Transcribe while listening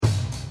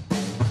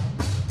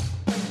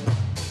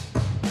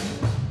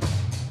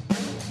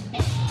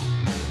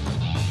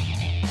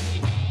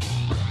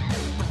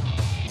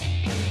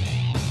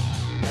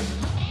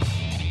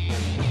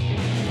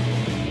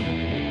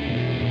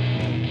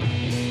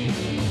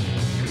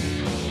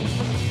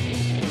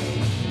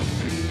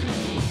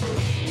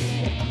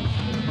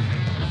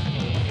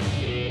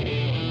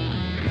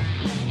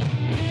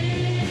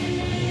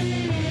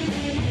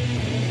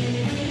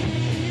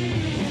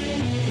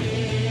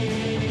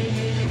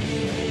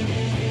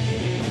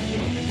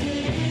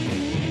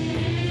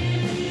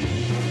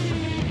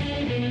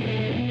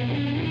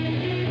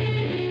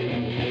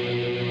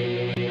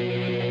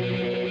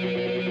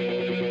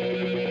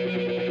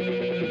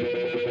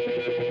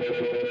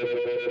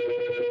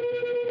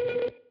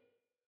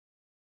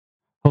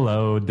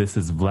Hello, this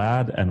is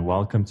Vlad, and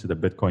welcome to the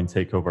Bitcoin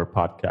Takeover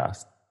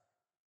podcast.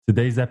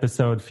 Today's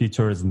episode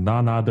features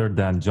none other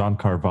than John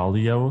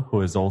Carvalho,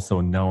 who is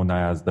also known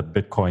as the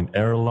Bitcoin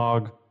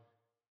Airlog.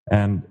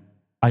 And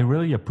I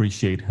really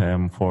appreciate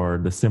him for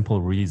the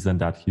simple reason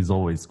that he's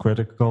always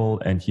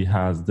critical and he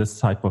has this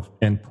type of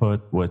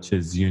input, which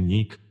is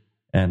unique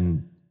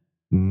and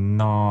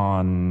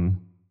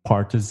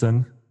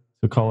non-partisan,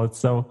 to call it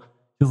so.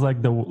 He's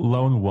like the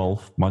lone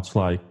wolf, much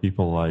like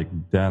people like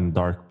Dan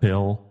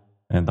Darkpill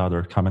and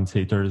other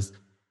commentators.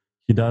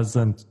 He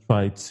doesn't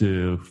try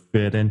to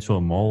fit into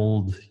a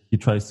mold. He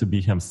tries to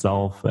be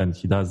himself and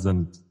he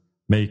doesn't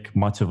make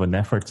much of an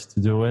effort to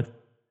do it.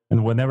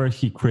 And whenever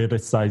he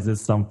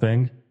criticizes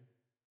something,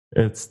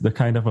 it's the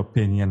kind of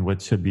opinion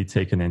which should be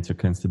taken into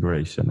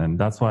consideration. And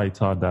that's why I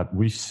thought that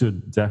we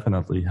should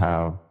definitely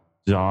have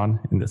John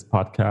in this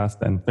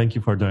podcast. And thank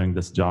you for doing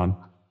this, John.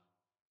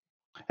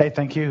 Hey,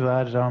 thank you,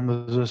 Vlad.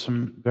 Those are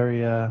some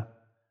very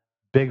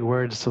big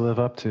words to live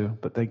up to,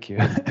 but thank you.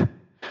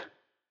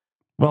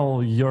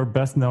 Well, you're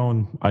best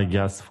known, I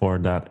guess, for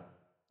that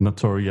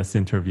notorious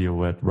interview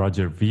with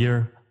Roger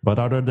Ver. But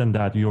other than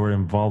that, you were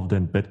involved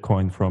in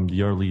Bitcoin from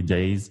the early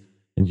days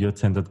and you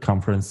attended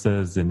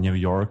conferences in New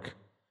York.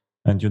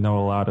 And you know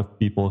a lot of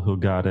people who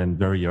got in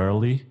very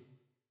early.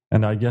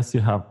 And I guess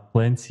you have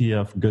plenty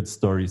of good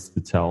stories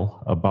to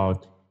tell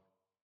about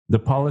the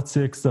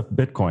politics of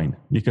Bitcoin.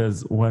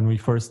 Because when we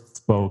first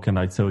spoke and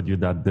I told you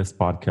that this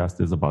podcast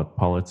is about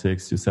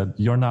politics, you said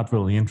you're not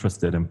really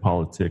interested in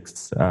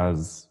politics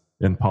as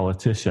in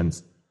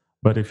politicians.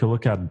 But if you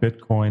look at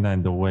Bitcoin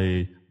and the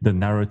way the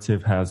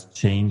narrative has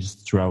changed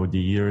throughout the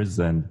years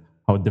and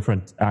how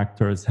different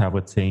actors have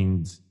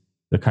attained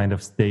the kind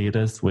of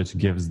status which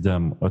gives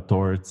them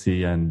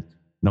authority and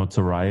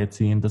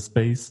notoriety in the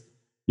space,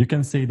 you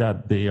can say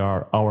that they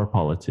are our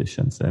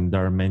politicians. And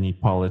there are many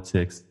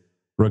politics,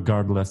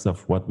 regardless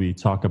of what we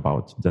talk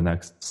about, the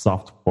next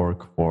soft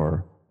fork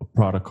for a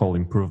protocol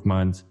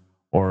improvement,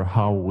 or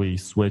how we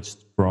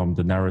switched from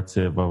the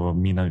narrative of a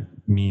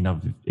mean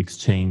of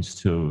exchange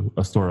to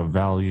a store of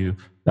value.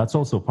 That's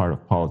also part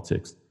of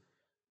politics.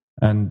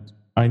 And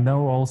I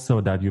know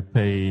also that you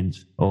paid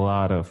a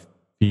lot of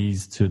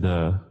fees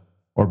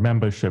or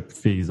membership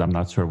fees, I'm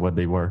not sure what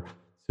they were,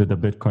 to the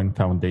Bitcoin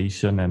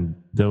Foundation. And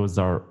those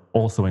are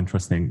also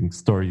interesting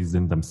stories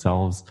in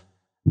themselves.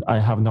 I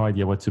have no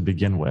idea what to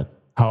begin with.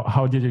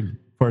 How did you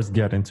first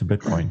get into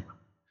Bitcoin?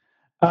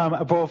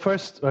 Well,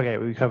 first, okay,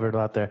 we covered a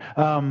lot there.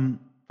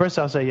 First,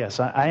 I'll say yes,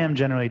 I am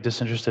generally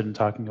disinterested in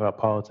talking about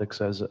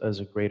politics as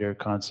a greater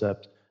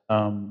concept,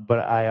 but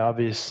I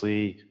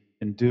obviously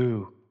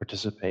do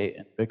participate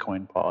in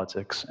Bitcoin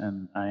politics,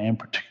 and I am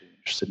particularly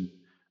interested in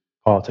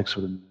politics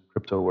within the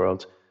crypto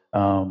world.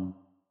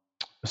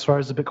 As far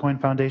as the Bitcoin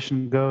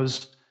Foundation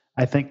goes,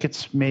 I think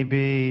it's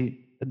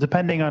maybe,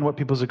 depending on what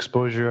people's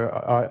exposure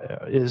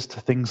is to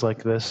things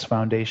like this,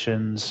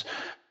 foundations,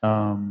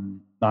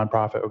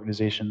 nonprofit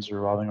organizations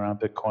revolving around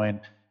Bitcoin,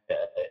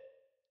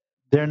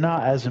 they're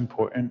not as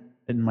important,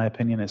 in my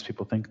opinion, as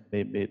people think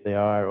they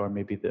are, or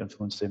maybe the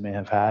influence they may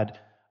have had.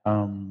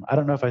 I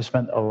don't know if I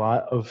spent a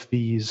lot of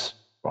fees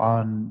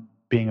on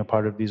being a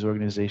part of these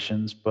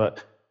organizations,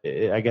 but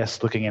I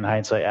guess looking in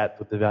hindsight at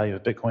what the value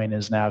of Bitcoin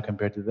is now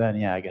compared to then,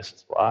 yeah, I guess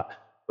it's a lot.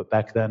 But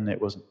back then it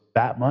wasn't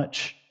that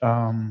much.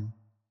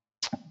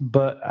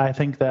 But I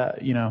think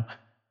that,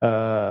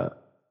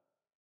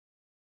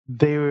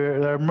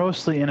 they're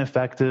mostly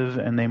ineffective,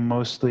 and they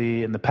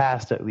mostly, in the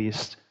past at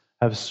least,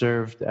 have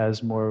served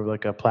as more of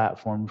like a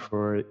platform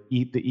for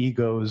the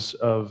egos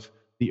of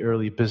the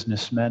early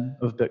businessmen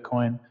of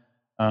Bitcoin.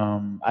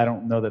 I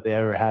don't know that they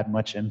ever had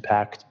much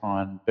impact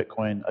on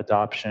Bitcoin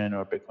adoption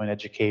or Bitcoin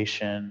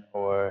education,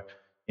 or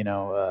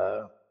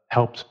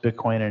helped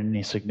Bitcoin in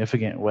any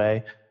significant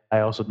way.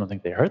 I also don't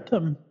think they hurt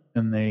them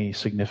in any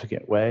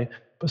significant way.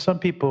 But some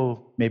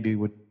people maybe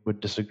would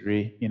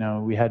disagree.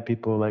 We had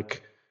people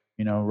like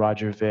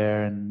Roger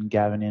Ver and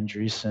Gavin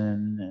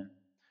Andresen and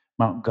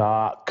Mt.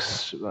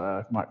 Gox,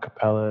 Mark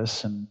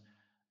Capellas, and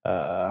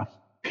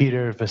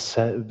Peter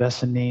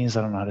Vesenes.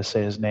 I don't know how to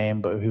say his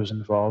name, but he was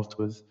involved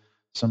with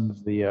some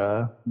of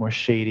the more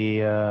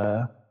shady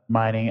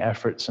mining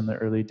efforts in the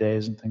early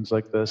days and things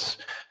like this.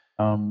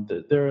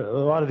 There are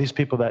a lot of these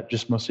people that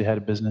just mostly had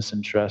a business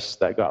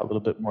interest that got a little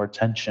bit more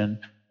attention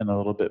and a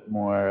little bit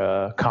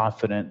more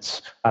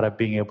confidence out of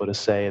being able to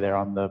say they're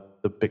on the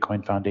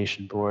Bitcoin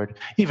Foundation board.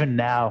 Even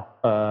now,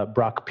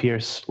 Brock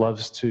Pierce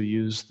loves to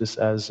use this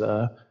as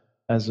a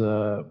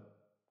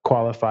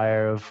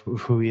qualifier of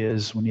who he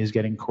is when he's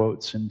getting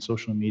quotes in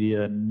social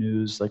media and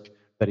news, like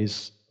that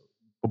he's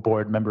a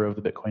board member of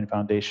the Bitcoin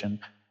Foundation.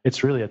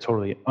 It's really a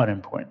totally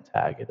unimportant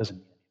tag. It doesn't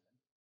mean anything.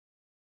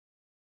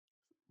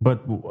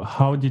 But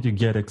how did you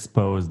get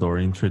exposed or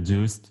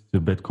introduced to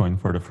Bitcoin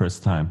for the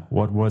first time?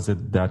 What was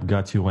it that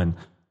got you in?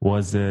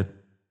 Was it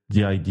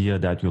the idea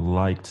that you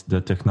liked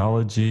the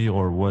technology,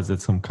 or was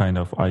it some kind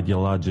of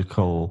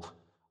ideological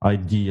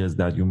ideas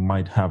that you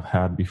might have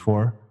had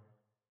before?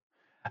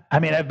 I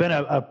mean, I've been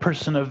a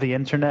person of the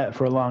internet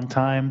for a long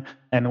time,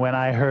 and when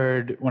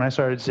I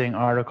started seeing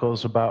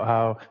articles about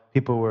how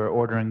people were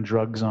ordering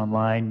drugs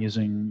online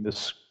using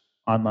this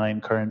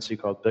online currency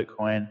called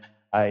Bitcoin,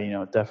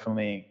 I,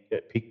 definitely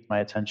it piqued my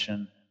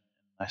attention.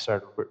 I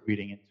started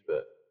reading into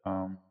it.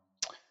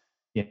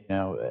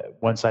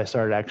 Once I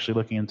started actually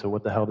looking into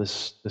what the hell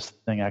this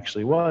thing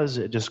actually was,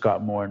 it just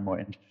got more and more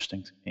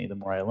interesting to me. The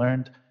more I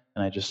learned,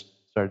 and I just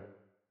started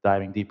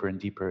diving deeper and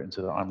deeper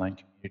into the online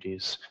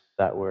communities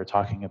that were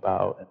talking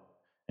about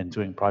and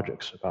doing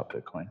projects about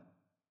Bitcoin.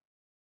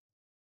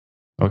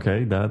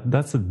 Okay,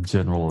 that's a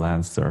general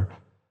answer.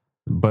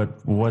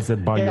 But was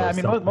it by Yeah, I mean,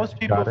 yourself that most you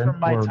people got in, from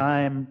my or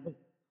time.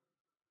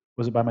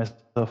 Was it by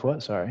myself?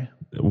 What? Sorry.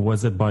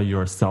 was it by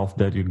yourself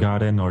that you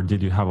got in, or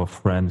did you have a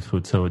friend who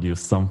told you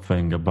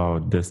something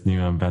about this new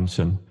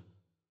invention?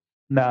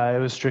 No, it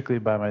was strictly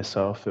by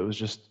myself. It was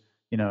just,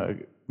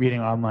 reading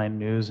online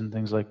news and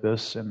things like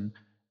this, and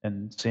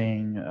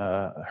seeing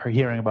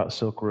hearing about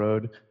Silk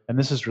Road. And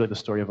this is really the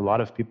story of a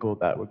lot of people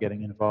that were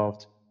getting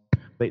involved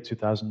late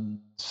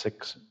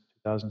 2006,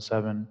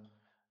 2007,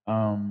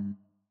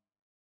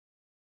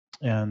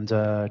 and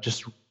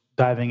just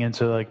diving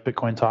into like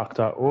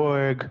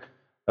BitcoinTalk.org,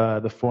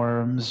 the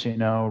forums,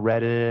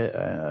 Reddit.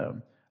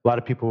 A lot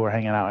of people were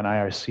hanging out in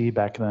IRC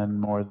back then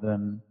more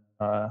than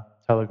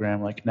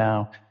Telegram like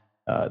now.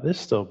 There's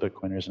still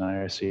Bitcoiners in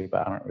IRC,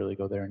 but I don't really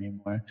go there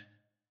anymore.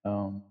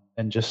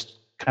 And just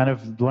kind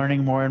of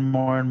learning more and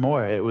more and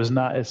more.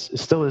 It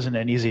still isn't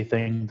an easy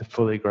thing to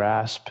fully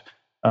grasp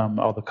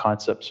all the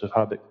concepts of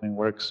how Bitcoin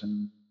works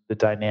and the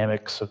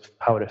dynamics of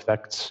how it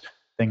affects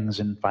things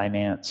in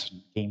finance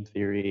and game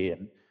theory.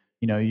 And,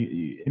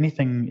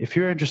 anything, if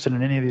you're interested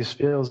in any of these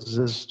fields,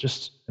 there's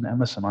just an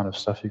endless amount of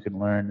stuff you can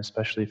learn,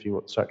 especially if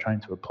you start trying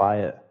to apply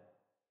it.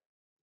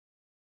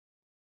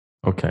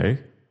 Okay.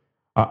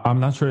 I'm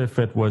not sure if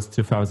it was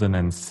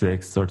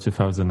 2006 or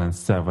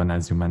 2007,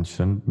 as you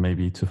mentioned,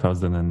 maybe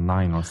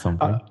 2009 or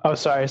something.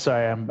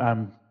 Sorry.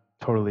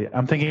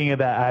 I'm thinking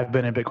that I've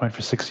been in Bitcoin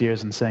for 6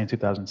 years and saying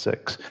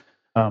 2006.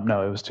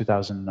 No, it was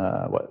 2000.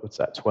 What's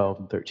that? 12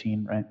 and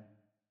 13, right?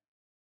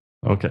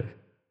 Okay.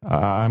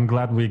 I'm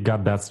glad we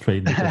got that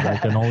straight, because I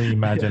can only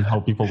imagine how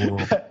people will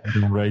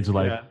rage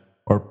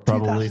or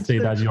probably say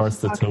that you are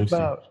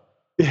Satoshi.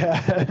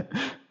 Yeah.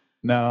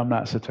 No, I'm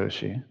not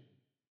Satoshi.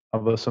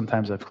 Although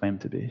sometimes I've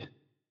claimed to be.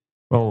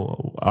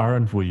 Well,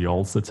 aren't we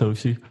all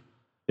Satoshi?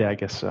 Yeah, I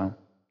guess so.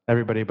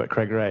 Everybody but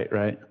Craig Wright,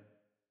 right?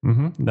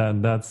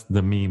 That's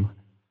the meme.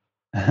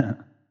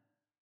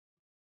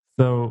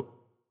 So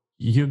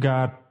you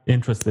got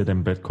interested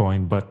in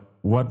Bitcoin, but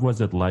what was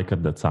it like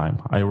at the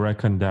time? I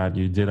reckon that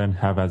you didn't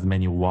have as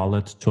many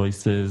wallet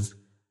choices.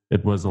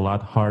 It was a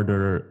lot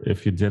harder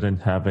if you didn't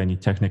have any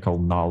technical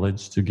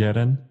knowledge to get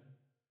in.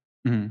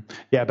 Mm-hmm.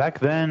 Yeah, back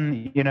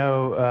then,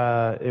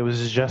 it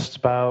was just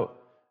about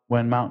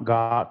when Mt.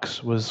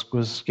 Gox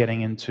was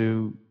getting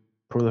into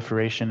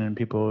proliferation and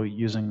people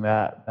using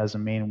that as a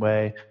main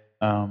way.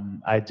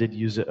 I did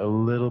use it a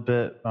little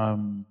bit.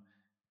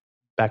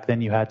 Back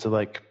then, you had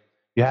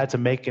to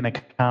make an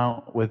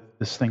account with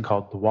this thing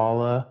called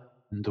Dwolla,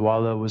 and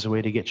Dwolla was a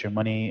way to get your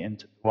money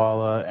into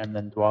Dwolla, and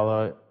then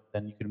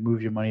then you could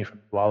move your money from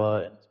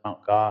Dwolla into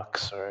Mt.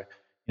 Gox, or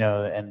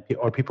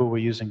or people were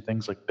using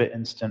things like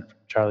BitInstant from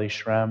Charlie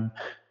Shrem,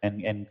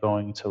 and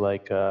going to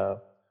like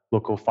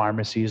local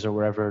pharmacies or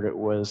wherever it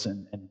was,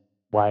 and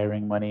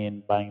wiring money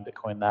and buying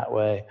Bitcoin that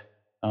way.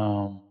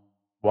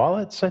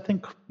 Wallets, I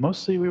think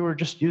mostly we were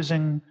just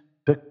using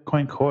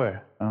Bitcoin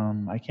Core.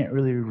 I can't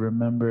really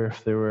remember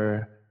if there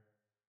were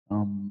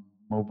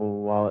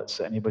mobile wallets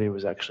that anybody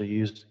was actually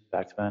using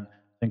back then.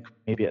 I think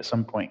maybe at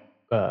some point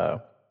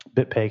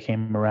BitPay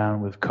came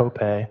around with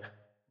CoPay,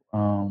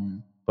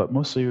 but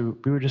mostly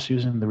we were just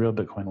using the real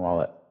Bitcoin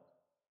wallet.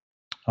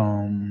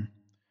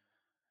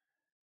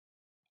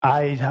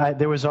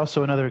 There was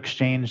also another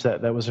exchange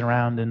that was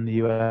around in the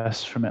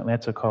U.S. from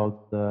Atlanta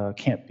called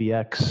Camp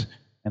BX,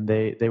 and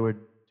they were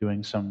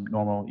doing some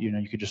normal,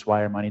 you could just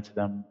wire money to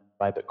them,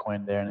 buy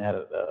Bitcoin there, and they had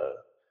a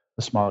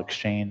small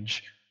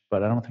exchange,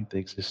 but I don't think they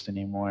exist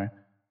anymore.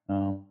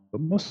 But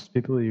most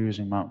people were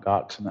using Mt.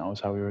 Gox, and that was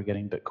how we were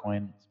getting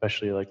Bitcoin,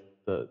 especially like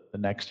the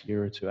next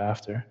year or two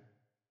after.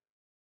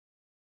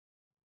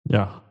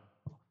 Yeah.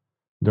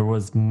 There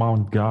was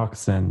Mt.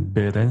 Gox and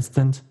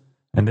BitInstant.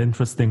 And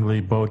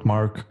interestingly, both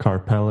Mark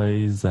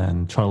Karpelès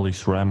and Charlie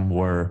Shrem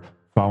were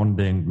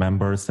founding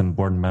members and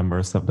board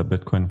members of the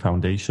Bitcoin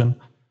Foundation.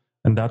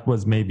 And that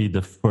was maybe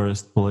the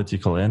first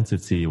political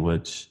entity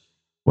which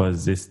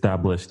was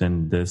established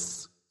in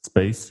this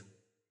space.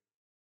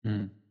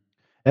 It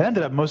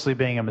ended up mostly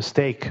being a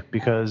mistake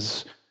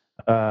because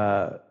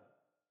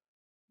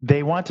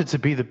they wanted to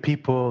be the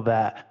people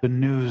that the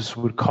news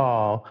would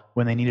call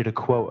when they needed a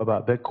quote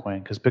about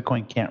Bitcoin, because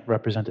Bitcoin can't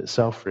represent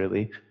itself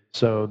really.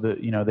 So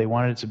they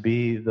wanted to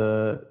be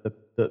the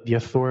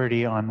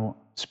authority on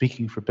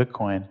speaking for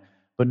Bitcoin,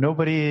 but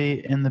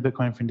nobody in the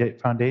Bitcoin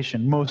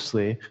Foundation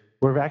mostly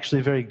were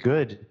actually very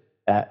good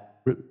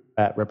at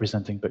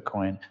representing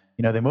Bitcoin.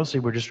 They mostly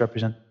were just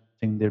representing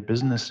representing their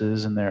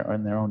businesses and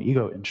their own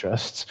ego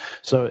interests.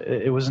 So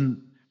it wasn't.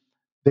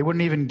 They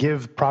wouldn't even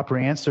give proper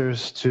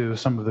answers to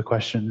some of the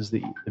questions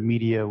the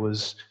media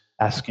was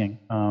asking.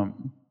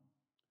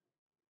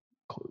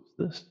 Close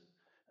this.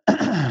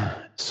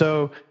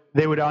 So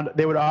they would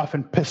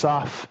often piss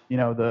off,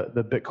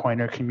 the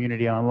Bitcoiner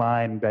community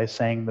online by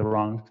saying the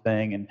wrong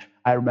thing. And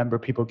I remember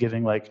people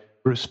giving, like,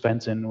 Bruce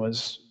Fenton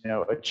was,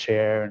 a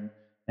chair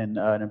and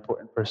an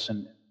important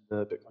person in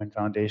the Bitcoin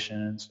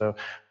Foundation, and so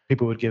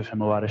people would give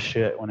him a lot of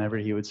shit whenever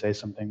he would say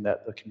something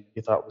that the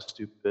community thought was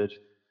stupid.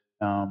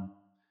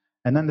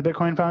 And then the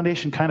Bitcoin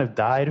Foundation kind of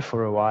died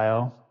for a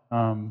while.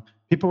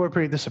 People were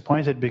pretty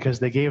disappointed because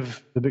they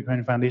gave the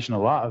Bitcoin Foundation a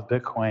lot of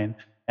Bitcoin,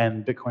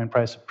 and Bitcoin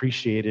price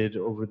appreciated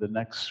over the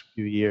next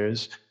few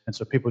years. And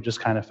so people just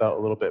kind of felt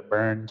a little bit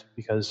burned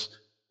because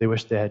they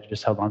wished they had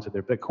just held on to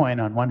their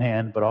Bitcoin on one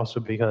hand, but also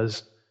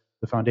because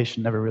the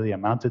foundation never really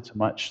amounted to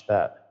much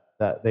that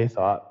they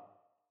thought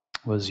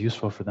was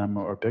useful for them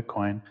or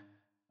Bitcoin.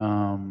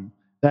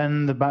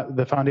 Then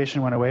the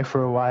foundation went away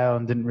for a while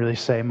and didn't really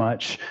say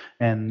much.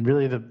 And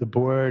really the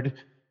board,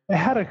 it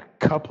had a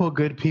couple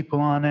good people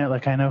on it.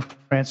 Like, I know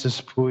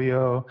Francis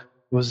Puyo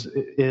was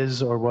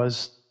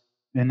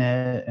in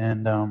it,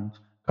 and a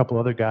couple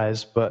other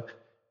guys. But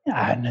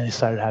yeah, and then they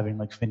started having,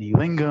 like, Finney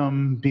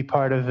Lingham be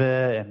part of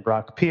it, and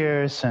Brock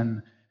Pierce.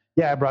 And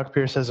yeah, Brock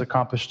Pierce has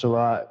accomplished a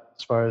lot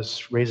as far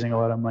as raising a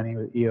lot of money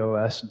with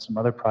EOS and some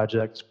other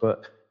projects.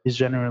 But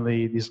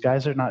these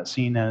guys are not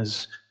seen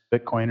as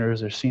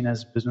Bitcoiners. Are seen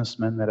as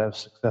businessmen that have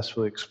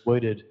successfully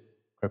exploited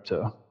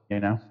crypto,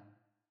 No,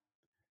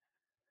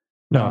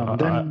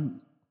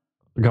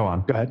 go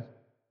on. Go ahead.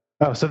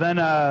 Oh, so then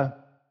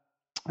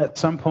at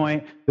some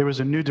point there was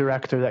a new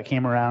director that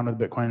came around with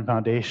Bitcoin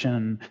Foundation,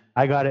 and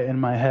I got it in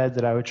my head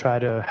that I would try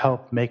to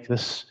help make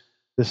this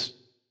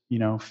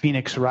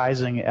Phoenix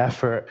Rising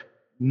effort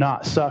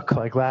not suck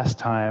like last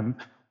time.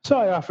 So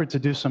I offered to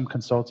do some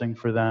consulting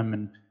for them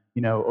and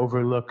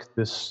overlook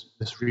this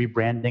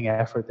rebranding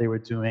effort they were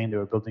doing. They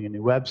were building a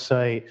new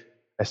website.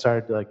 I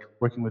started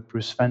working with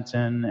Bruce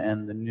Fenton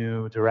and the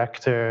new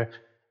director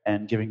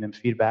and giving them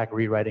feedback,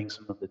 rewriting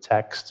some of the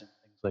text and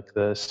things like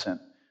this, and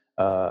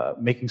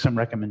making some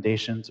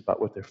recommendations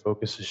about what their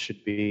focuses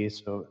should be,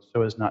 so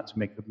as not to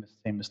make the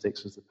same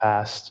mistakes as the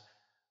past.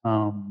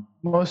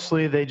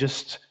 Mostly they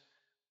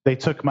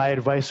took my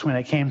advice when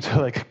it came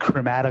to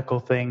grammatical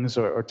things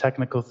or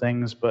technical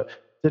things, but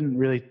didn't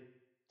really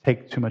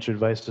take too much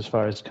advice as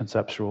far as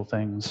conceptual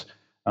things.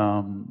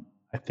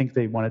 I think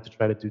they wanted to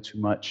try to do too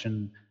much,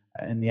 and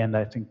in the end,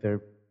 I think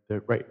they're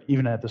right,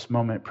 even at this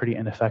moment, pretty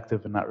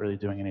ineffective and not really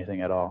doing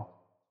anything at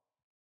all.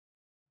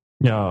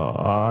 Yeah,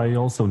 I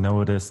also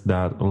noticed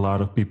that a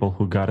lot of people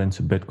who got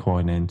into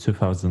Bitcoin in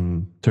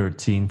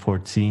 2013,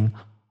 14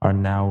 are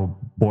now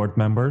board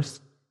members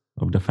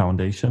of the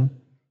foundation,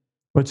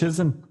 which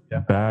isn't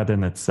bad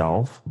in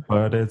itself,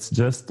 but it's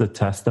just a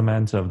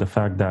testament of the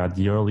fact that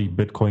the early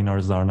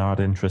Bitcoiners are not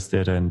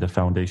interested in the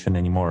foundation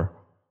anymore.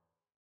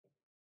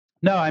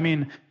 No, I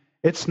mean,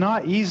 it's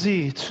not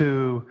easy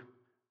to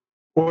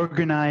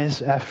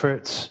organize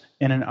efforts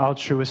in an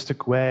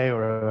altruistic way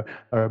or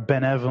a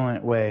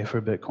benevolent way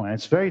for Bitcoin.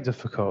 It's very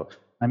difficult.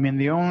 I mean,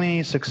 the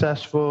only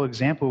successful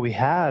example we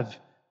have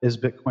is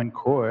Bitcoin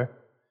Core.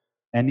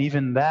 And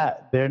even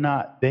that,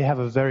 they have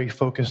a very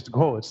focused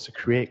goal. It's to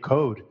create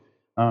code.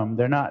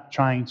 They're not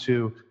trying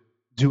to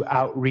do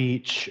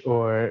outreach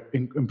or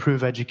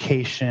improve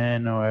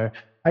education, or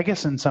I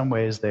guess in some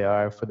ways they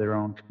are for their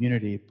own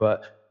community.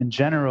 But in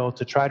general,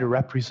 to try to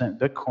represent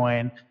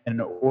Bitcoin in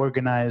an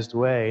organized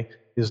way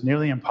is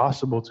nearly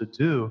impossible to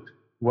do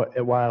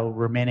while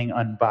remaining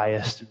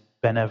unbiased and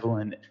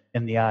benevolent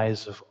in the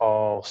eyes of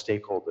all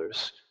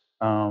stakeholders.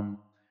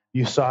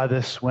 You saw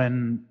this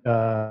when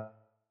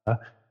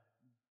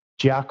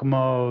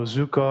Giacomo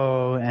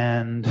Zucco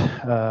and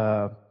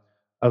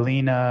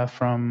Alina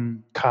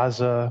from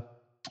Casa,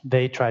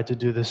 they tried to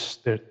do this.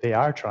 They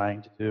are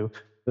trying to do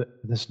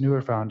this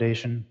newer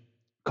foundation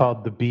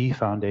called the B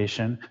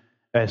Foundation.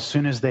 As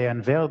soon as they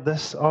unveiled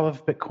this, all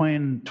of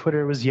Bitcoin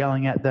Twitter was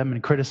yelling at them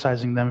and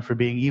criticizing them for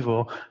being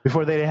evil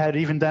before they had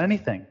even done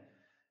anything.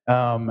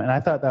 And I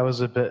thought that was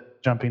a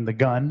bit jumping the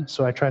gun,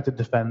 so I tried to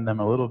defend them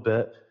a little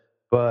bit.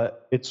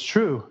 But it's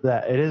true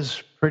that it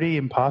is pretty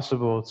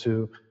impossible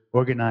to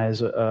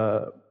organize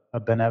a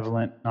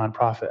benevolent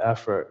nonprofit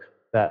effort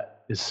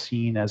that is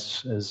seen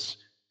as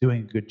doing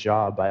a good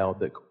job by all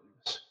Bitcoiners.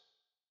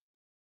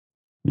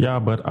 Yeah,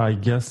 but I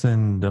guess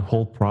in the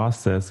whole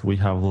process, we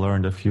have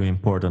learned a few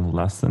important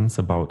lessons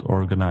about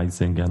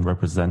organizing and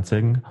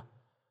representing.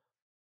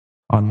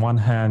 On one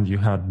hand, you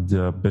had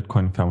the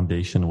Bitcoin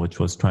Foundation, which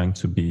was trying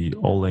to be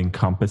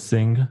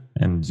all-encompassing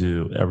and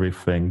do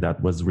everything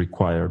that was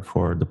required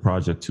for the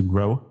project to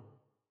grow,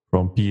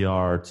 from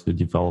PR to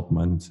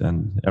development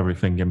and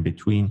everything in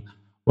between.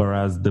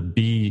 Whereas the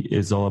B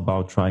is all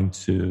about trying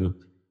to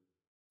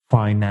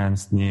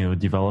finance new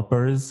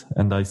developers.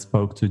 And I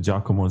spoke to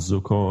Giacomo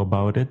Zucco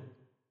about it.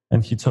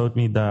 And he told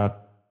me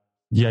that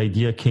the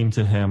idea came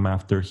to him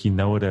after he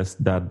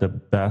noticed that the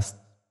best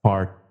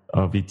part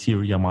of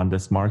Ethereum on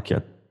this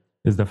market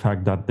is the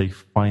fact that they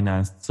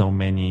financed so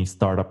many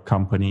startup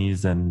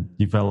companies and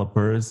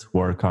developers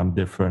work on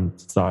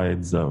different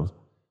sides of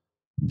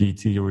the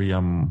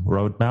Ethereum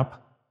roadmap.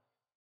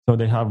 So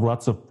they have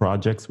lots of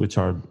projects which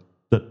are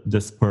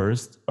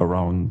dispersed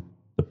around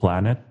the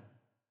planet.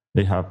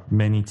 They have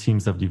many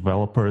teams of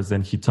developers,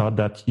 and he thought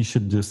that he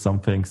should do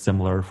something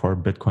similar for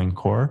Bitcoin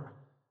Core.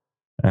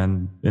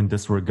 And in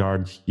this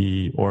regard,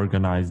 he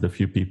organized a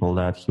few people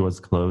that he was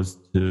close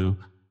to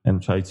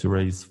and tried to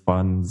raise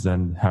funds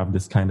and have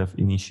this kind of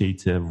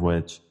initiative,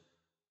 which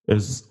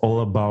is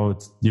all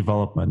about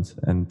development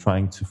and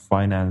trying to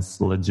finance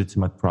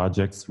legitimate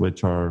projects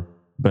which are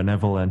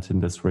benevolent in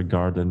this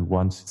regard and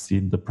want to see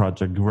the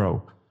project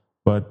grow.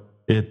 But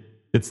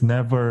it's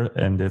never,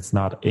 and it's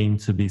not aimed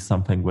to be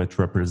something which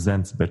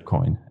represents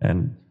Bitcoin.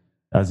 And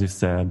as you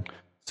said,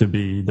 to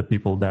be the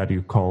people that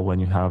you call when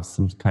you have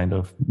some kind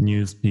of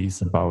news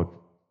piece about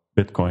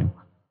Bitcoin.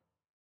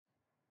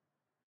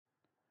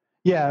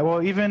 Yeah,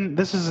 well, even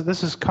this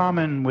is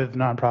common with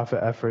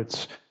nonprofit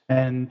efforts,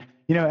 and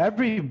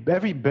every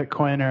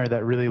Bitcoiner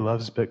that really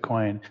loves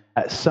Bitcoin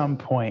at some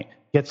point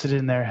gets it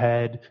in their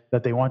head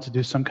that they want to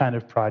do some kind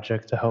of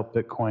project to help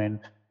Bitcoin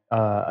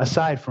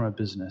aside from a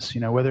business.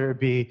 Whether it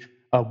be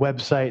a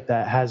website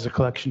that has a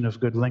collection of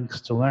good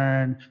links to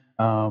learn,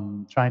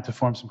 trying to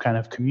form some kind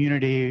of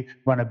community,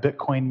 run a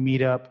Bitcoin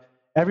meetup.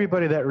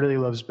 Everybody that really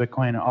loves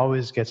Bitcoin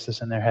always gets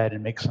this in their head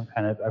and makes some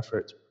kind of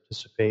effort to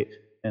participate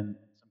in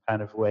some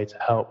kind of way to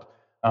help.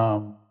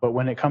 But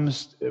when it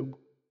comes,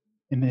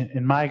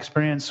 in my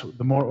experience,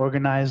 the more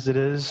organized it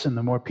is and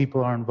the more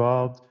people are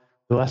involved,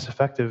 the less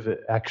effective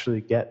it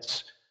actually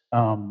gets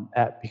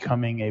at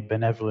becoming a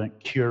benevolent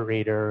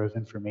curator of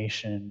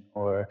information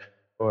or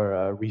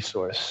a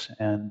resource.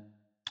 And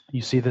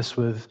you see this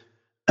with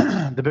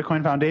the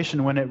Bitcoin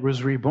Foundation. When it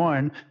was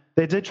reborn,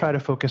 they did try to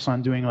focus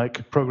on doing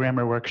like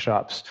programmer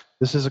workshops.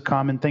 This is a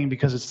common thing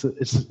because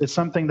it's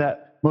something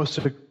that most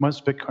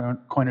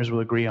Bitcoiners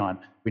will agree on.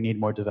 We need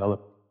more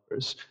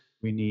developers.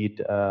 We need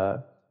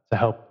to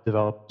help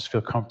developers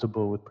feel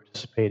comfortable with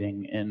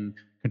participating in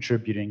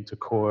contributing to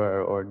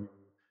core or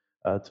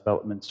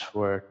developments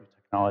for new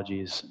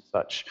technologies and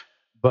such.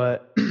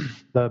 But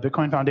the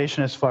Bitcoin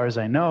Foundation, as far as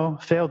I know,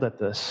 failed at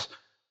this.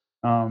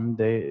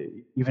 They,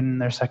 even in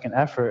their second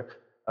effort,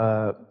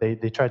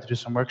 they tried to do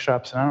some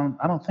workshops, and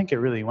I don't think it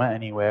really went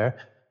anywhere.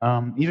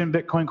 Even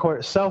Bitcoin Core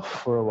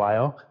itself, for a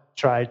while,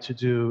 tried to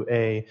do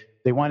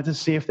they wanted to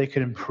see if they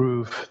could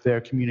improve their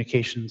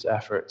communications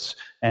efforts,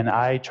 and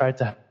I tried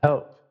to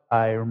help.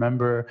 I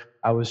remember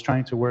I was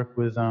trying to work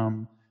with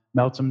Meltem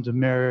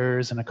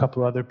Demirors and a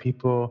couple other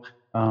people,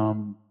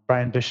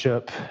 Brian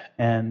Bishop,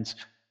 and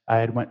I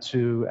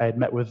had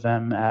met with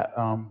them at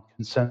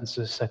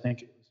Consensus, I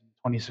think it was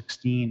in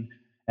 2016,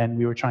 and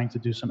we were trying to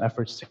do some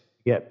efforts to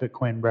get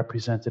Bitcoin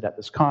represented at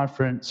this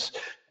conference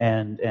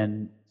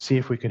and see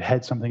if we could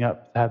head something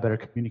up to have better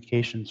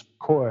communications for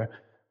core.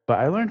 But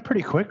I learned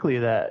pretty quickly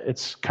that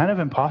it's kind of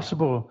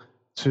impossible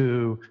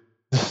to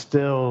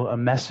distill a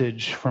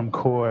message from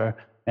core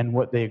and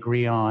what they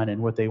agree on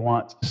and what they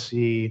want to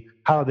see,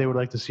 how they would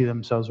like to see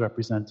themselves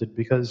represented,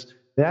 because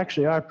they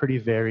actually are pretty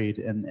varied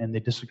and they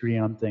disagree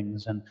on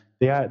things, and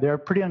they're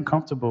pretty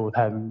uncomfortable with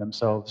having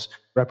themselves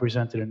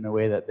represented in a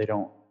way that they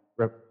don't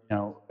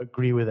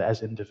agree with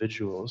as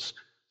individuals.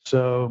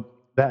 So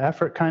that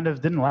effort kind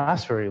of didn't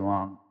last very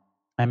long.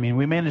 I mean,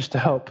 we managed to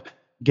help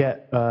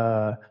get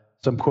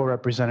some core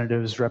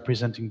representatives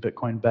representing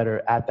Bitcoin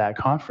better at that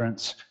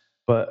conference,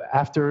 but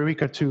after a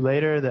week or two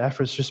later, the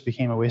efforts just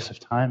became a waste of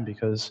time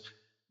because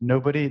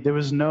there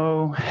was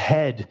no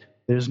head.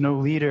 There's no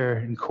leader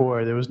in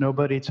core. There was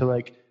nobody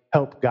to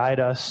help guide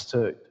us,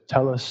 to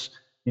tell us,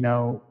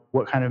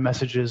 what kind of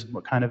messages,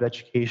 what kind of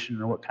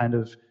education, or what kind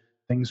of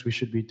things we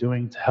should be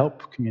doing to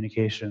help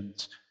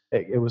communications.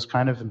 It was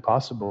kind of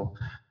impossible.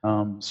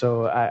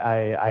 So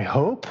I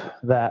hope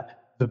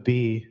that the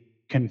B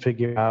can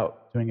figure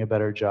out doing a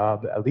better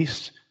job, at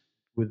least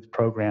with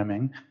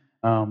programming.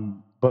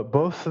 But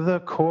both the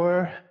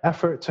core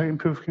effort to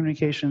improve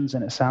communications,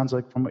 and it sounds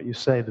like from what you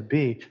say, the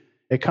B,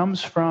 it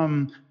comes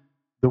from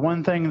the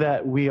one thing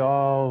that we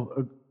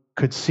all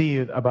could see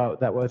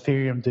about that what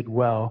Ethereum did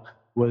well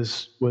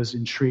was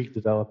intrigue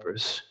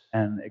developers.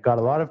 And it got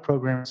a lot of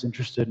programmers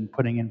interested in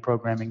putting in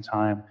programming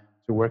time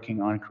to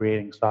working on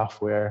creating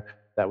software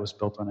that was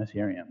built on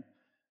Ethereum.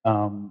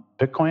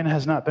 Bitcoin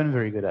has not been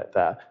very good at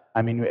that.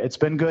 I mean, it's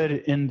been good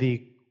in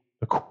the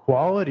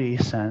quality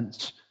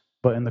sense,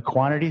 but in the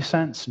quantity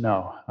sense,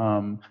 no.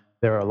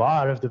 There are a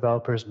lot of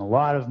developers and a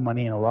lot of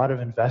money and a lot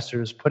of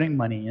investors putting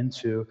money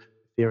into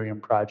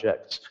Ethereum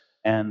projects.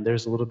 And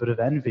there's a little bit of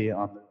envy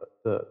on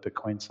the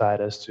Bitcoin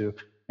side as to,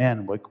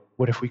 man,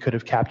 what if we could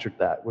have captured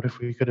that? What if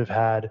we could have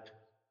had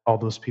all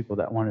those people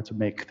that wanted to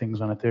make things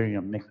on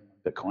Ethereum make them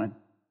on Bitcoin?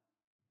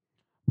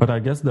 But I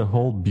guess the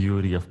whole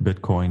beauty of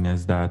Bitcoin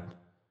is that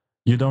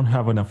you don't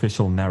have an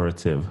official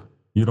narrative.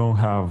 You don't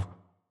have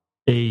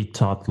a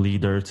thought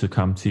leader to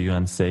come to you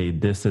and say,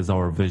 this is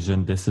our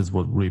vision, this is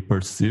what we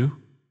pursue.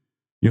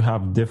 You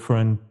have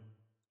different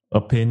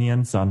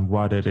opinions on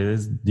what it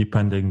is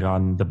depending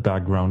on the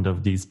background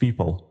of these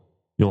people.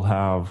 You'll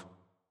have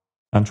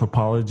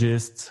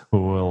anthropologists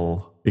who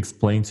will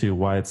explain to you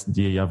why it's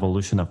the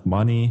evolution of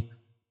money.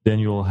 Then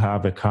you'll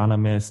have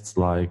economists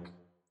like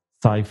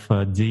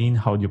Saifedean.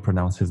 How do you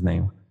pronounce his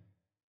name?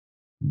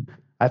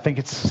 I think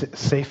it's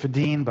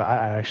Saifedean, but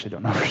I actually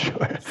don't know for sure.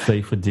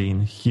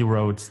 Saifedean. He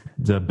wrote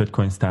the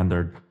Bitcoin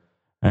Standard,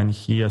 and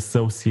he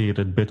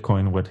associated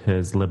Bitcoin with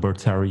his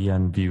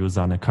libertarian views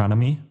on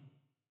economy.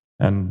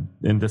 And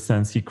in this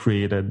sense, he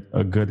created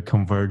a good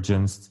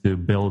convergence to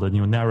build a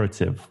new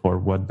narrative for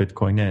what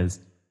Bitcoin is.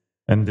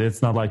 And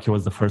it's not like he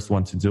was the first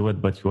one to do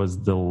it, but he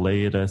was the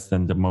latest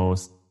and the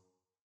most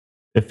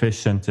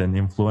efficient and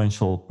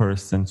influential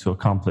person to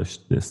accomplish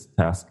this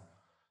task.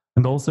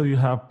 And also you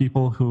have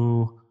people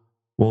who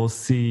will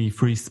see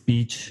free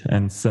speech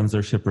and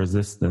censorship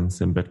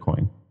resistance in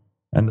Bitcoin.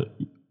 And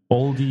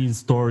all these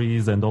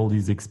stories and all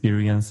these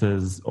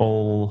experiences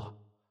all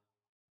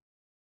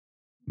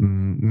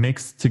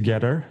mixed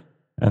together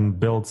and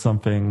build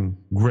something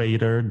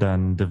greater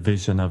than the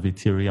vision of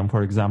Ethereum,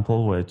 for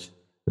example, which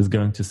is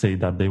going to say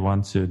that they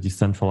want to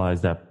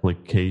decentralize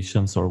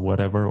applications or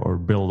whatever, or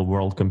build a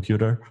world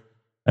computer.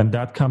 And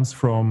that comes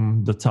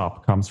from the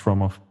top, comes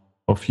from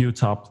a few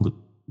thought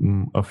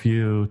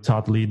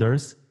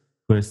leaders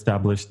who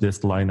establish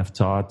this line of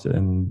thought,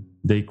 and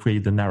they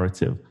create the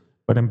narrative.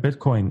 But in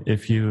Bitcoin,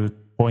 if you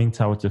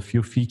point out a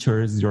few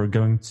features, you're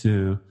going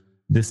to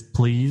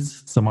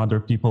displease some other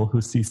people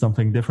who see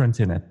something different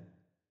in it.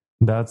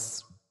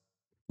 That's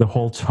the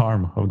whole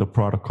charm of the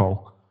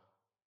protocol.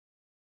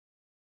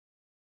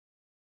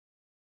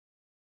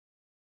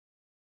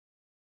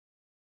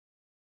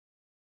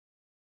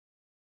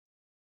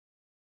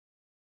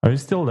 Are you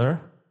still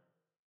there?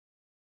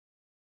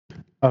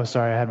 Oh,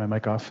 sorry, I had my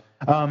mic off.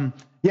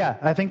 Yeah,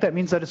 I think that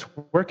means that it's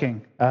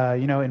working.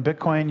 In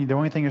Bitcoin, the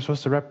only thing you're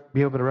supposed to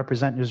be able to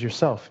represent is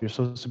yourself. You're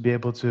supposed to be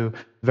able to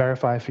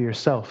verify for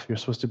yourself. You're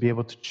supposed to be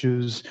able to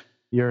choose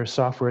your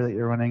software that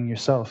you're running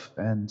yourself.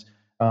 And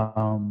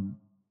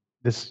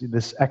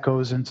this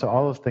echoes into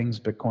all of things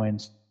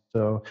Bitcoin.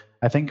 So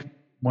I think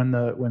when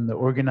the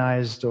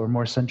organized or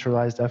more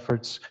centralized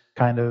efforts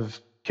kind of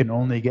can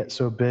only get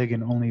so big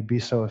and only be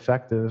so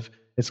effective,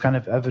 it's kind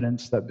of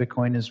evidence that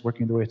Bitcoin is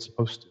working the way it's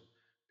supposed to.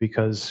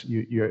 Because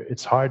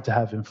it's hard to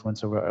have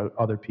influence over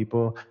other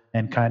people,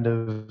 and kind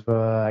of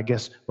I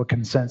guess what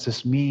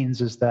consensus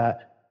means is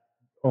that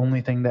only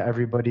thing that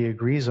everybody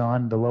agrees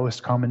on, the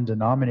lowest common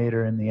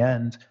denominator in the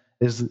end,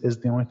 is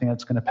the only thing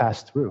that's going to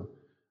pass through.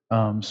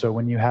 So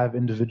when you have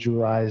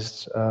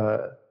individualized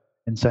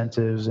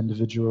incentives,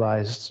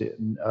 individualized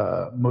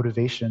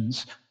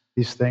motivations,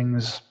 these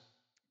things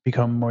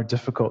become more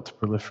difficult to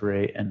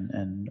proliferate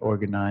and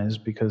organize,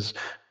 because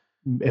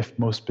if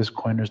most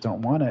Bitcoiners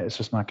don't want it, it's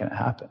just not going to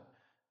happen.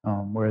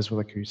 Whereas,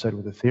 like you said,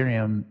 with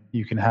Ethereum,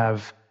 you can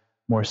have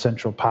more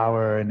central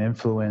power and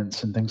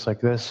influence and things like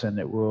this, and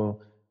it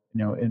will,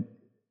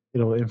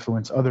 it'll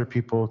influence other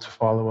people to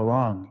follow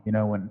along.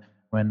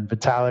 When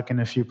Vitalik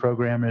and a few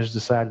programmers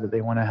decide that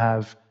they want to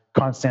have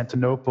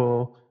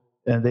Constantinople,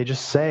 and they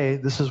just say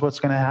this is what's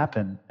going to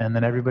happen, and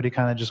then everybody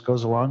kind of just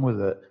goes along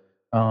with it.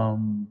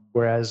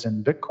 Whereas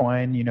in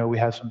Bitcoin, we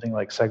have something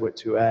like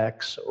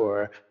SegWit2x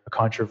or a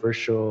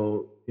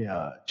controversial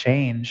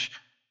change,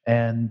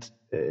 and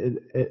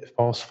it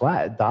falls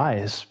flat, it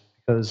dies,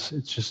 because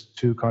it's just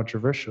too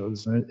controversial.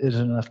 There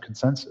isn't enough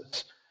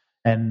consensus.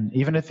 And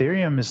even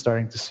Ethereum is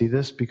starting to see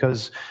this,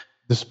 because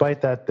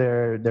despite that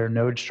their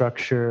node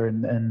structure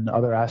and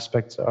other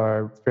aspects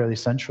are fairly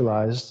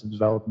centralized,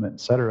 development,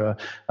 et cetera,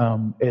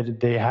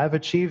 they have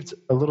achieved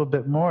a little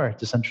bit more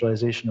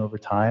decentralization over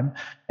time.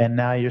 And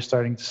now you're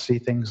starting to see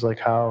things like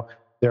how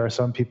there are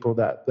some people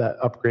that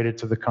upgraded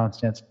to the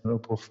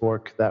Constantinople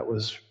fork that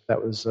was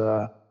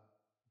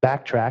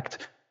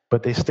backtracked,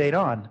 but they stayed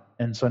on.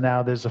 And so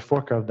now there's a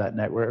fork of that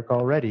network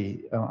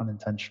already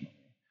unintentionally.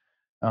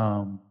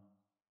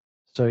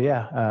 So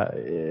yeah,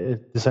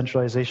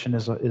 decentralization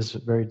is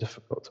very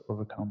difficult to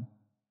overcome.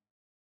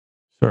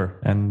 Sure.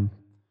 And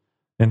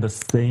in the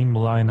same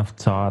line of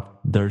thought,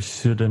 there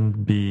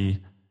shouldn't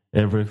be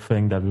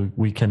everything that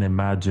we can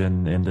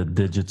imagine in the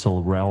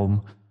digital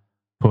realm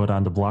put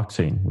on the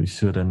blockchain. We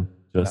shouldn't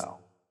just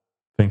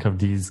think of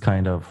these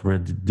kind of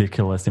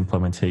ridiculous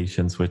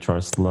implementations which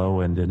are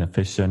slow and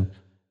inefficient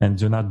and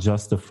do not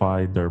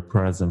justify their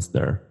presence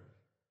there.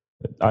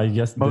 I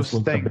guess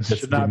most things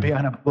should not be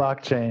on a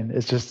blockchain.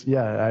 It's just,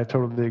 I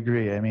totally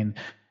agree. I mean,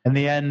 in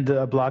the end,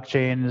 a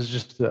blockchain is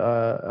just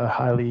a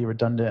highly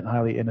redundant,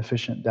 highly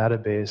inefficient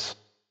database.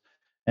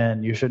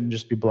 And you shouldn't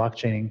just be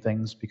blockchaining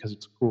things because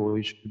it's cool.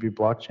 You should be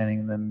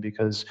blockchaining them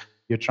because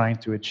you're trying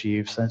to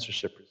achieve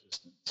censorship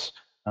resistance.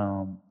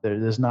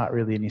 There's not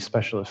really any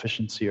special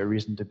efficiency or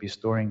reason to be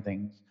storing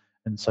things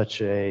in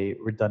such a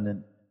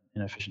redundant,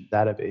 inefficient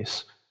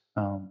database.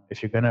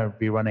 If you're going to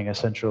be running a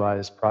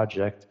centralized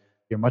project,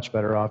 you're much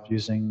better off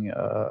using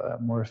a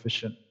more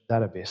efficient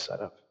database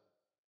setup.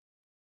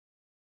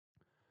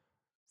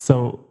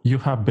 So you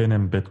have been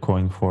in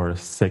Bitcoin for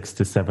 6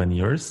 to 7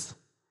 years.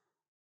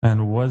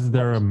 And was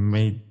there a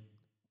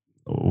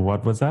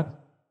What was that?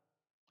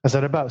 I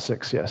said about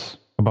 6, yes.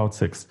 About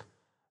 6.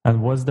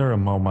 And was there a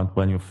moment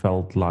when you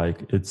felt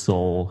like it's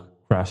all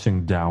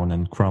crashing down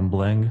and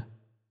crumbling?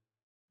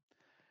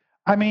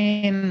 I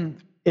mean,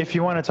 if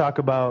you want to talk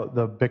about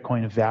the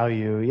Bitcoin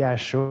value, yeah,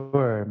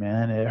 sure,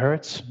 man. It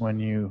hurts when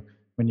you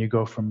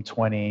go from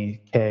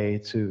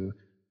 20K to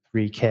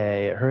 3K.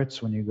 It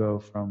hurts when you go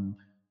from,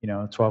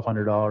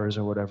 $1,200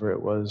 or whatever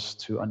it was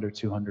to under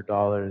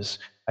 $200.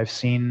 I've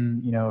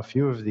seen, a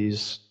few of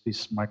these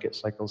market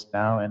cycles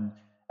now, and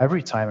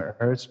every time it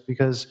hurts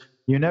because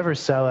you never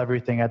sell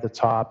everything at the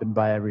top and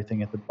buy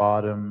everything at the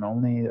bottom.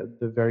 Only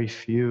the very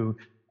few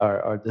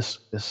are this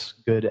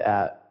good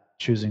at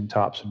choosing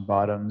tops and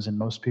bottoms, and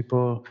most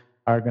people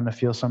are going to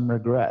feel some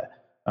regret.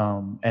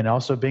 And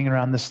also being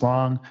around this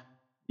long,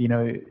 you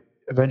know,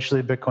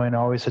 eventually Bitcoin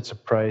always hits a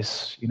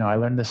price. I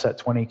learned this at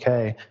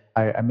 20K.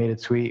 I made a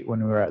tweet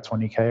when we were at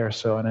 20K or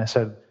so, and I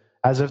said,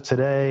 as of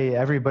today,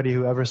 everybody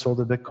who ever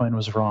sold a Bitcoin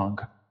was wrong.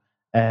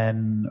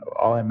 And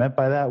all I meant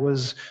by that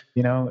was,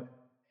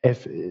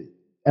 if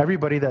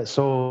everybody that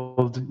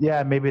sold,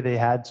 yeah, maybe they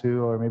had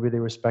to, or maybe they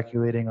were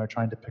speculating or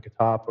trying to pick a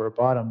top or a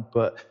bottom,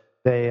 but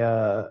they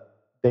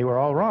were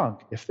all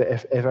wrong.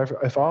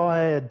 If all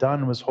I had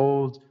done was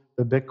hold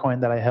the Bitcoin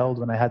that I held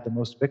when I had the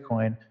most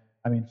Bitcoin,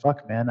 I mean,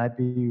 fuck, man, I'd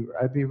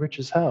be rich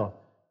as hell.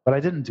 But I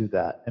didn't do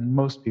that, and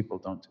most people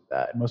don't do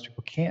that, and most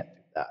people can't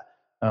do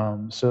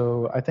that.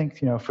 So I think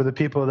for the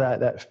people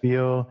that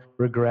feel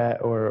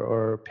regret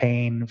or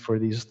pain for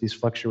these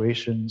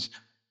fluctuations,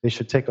 they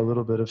should take a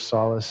little bit of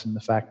solace in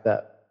the fact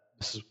that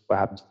this is what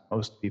happens to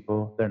most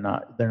people. They're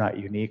not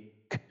unique.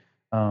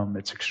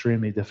 It's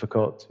extremely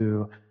difficult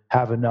to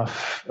have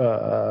enough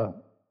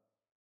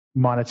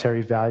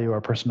monetary value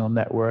or personal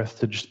net worth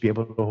to just be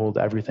able to hold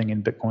everything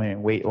in Bitcoin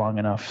and wait long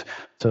enough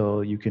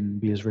till you can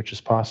be as rich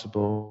as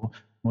possible.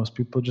 Most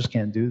people just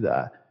can't do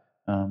that.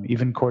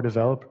 Even core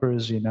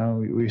developers,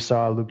 we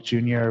saw Luke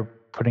Jr.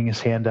 putting his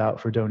hand out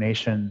for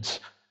donations,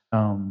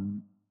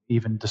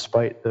 even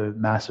despite the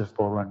massive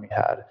bull run we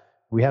had.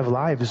 We have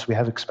lives, we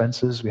have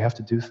expenses, we have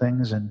to do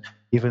things. And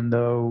even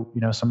though,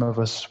 some of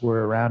us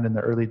were around in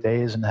the early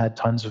days and had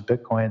tons of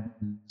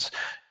Bitcoins,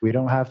 we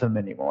don't have them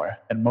anymore.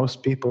 And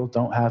most people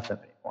don't have them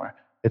anymore.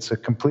 It's a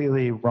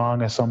completely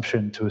wrong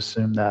assumption to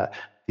assume that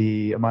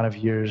the amount of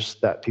years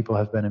that people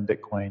have been in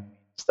Bitcoin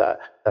means that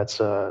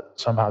that's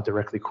somehow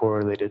directly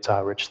correlated to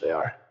how rich they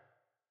are.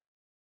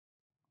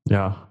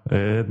 Yeah,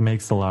 it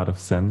makes a lot of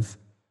sense.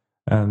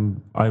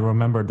 And I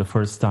remember the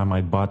first time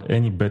I bought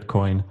any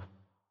Bitcoin,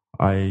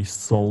 I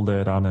sold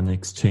it on an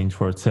exchange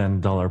for a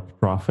 $10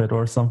 profit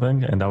or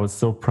something. And I was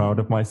so proud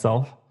of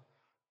myself.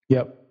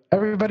 Yep.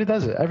 Everybody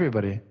does it.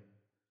 Everybody.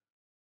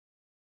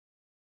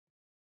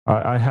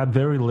 I had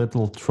very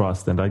little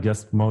trust. And I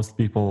guess most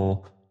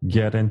people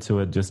get into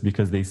it just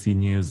because they see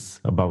news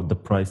about the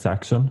price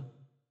action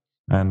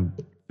and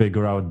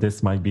figure out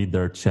this might be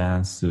their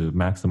chance to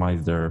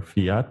maximize their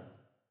fiat.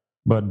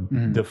 But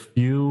the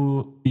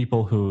few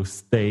people who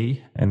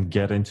stay and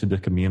get into the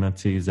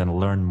communities and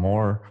learn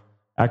more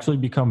actually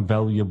become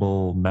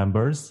valuable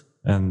members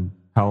and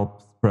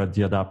help spread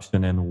the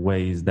adoption in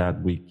ways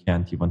that we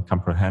can't even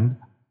comprehend.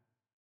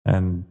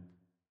 And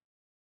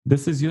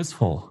this is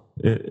useful.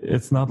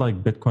 It's not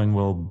like Bitcoin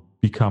will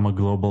become a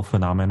global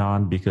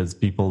phenomenon because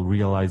people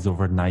realize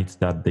overnight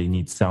that they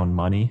need sound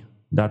money.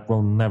 That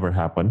will never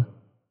happen.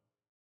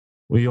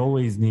 We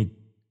always need...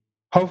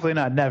 Hopefully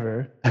not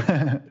never.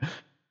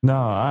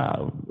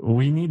 No,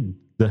 we need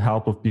the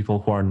help of people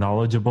who are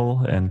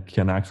knowledgeable and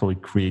can actually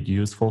create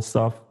useful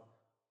stuff,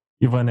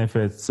 even if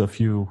it's a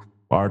few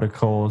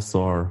articles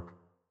or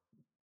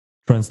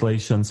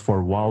translations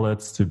for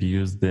wallets to be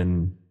used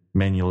in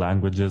many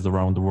languages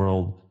around the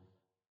world.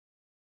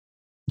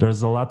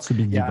 There's a lot to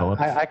be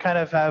developed. I kind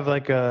of have I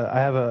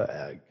have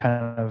a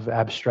kind of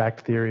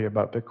abstract theory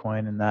about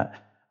Bitcoin, in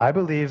that I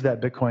believe that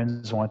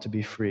Bitcoins want to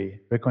be free.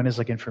 Bitcoin is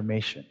like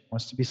information. It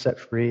wants to be set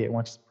free. It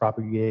wants to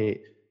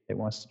propagate. It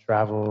wants to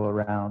travel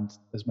around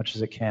as much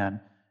as it can.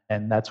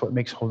 And that's what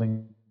makes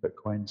holding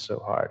Bitcoin so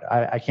hard.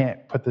 I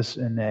can't put this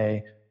in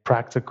a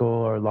practical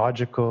or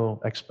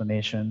logical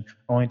explanation,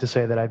 only to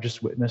say that I've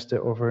just witnessed it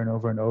over and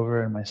over and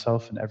over, and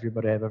myself and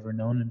everybody I've ever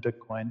known in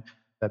Bitcoin,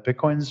 that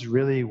Bitcoins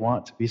really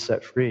want to be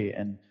set free.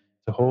 And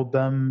to hold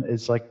them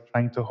is like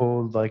trying to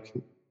hold like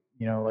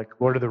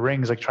Lord of the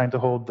Rings, like trying to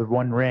hold the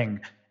One Ring.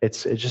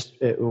 It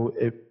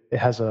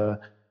has a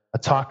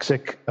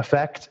toxic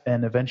effect,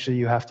 and eventually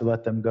you have to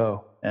let them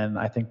go. And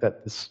I think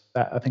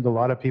I think a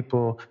lot of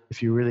people,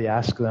 if you really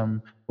ask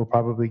them, will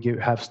probably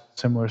have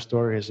similar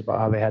stories about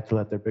how they had to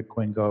let their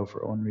Bitcoin go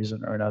for one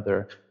reason or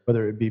another,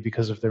 whether it be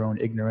because of their own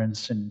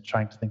ignorance and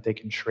trying to think they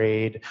can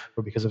trade,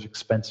 or because of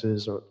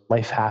expenses or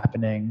life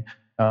happening.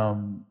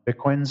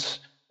 Bitcoins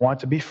want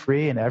to be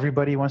free, and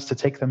everybody wants to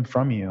take them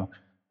from you.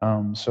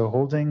 So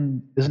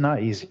holding is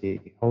not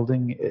easy.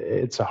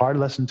 It's a hard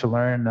lesson to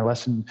learn, a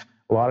lesson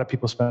a lot of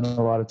people spend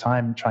a lot of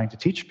time trying to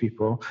teach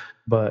people,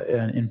 but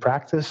in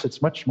practice,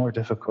 it's much more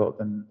difficult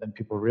than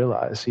people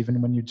realize.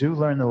 Even when you do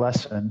learn the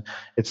lesson,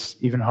 it's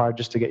even hard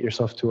just to get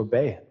yourself to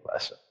obey the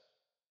lesson.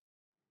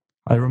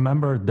 I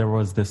remember there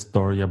was this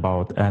story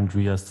about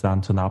Andreas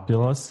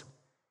Antonopoulos,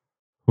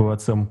 who at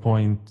some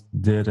point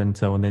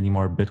didn't own any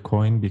more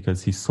Bitcoin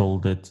because he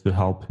sold it to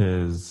help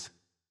his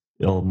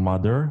ill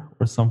mother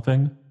or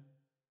something.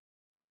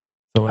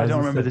 So I as don't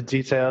you remember said, the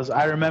details.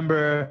 I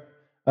remember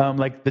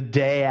like the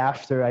day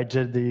after I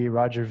did the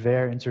Roger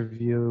Ver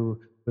interview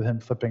with him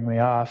flipping me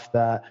off,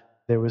 that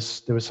there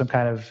was some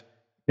kind of,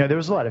 there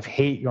was a lot of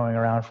hate going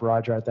around for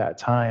Roger at that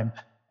time,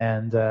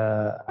 and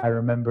I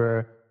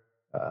remember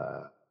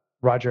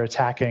Roger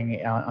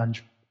attacking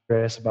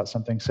Andreas about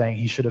something, saying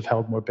he should have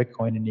held more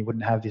Bitcoin and he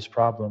wouldn't have these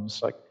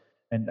problems. Like,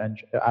 and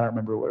I don't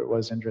remember what it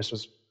was. Andreas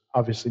was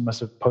obviously must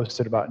have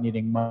posted about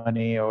needing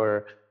money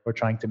or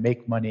trying to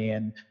make money,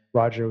 and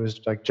Roger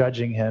was like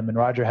judging him, and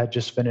Roger had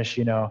just finished,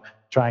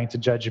 trying to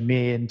judge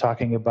me and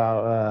talking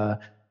about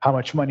how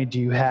much money do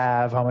you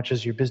have, how much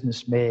does your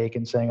business make,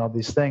 and saying all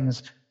these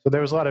things. So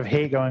there was a lot of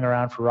hate going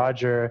around for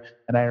Roger,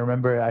 and I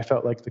remember I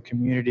felt like the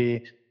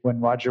community, when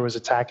Roger was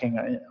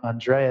attacking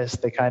Andreas,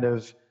 they kind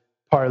of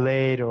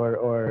parlayed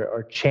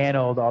or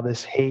channeled all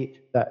this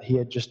hate that he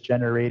had just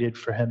generated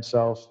for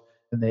himself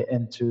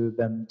into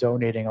them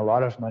donating a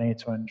lot of money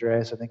to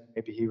Andreas. I think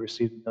maybe he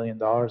received $1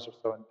 million or so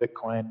in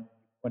Bitcoin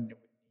when he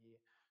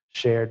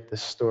shared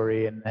this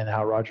story and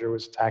how Roger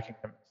was attacking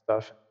him and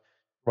stuff.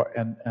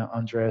 And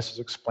Andreas was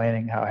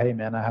explaining how, hey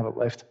man, I have a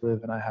life to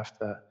live and I have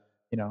to,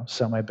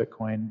 sell my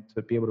Bitcoin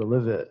to be able to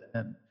live it.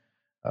 And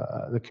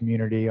the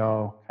community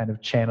all kind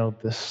of channeled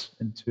this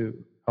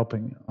into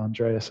helping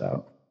Andreas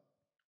out.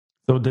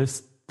 so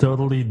this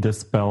totally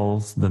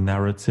dispels the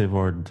narrative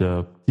or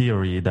the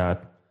theory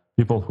that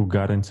people who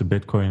got into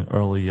Bitcoin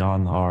early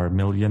on are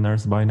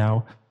millionaires by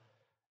now.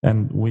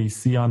 And we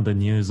see on the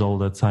news all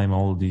the time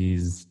all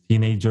these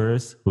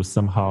teenagers who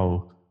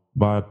somehow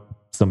bought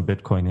some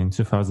Bitcoin in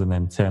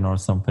 2010 or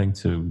something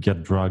to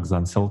get drugs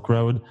on Silk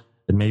Road.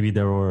 And maybe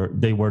they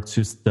were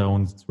too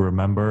stoned to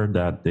remember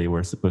that they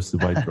were supposed to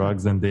buy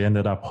drugs, and they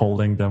ended up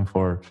holding them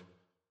for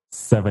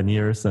 7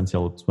 years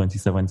until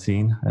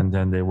 2017, and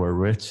then they were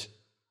rich.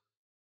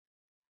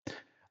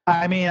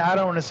 I mean, I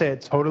don't want to say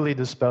it totally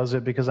dispels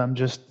it, because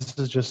this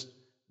is just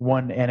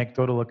one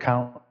anecdotal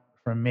account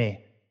from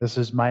me. This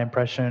is my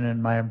impression,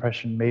 and my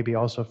impression maybe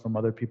also from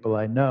other people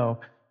I know.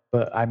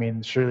 But I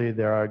mean, surely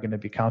there are going to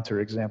be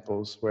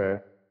counterexamples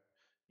where,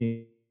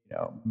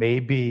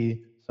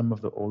 maybe some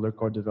of the older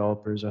core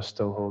developers are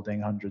still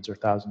holding hundreds or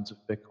thousands of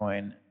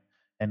Bitcoin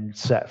and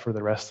set for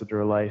the rest of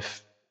their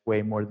life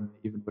way more than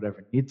they even would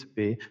ever need to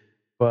be.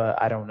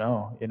 But I don't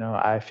know.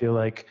 I feel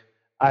like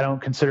I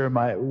don't consider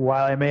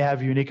while I may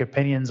have unique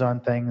opinions on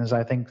things,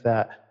 I think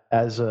that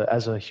as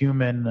a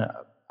human,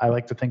 I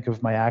like to think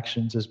of my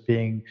actions as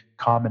being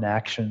common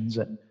actions,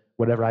 and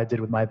whatever I did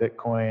with my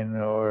Bitcoin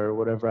or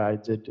whatever I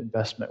did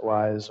investment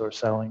wise or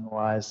selling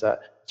wise, that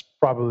it's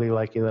probably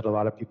likely that a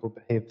lot of people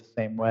behave the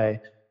same way.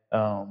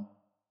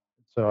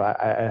 So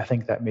I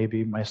think that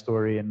maybe my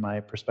story and my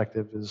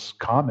perspective is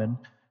common,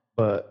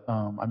 but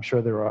I'm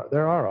sure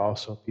there are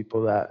also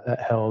people that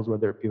held,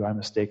 whether it be by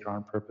mistake or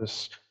on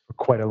purpose, for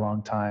quite a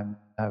long time,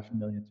 have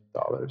millions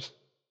of dollars.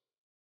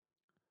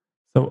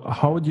 So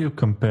how would you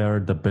compare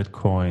the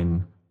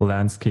Bitcoin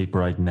landscape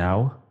right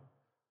now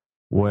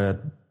with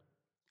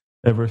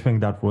everything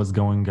that was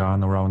going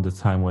on around the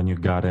time when you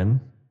got in?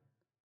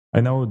 I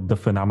know the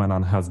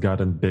phenomenon has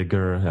gotten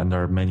bigger and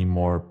there are many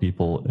more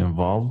people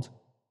involved,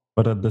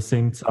 but at the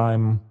same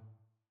time,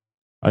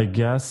 I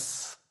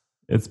guess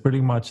it's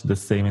pretty much the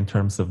same in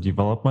terms of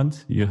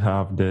development. You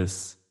have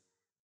these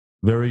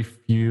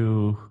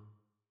few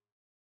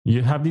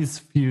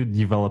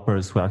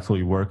developers who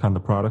actually work on the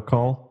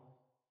protocol.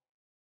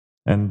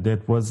 And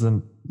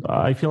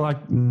I feel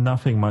like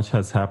nothing much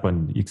has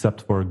happened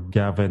except for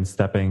Gavin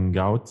stepping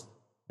out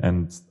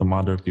and some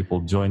other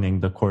people joining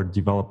the core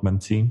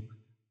development team.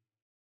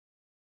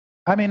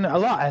 I mean, a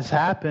lot has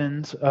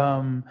happened.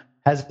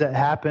 Has that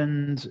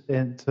happened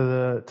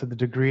to the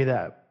degree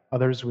that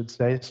others would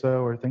say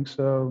so or think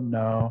so?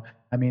 No.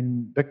 I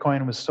mean,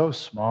 Bitcoin was so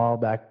small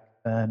back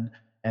then,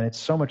 and it's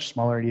so much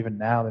smaller even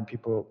now than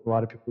a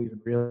lot of people even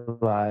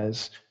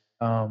realize.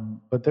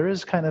 But there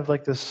is kind of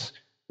like this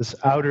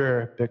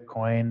outer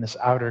Bitcoin, this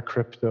outer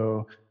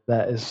crypto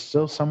that is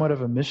still somewhat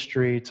of a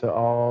mystery to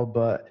all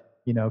but,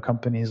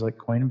 companies like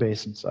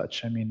Coinbase and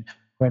such. I mean,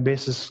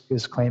 Coinbase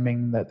is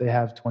claiming that they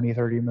have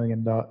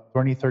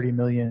 30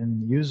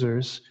 million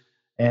users.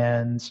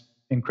 And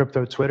in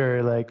crypto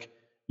Twitter, like,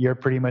 you're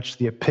pretty much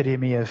the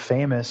epitome of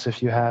famous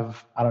if you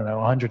have, I don't know,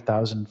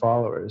 100,000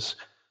 followers.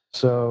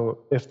 So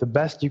if the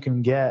best you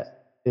can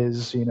get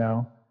is,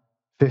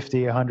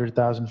 50,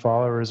 100,000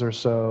 followers or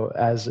so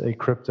as a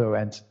crypto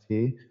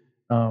entity,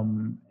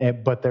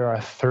 but there are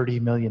 30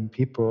 million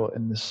people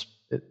in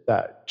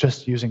that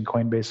just using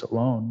Coinbase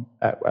alone,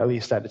 at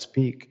least at its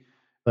peak.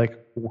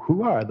 Like,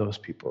 who are those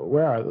people?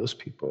 Where are those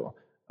people?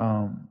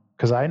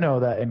 Because I know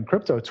that in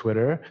crypto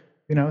Twitter,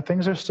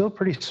 things are still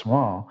pretty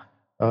small.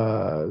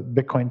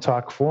 Bitcoin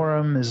Talk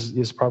Forum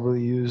is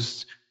probably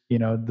used,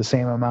 the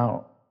same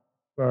amount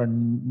or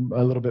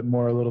a little bit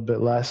more, a little bit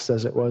less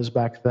as it was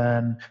back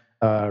then.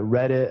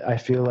 Reddit, I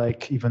feel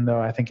like, even though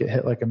I think it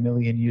hit like 1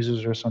 million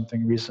users or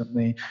something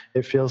recently,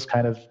 it feels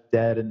kind of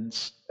dead, and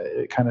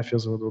it kind of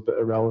feels a little bit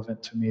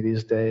irrelevant to me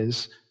these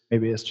days.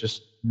 Maybe it's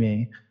just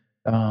me.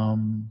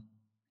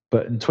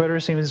 But in Twitter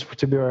seems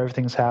to be where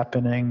everything's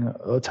happening.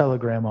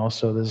 Telegram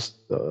also, there's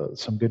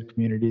some good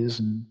communities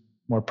and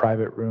more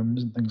private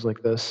rooms and things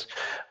like this.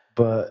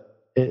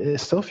 But it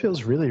still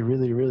feels really,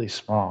 really, really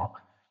small.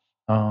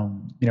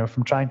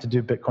 From trying to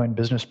do Bitcoin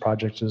business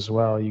projects as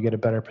well, you get a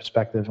better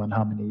perspective on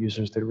how many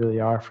users there really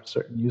are for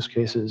certain use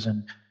cases.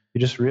 And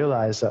you just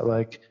realize that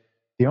like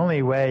the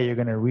only way you're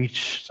going to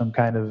reach some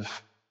kind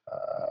of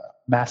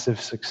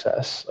massive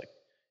success,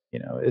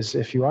 is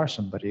if you are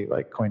somebody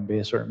like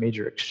Coinbase or a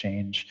major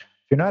exchange.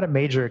 If you're not a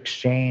major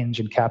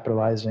exchange and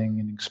capitalizing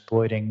and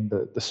exploiting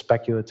the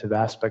speculative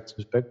aspects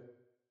of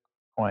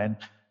Bitcoin,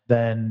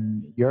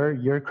 then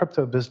your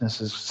crypto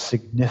business is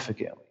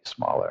significantly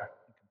smaller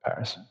in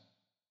comparison.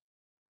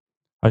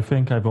 I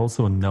think I've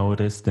also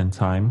noticed in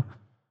time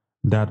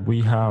that we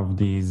have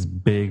these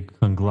big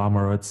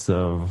conglomerates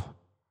of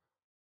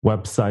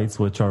websites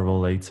which are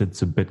related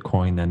to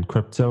Bitcoin and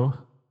crypto.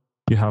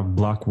 You have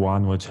Block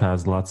One, which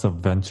has lots of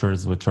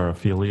ventures which are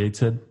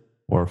affiliated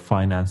or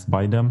financed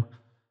by them.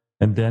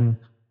 And then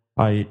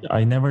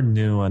I never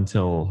knew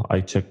until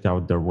I checked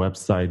out their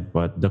website,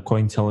 but the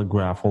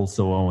Cointelegraph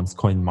also owns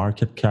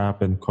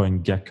CoinMarketCap and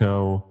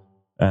CoinGecko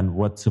and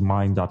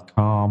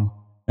whattomine.com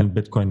and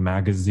Bitcoin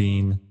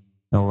Magazine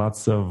and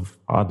lots of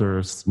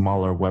other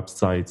smaller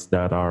websites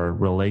that are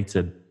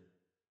related.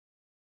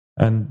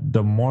 And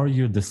the more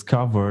you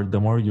discover, the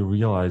more you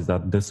realize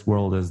that this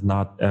world is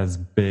not as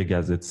big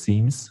as it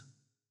seems.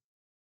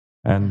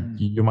 And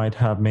you might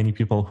have many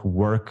people who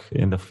work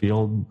in the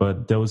field,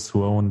 but those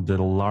who own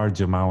the large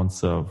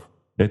amounts of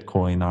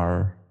Bitcoin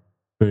are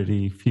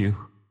pretty few.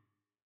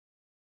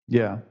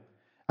 Yeah.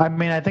 I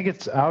mean, I think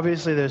it's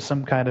obviously there's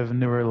some kind of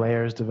newer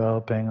layers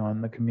developing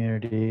on the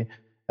community.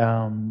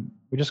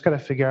 We just got to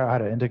figure out how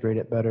to integrate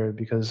it better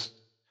because,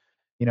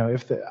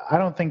 I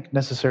don't think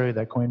necessarily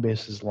that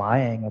Coinbase is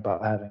lying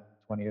about having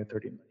 20 or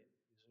 30 million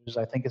users.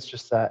 I think it's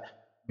just that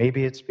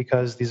maybe it's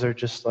because these are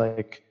just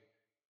like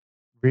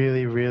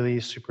really,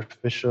 really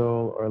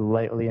superficial or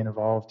lightly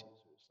involved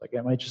users. Like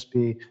it might just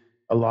be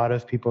a lot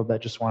of people that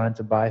just wanted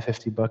to buy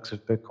 $50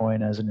 of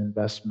Bitcoin as an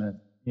investment,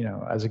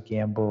 as a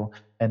gamble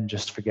and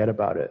just forget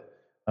about it.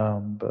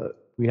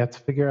 But we have to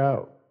figure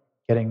out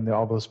getting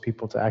all those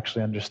people to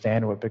actually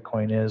understand what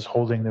Bitcoin is,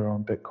 holding their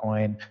own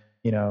Bitcoin,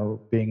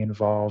 being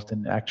involved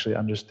and actually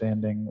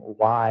understanding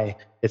why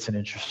it's an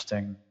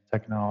interesting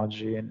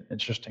technology and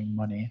interesting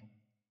money.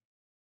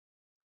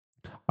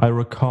 I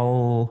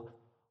recall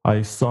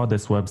I saw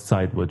this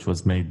website which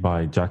was made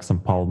by Jackson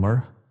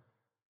Palmer.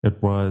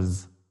 It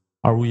was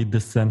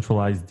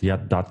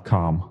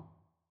aredecentralizedyet.com.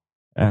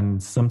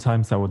 And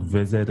sometimes I would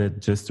visit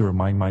it just to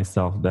remind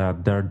myself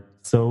that there are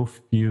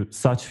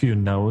such few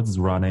nodes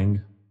running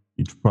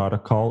each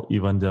protocol,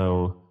 even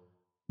though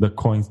the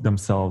coins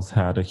themselves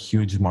had a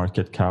huge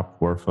market cap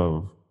worth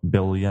of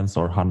billions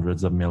or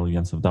hundreds of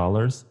millions of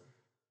dollars.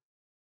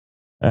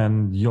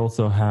 And you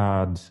also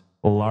had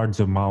large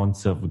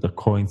amounts of the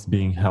coins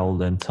being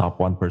held in top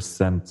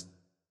 1%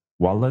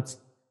 wallets.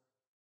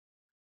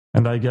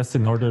 And I guess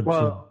yeah,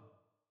 go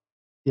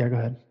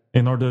ahead.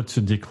 In order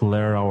to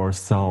declare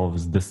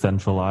ourselves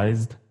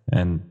decentralized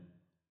and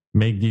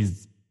make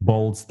these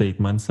bold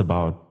statements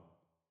about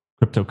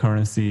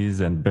cryptocurrencies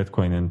and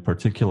Bitcoin in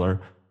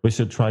particular, we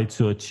should try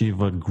to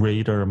achieve a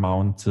greater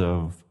amount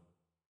of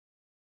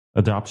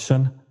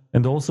adoption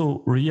and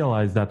also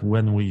realize that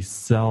when we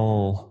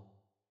sell,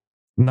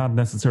 not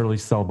necessarily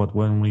sell, but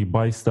when we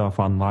buy stuff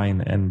online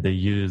and they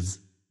use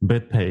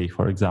BitPay,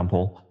 for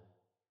example,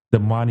 the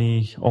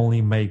money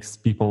only makes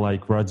people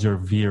like Roger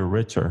Ver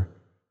richer.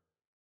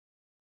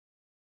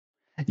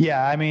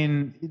 Yeah, I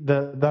mean,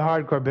 the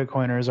hardcore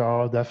Bitcoiners are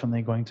all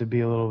definitely going to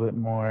be a little bit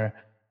more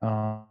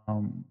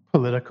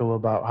political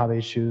about how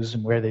they choose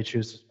and where they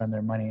choose to spend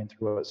their money and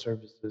through what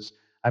services.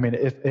 I mean,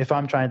 if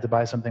I'm trying to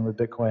buy something with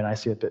Bitcoin, I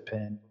see a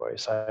BitPay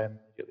invoice, I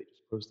immediately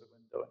just close the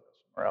window and go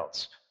somewhere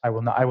else. I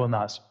will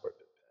not support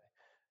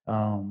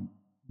BitPay.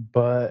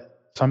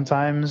 But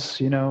sometimes,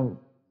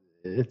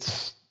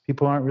 it's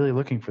people aren't really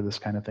looking for this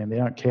kind of thing. They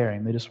aren't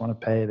caring. They just want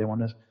to pay. They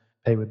want to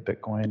pay with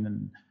Bitcoin,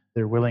 and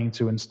they're willing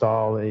to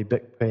install a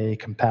BitPay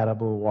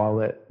compatible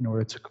wallet in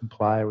order to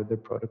comply with their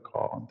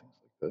protocol and things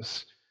like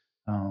this.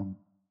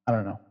 I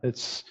don't know.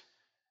 It's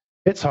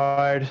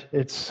hard.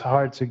 It's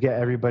hard to get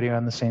everybody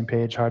on the same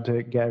page, hard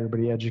to get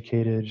everybody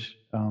educated.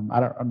 I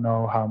don't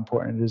know how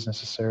important it is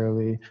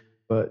necessarily,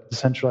 but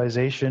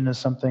decentralization is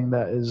something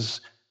that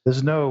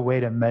there's no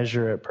way to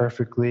measure it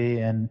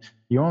perfectly. And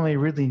you only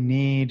really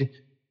need,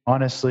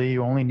 honestly,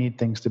 you only need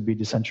things to be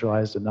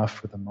decentralized enough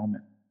for the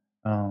moment.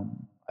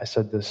 I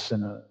said this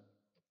in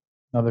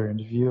another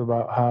interview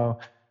about how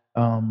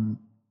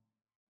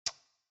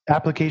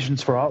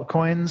applications for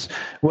altcoins,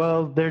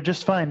 well, they're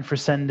just fine for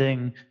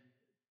sending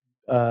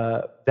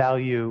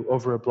value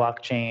over a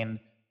blockchain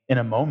in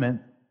a moment.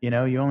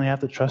 You only have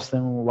to trust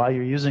them while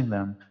you're using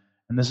them.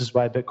 And this is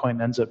why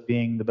Bitcoin ends up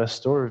being the best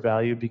store of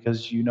value,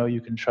 because you know you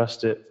can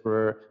trust it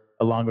for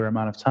a longer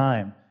amount of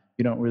time.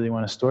 You don't really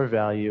want to store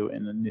value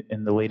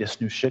in the latest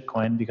new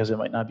shitcoin because it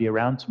might not be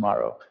around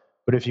tomorrow.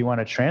 But if you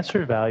want to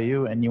transfer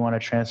value, and you want to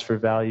transfer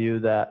value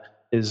that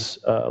is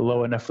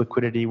low enough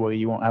liquidity where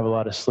you won't have a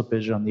lot of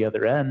slippage on the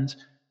other end,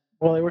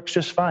 well, it works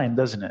just fine,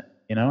 doesn't it?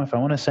 You know, if I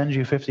want to send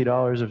you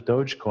 $50 of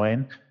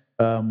Dogecoin,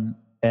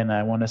 and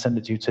I want to send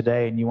it to you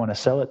today, and you want to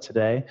sell it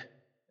today,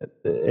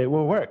 it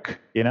will work,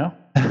 you know?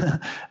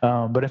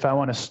 But if I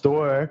want to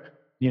store,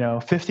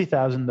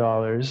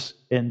 $50,000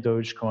 in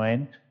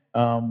Dogecoin,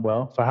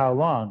 well, for how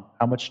long?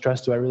 How much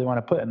trust do I really want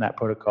to put in that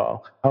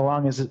protocol? How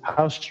long is it?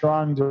 How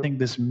strong do I think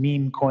this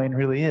meme coin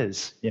really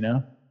is, you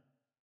know?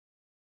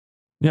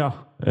 Yeah,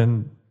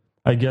 and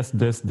I guess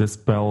this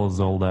dispels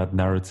all that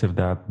narrative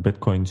that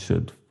Bitcoin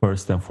should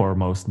first and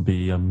foremost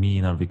be a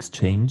mean of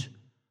exchange,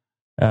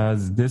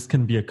 as this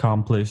can be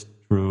accomplished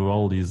through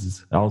all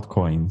these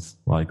altcoins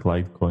like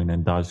Litecoin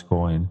and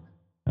Dogecoin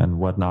and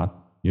whatnot.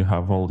 You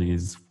have all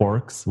these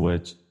forks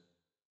which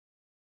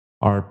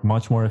are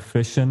much more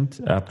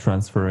efficient at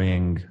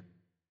transferring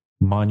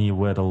money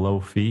with a low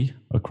fee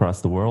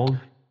across the world.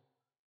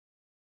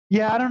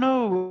 Yeah, I don't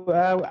know.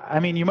 I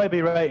mean, you might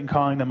be right in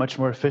calling them much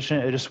more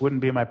efficient. It just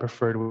wouldn't be my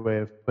preferred way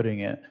of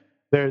putting it.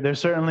 They're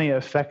certainly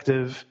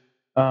effective,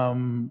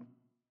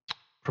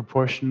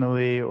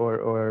 proportionally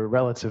or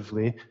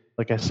relatively.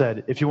 Like I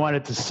said, if you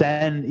wanted to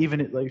send,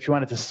 if you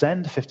wanted to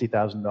send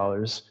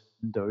 $50,000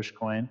 in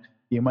Dogecoin,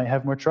 you might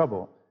have more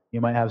trouble.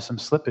 You might have some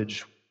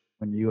slippage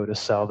when you go to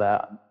sell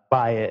that,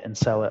 buy it and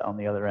sell it on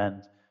the other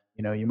end.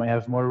 You might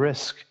have more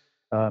risk.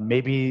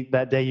 Maybe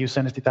that day you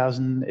send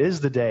 50,000 is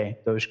the day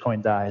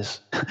Dogecoin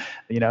dies.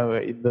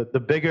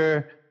 The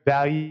bigger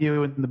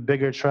value and the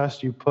bigger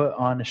trust you put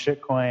on a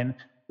shitcoin,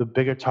 the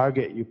bigger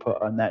target you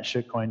put on that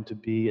shitcoin to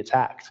be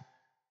attacked.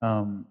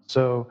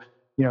 So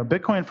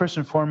Bitcoin, first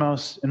and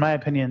foremost, in my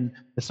opinion,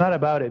 it's not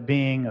about it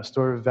being a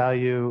store of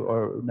value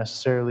or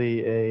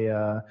necessarily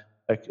a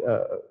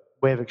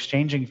way of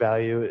exchanging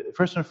value.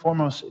 First and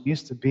foremost, it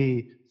needs to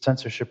be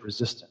censorship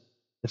resistant.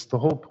 It's the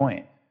whole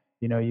point.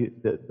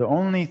 The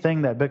only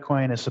thing that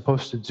Bitcoin is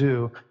supposed to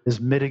do is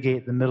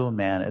mitigate the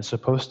middleman. It's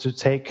supposed to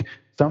take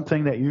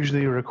something that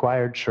usually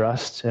required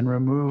trust and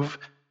remove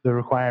the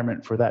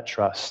requirement for that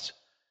trust.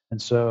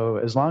 And so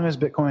as long as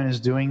Bitcoin is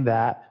doing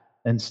that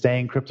and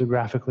staying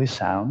cryptographically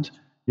sound,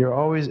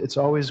 it's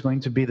always going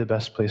to be the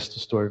best place to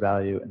store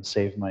value and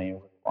save money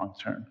over the long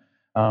term.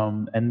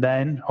 And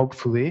then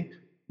hopefully,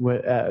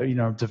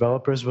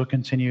 developers will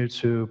continue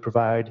to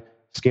provide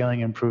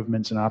scaling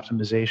improvements and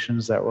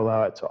optimizations that will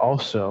allow it to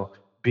also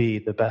be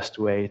the best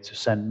way to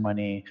send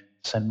money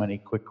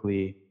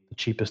quickly, the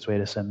cheapest way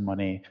to send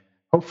money.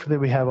 Hopefully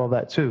we have all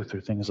that too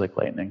through things like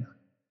Lightning.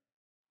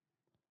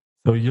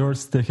 So you're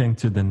sticking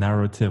to the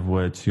narrative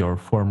which your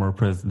former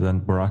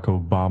president Barack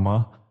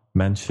Obama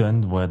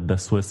mentioned with the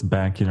Swiss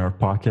bank in your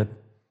pocket?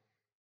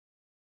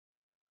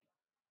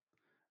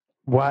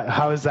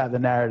 How is that the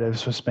narrative,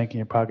 Swiss bank in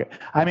your pocket?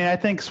 I mean, I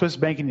think Swiss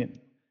banking,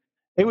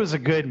 it was a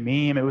good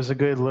meme. It was a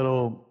good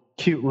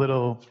cute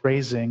little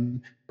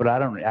phrasing, but I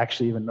don't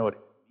actually even know what it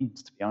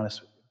means, to be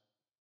honest with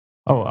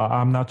you. Oh,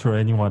 I'm not sure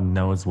anyone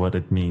knows what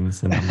it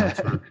means, and I'm not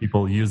sure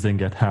people using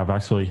it have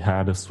actually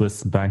had a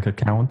Swiss bank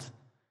account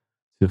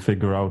to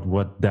figure out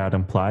what that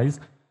implies.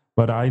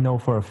 But I know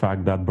for a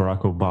fact that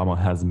Barack Obama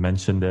has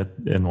mentioned it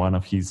in one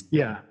of his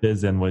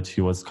speeches in which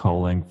he was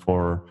calling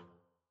for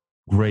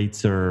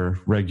greater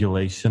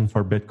regulation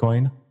for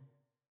Bitcoin.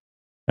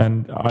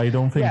 And I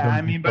don't think. Yeah,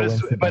 I mean,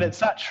 but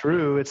it's not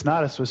true. It's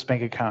not a Swiss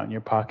bank account in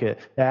your pocket.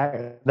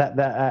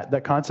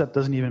 That concept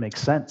doesn't even make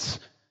sense.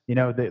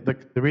 The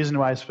reason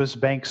why Swiss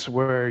banks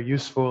were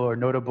useful or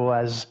notable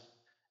as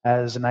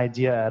an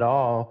idea at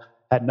all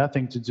had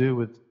nothing to do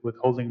with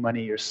holding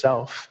money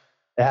yourself.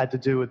 It had to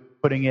do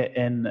with putting it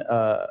in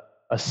a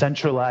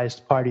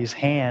centralized party's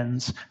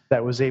hands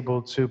that was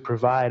able to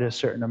provide a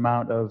certain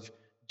amount of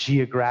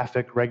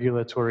geographic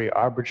regulatory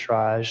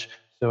arbitrage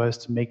so as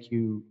to make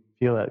you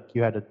feel like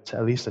you had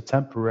at least a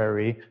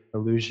temporary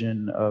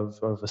illusion of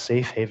a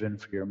safe haven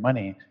for your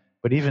money.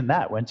 But even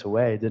that went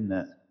away, didn't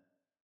it?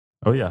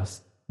 Oh,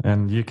 yes.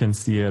 And you can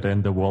see it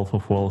in The Wolf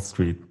of Wall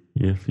Street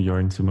if you're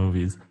into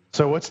movies.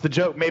 So what's the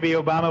joke? Maybe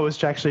Obama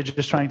was actually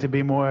just trying to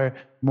be more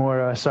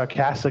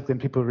sarcastic than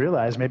people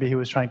realize. Maybe he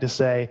was trying to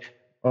say,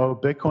 oh,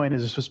 Bitcoin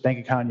is a Swiss bank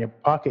account in your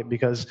pocket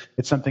because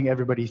it's something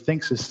everybody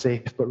thinks is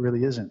safe but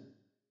really isn't.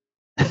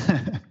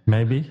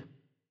 Maybe.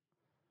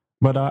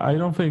 But I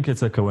don't think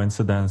it's a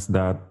coincidence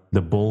that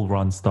the bull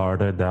run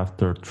started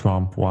after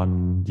Trump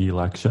won the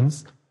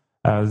elections,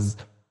 as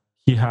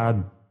he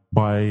had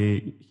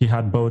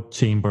both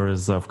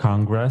chambers of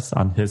Congress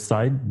on his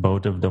side.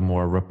 Both of them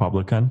were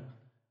Republican.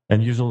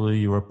 And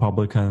usually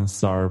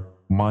Republicans are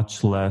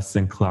much less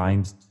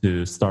inclined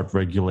to start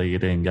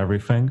regulating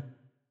everything.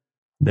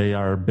 They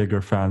are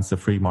bigger fans of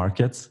free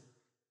markets.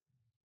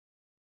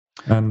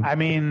 And I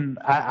mean,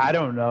 I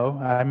don't know.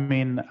 I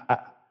mean,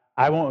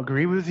 I won't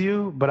agree with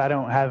you, but I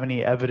don't have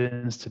any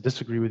evidence to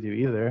disagree with you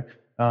either.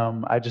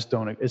 I just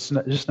don't. It's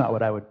just not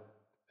what I would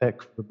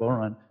pick for the bull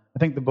run. I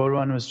think the bull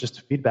run was just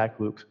a feedback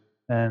loop,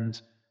 and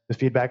the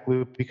feedback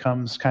loop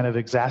becomes kind of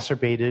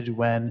exacerbated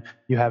when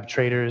you have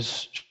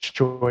traders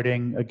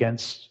shorting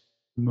against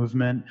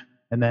movement,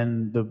 and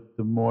then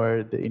the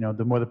more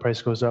the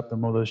price goes up, the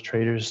more those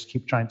traders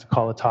keep trying to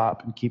call a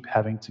top and keep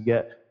having to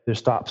get their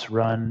stops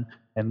run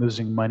and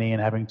losing money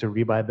and having to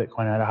rebuy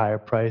Bitcoin at a higher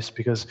price,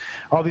 because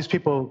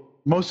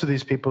most of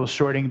these people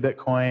shorting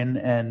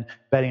Bitcoin and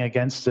betting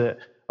against it,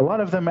 a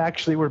lot of them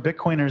actually were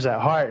Bitcoiners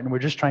at heart and were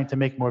just trying to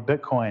make more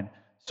Bitcoin.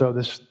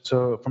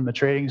 So from the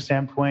trading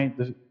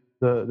standpoint,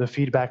 the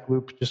feedback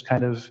loop just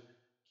kind of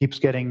keeps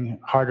getting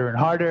harder and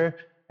harder.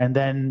 And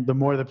then the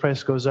more the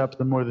price goes up,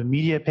 the more the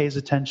media pays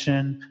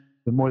attention.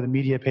 The more the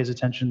media pays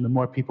attention, the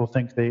more people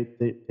think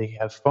they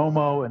have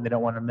FOMO and they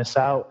don't want to miss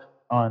out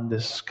on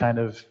this kind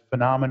of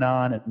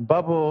phenomenon and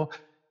bubble.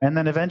 And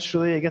then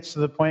eventually it gets to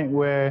the point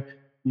where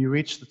you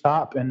reach the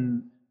top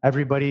and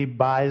everybody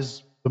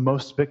buys the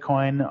most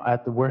Bitcoin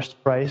at the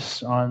worst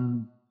price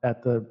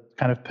at the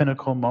kind of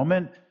pinnacle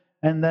moment.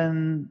 And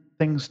then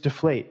things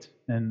deflate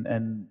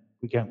and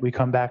we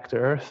come back to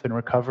earth and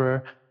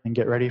recover and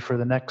get ready for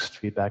the next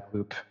feedback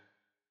loop.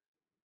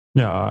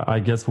 Yeah, I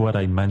guess what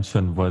I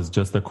mentioned was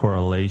just a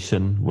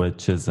correlation,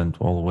 which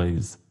isn't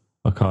always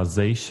a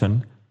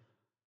causation.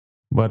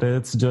 But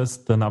it's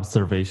just an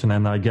observation,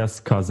 and I guess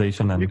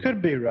causation and you could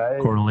be right.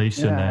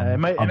 Correlation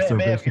and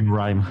observation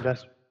rhyme.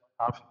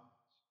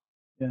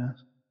 Yeah,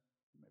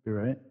 might be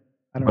right.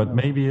 I don't know.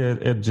 Maybe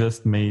it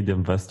just made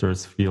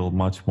investors feel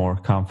much more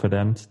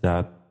confident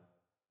that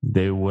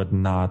they would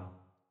not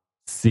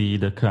see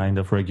the kind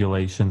of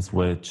regulations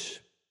which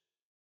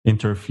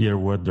interfere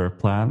with their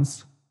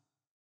plans.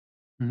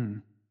 Mm-hmm.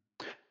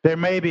 There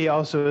maybe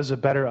also is a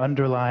better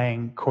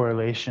underlying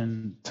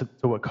correlation to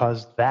what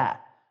caused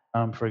that.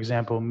 For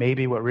example,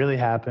 maybe what really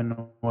happened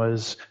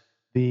was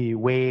the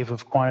wave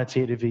of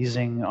quantitative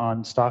easing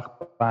on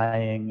stock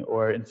buying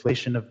or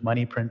inflation of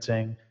money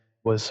printing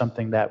was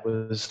something that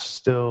was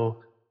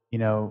still,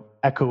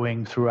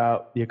 echoing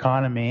throughout the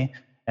economy,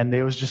 and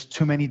there was just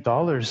too many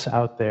dollars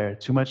out there,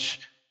 too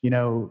much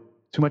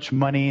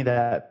money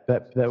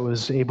that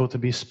was able to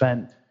be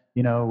spent,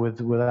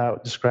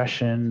 without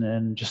discretion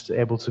and just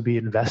able to be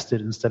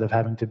invested instead of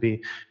having to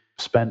be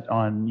spent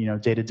on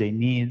day-to-day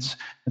needs.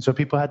 And so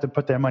people had to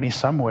put their money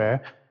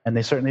somewhere, and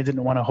they certainly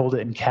didn't want to hold it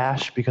in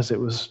cash because it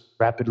was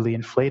rapidly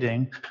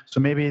inflating. So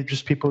maybe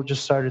people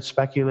just started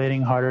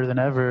speculating harder than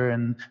ever,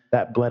 and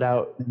that bled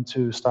out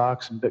into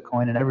stocks and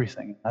Bitcoin and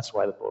everything. That's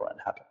why the bull run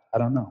happened. I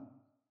don't know.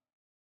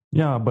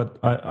 Yeah, but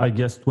I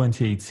guess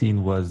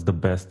 2018 was the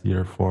best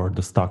year for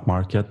the stock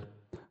market,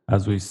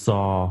 as we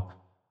saw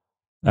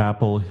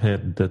Apple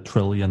hit the $1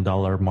 trillion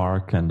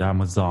mark and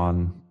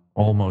Amazon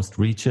almost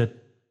reach it.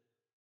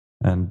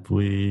 And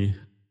we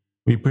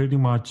pretty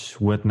much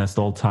witnessed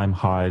all-time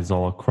highs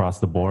all across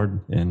the board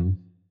in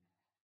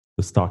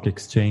the stock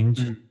exchange.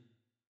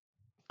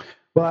 Mm-hmm.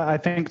 Well, I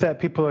think that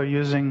people are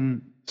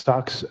using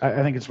stocks.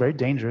 I think it's very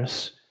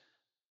dangerous.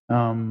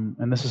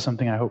 And this is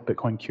something I hope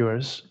Bitcoin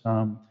cures.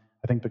 I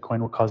think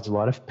Bitcoin will cause a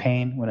lot of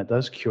pain when it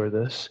does cure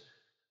this.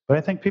 But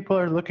I think people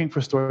are looking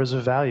for stores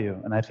of value.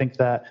 And I think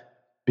that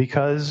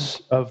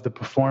because of the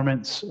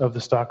performance of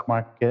the stock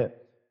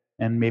market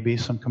and maybe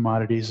some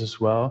commodities as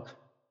well,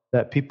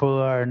 that people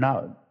are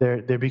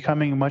they're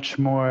becoming much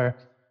more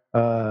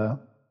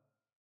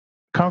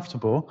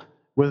comfortable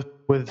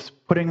with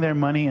putting their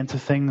money into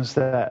things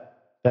that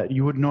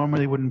you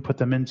wouldn't put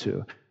them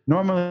into.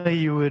 Normally,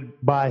 you would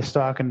buy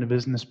stock in the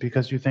business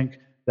because you think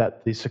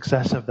that the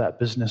success of that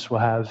business will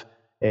have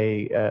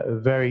a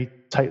very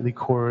tightly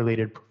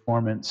correlated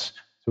performance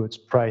to its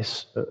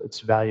price, its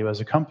value as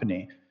a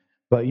company.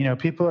 But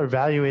people are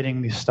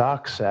evaluating these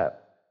stocks at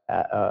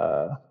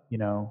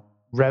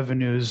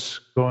revenues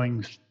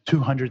going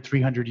 200,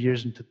 300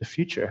 years into the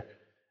future.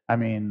 I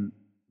mean,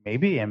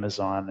 maybe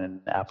Amazon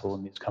and Apple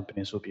and these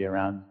companies will be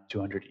around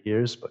 200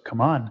 years, but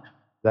come on,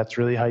 that's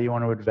really how you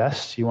want to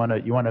invest? You want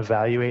to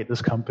evaluate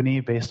this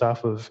company based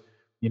off of,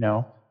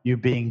 you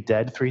being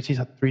dead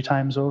three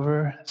times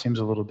over? It seems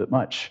a little bit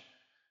much.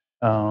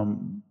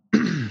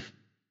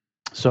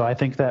 So I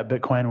think that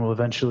Bitcoin will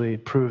eventually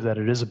prove that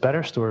it is a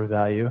better store of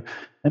value,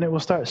 and it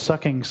will start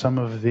sucking some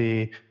of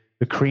the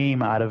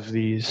cream out of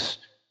these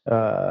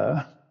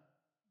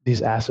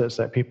assets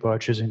that people are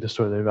choosing to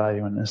store their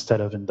value in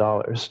instead of in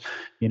dollars.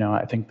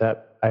 I think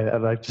that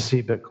I'd like to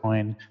see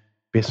Bitcoin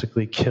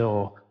basically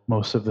kill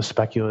most of the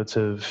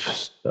speculative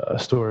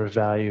store of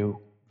value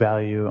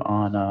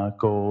on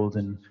gold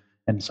and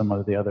some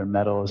of the other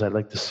metals. I'd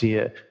like to see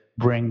it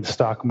bring the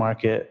stock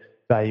market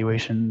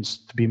valuations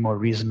to be more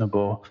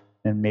reasonable,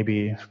 and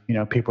maybe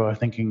people are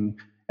thinking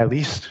at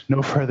least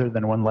no further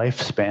than one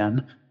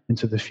lifespan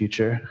into the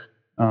future,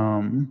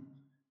 and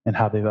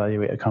how they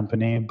evaluate a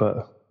company.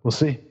 But we'll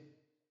see.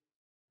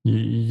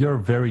 You're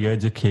very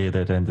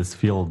educated in this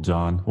field,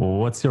 John.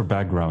 What's your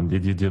background?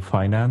 Did you do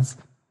finance?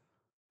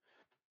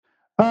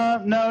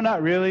 No,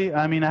 not really.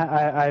 I mean,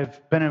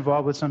 I've been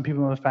involved with some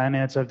people in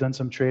finance. I've done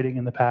some trading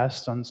in the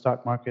past on the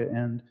stock market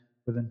and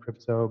within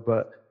crypto,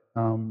 but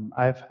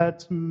I've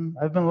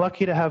been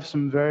lucky to have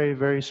some very,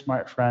 very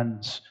smart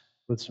friends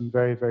with some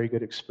very, very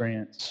good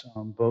experience,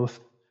 both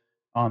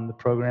on the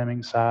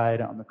programming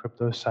side, on the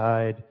crypto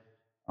side,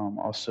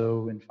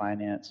 also in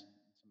finance,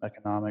 some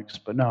economics.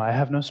 But no, I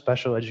have no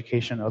special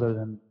education other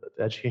than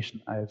the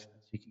education I've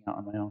been seeking out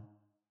on my own.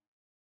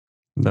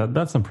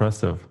 That's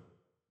impressive.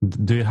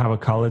 Do you have a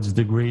college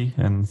degree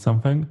in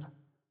something?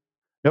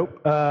 Nope.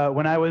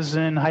 When I was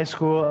in high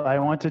school, I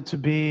wanted to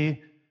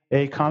be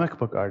a comic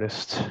book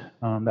artist.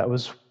 That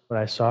was what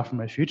I saw for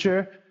my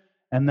future.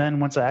 And then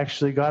once I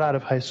actually got out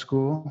of high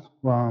school,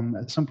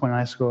 at some point in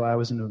high school, I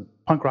was in a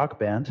punk rock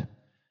band.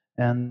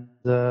 And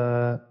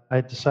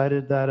I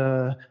decided that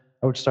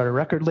I would start a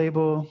record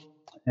label.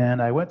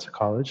 And I went to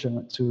college. I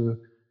went to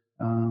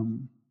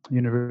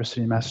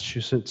University of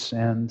Massachusetts.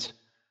 And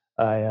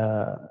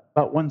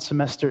about one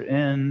semester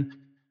in,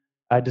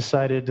 I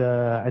decided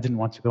I didn't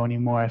want to go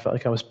anymore. I felt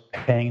like I was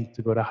paying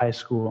to go to high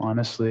school,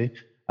 honestly.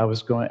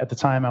 At the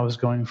time, I was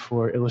going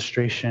for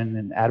illustration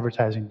and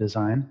advertising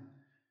design.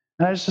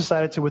 And I just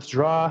decided to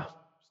withdraw,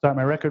 start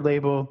my record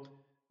label.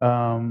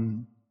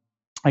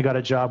 I got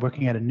a job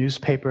working at a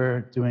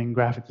newspaper doing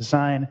graphic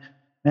design.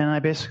 And I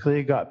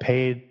basically got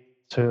paid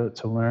to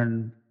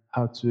learn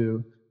how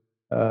to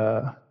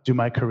do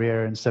my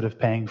career instead of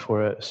paying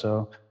for it.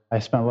 So I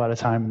spent a lot of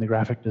time in the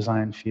graphic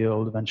design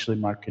field, eventually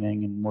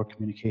marketing and more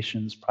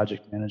communications,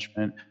 project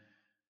management,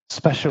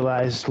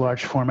 specialized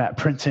large format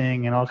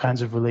printing and all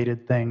kinds of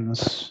related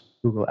things,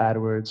 Google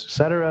AdWords,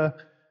 etc.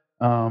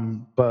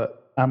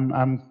 But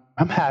I'm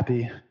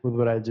happy with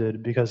what I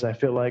did because I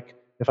feel like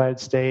if I had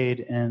stayed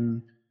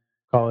in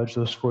college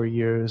those 4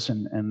 years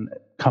and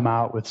come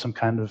out with some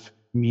kind of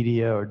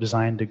media or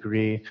design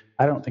degree,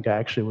 I don't think I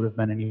actually would have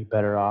been any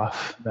better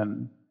off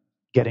than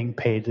getting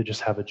paid to just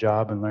have a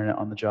job and learn it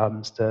on the job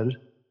instead.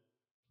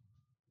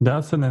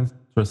 That's an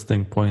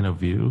interesting point of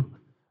view.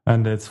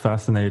 And it's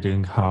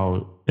fascinating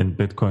how in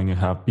Bitcoin you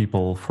have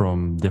people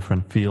from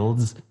different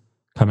fields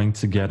coming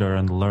together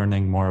and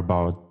learning more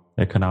about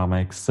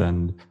economics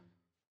and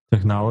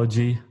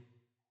technology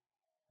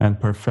and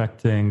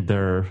perfecting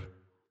their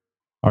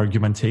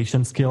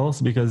argumentation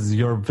skills, because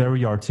you're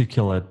very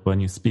articulate when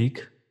you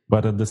speak,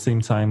 but at the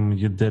same time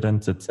you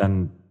didn't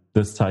attend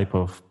this type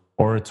of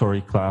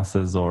oratory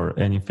classes or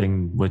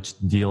anything which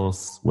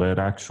deals with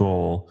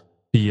actual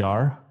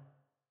PR?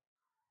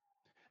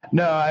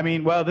 No, I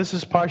mean, well, this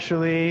is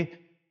partially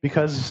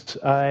because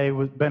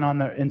I've been on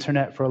the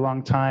internet for a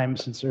long time,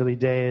 since early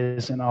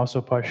days, and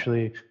also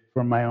partially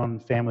from my own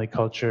family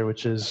culture,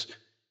 which is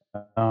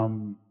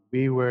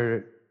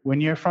when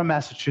you're from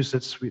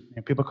Massachusetts,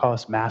 people call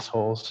us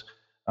massholes.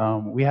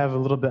 We have a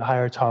little bit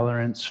higher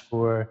tolerance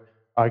for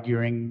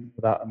arguing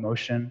without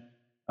emotion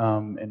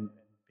and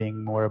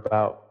being more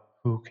about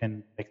who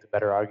can make the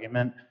better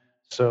argument.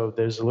 So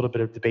there's a little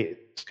bit of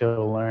debate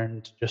skill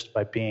learned just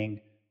by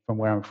being from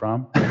where I'm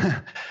from.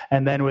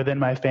 And then within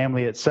my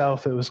family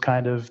itself, it was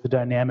kind of, the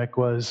dynamic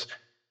was,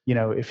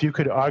 if you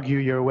could argue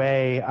your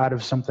way out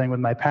of something with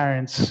my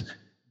parents,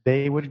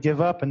 they would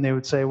give up and they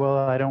would say, well,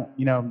 I don't,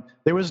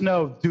 there was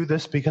no do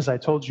this because I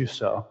told you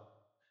so.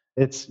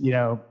 It's,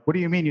 what do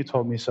you mean you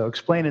told me so?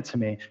 Explain it to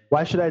me.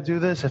 Why should I do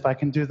this if I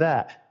can do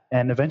that?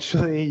 And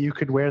eventually you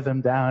could wear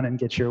them down and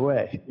get your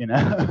way,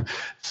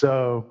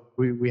 So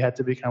we had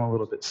to become a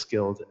little bit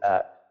skilled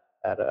at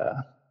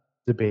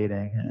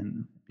debating,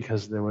 and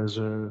because there was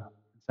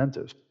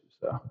incentives.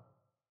 So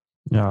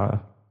yeah,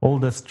 all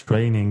this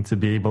training to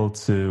be able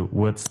to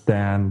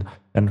withstand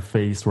and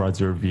face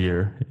Roger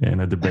Ver in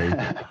a debate.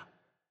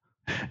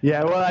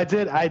 Yeah, well, I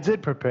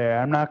did prepare.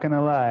 I'm not going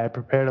to lie. I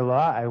prepared a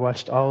lot. I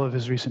watched all of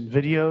his recent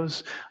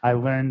videos. I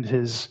learned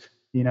there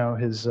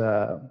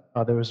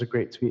was a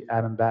great tweet,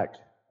 Adam Back,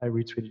 I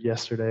retweeted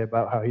yesterday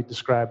about how he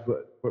described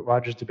what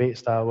Roger's debate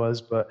style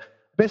was, but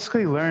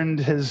basically learned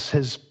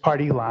his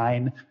party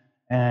line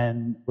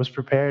and was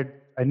prepared.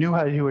 I knew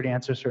how he would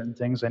answer certain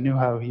things. I knew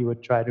how he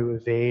would try to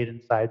evade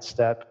and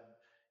sidestep.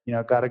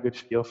 Got a good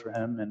feel for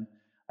him, and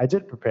I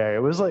did prepare.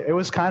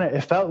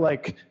 It felt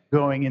like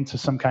going into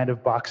some kind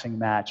of boxing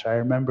match. I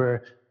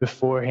remember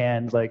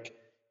beforehand, like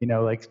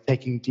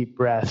taking deep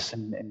breaths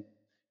and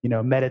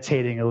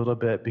meditating a little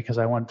bit because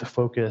I wanted to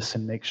focus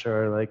and make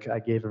sure like I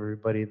gave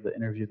everybody the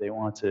interview they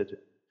wanted.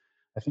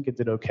 I think it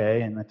did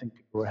okay, and I think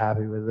people were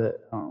happy with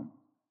it.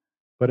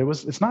 But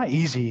it's not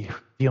easy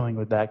dealing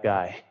with that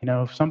guy.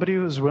 Somebody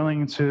who's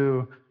willing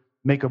to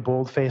make a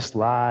bold-faced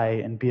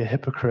lie and be a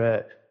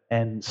hypocrite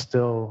and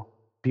still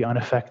be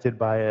unaffected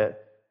by it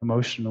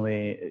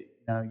emotionally.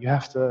 You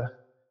have to.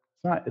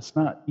 It's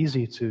not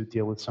easy to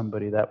deal with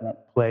somebody that won't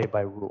play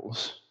by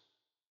rules.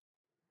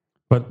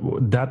 But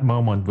that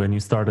moment when you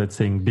started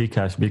saying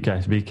Bcash,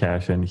 Bcash,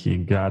 Bcash, and he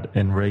got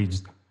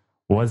enraged,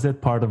 was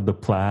it part of the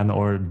plan,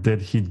 or did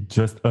he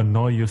just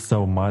annoy you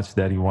so much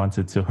that you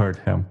wanted to hurt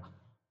him?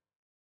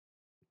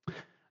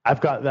 I've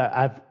got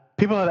that.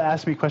 People have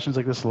asked me questions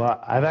like this a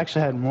lot. I've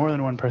actually had more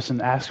than one person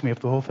ask me if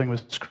the whole thing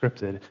was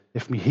scripted,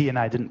 if he and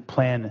I didn't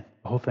plan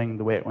the whole thing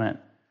the way it went.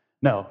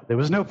 No, there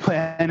was no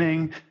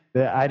planning.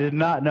 that I did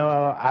not know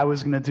I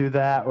was going to do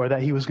that or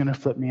that he was going to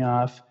flip me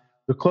off.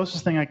 The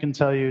closest thing I can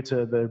tell you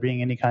to there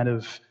being any kind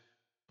of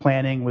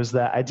planning was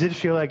that I did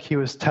feel like he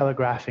was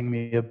telegraphing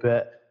me a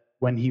bit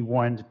when he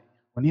warned me.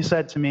 When he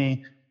said to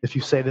me, if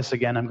you say this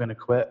again, I'm going to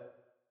quit.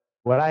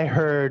 What I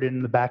heard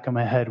in the back of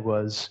my head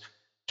was,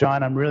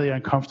 John, I'm really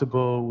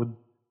uncomfortable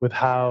with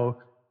how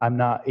I'm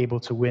not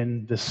able to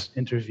win this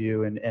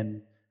interview,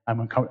 and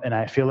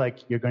I feel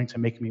like you're going to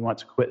make me want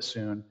to quit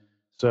soon.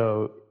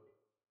 So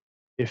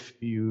if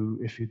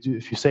you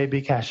say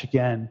Bcash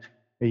again,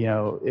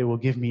 it will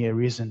give me a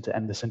reason to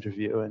end this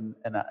interview, and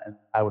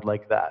I would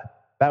like that.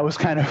 That was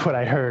kind of what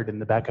I heard in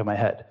the back of my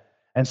head.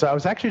 And so I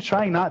was actually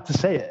trying not to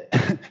say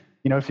it.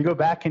 If you go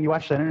back and you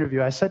watch that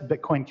interview, I said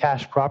Bitcoin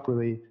Cash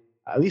properly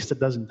at least a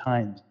dozen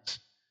times.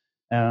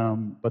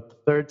 But the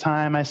third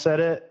time I said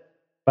it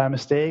by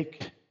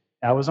mistake,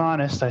 I was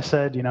honest. I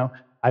said,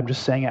 I'm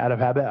just saying it out of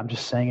habit. I'm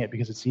just saying it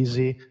because it's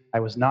easy. I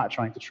was not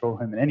trying to troll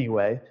him in any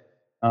way.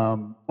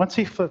 Once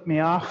he flipped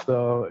me off,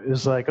 though, it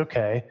was like,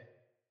 okay.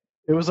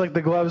 It was like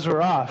the gloves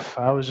were off.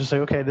 I was just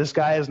like, okay, this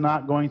guy is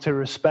not going to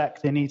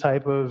respect any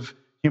type of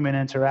human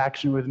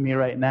interaction with me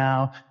right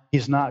now.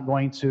 He's not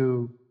going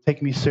to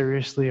take me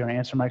seriously or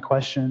answer my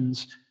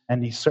questions,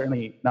 and he's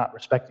certainly not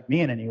respecting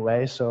me in any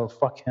way, so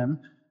fuck him.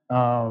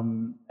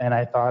 And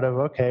I thought of,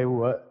 okay,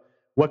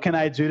 what can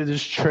I do to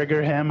just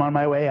trigger him on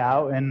my way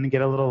out and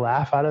get a little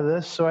laugh out of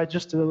this? So I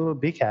just did a little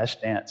Bcash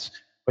dance.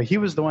 But he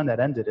was the one that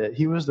ended it.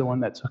 He was the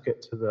one that took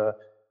it to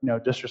the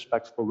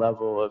disrespectful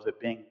level of it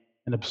being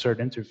an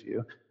absurd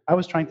interview. I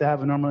was trying to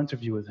have a normal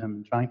interview with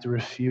him, trying to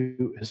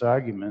refute his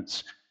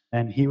arguments,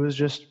 and he was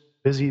just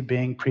busy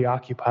being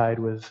preoccupied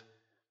with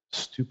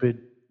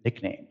stupid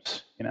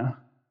nicknames,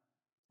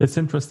 It's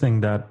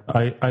interesting that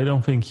I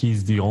don't think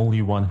he's the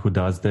only one who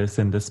does this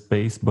in this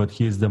space, but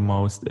he's the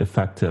most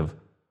effective.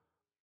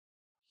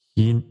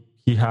 He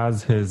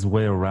has his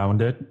way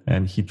around it,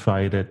 and he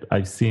tried it.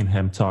 I've seen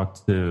him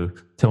talk to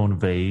Tone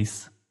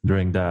Vays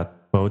during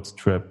that boat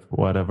trip,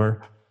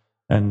 whatever,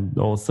 and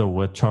also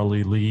with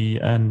Charlie Lee.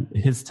 And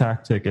his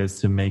tactic is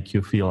to make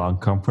you feel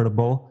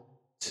uncomfortable,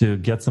 to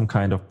get some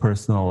kind of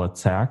personal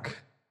attack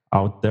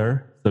out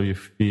there, so you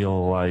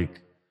feel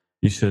like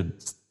you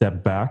should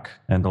step back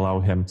and allow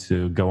him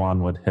to go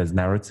on with his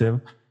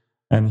narrative.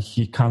 And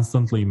he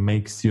constantly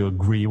makes you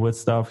agree with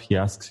stuff. He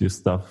asks you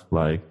stuff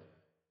like,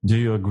 do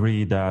you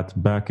agree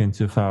that back in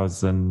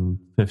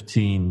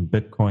 2015,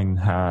 Bitcoin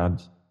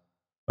had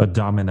a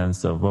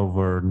dominance of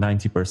over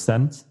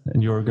 90%?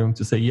 And you're going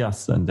to say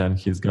yes. And then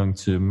he's going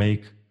to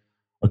make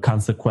a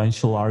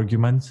consequential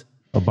argument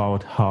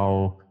about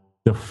how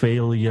the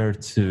failure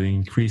to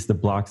increase the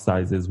block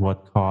size is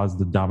what caused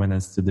the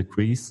dominance to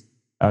decrease,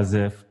 as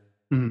if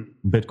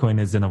Bitcoin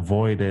is in a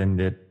void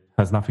and it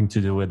has nothing to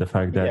do with the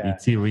fact that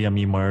Ethereum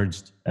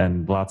emerged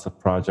and lots of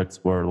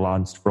projects were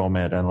launched from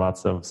it and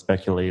lots of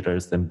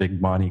speculators and big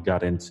money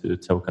got into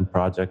token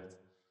projects.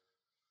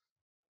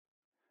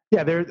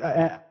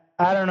 Yeah,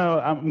 I don't know.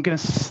 I'm going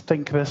to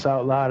think this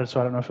out loud, so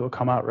I don't know if it will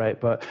come out right.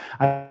 But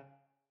I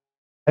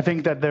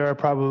think that there are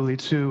probably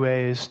two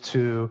ways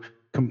to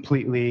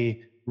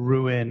completely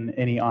ruin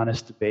any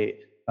honest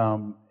debate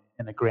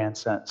in a grand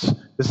sense.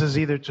 This is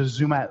either to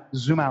zoom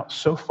out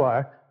so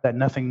far that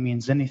nothing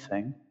means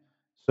anything.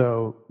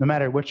 So no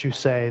matter what you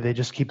say, they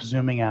just keep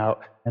zooming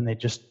out, and they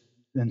just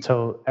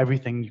until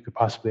everything you could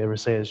possibly ever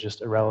say is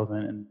just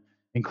irrelevant, and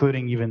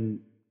including even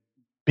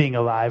being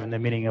alive and the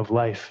meaning of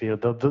life.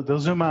 They'll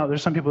zoom out.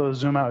 There's some people that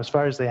zoom out as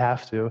far as they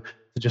have to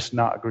just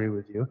not agree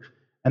with you.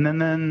 And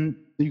then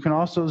you can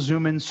also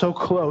zoom in so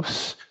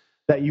close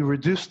that you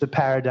reduce the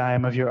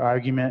paradigm of your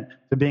argument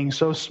to being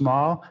so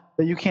small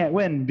that you can't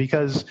win,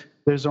 because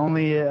there's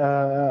only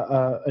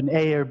an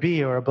A or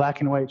B or a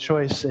black and white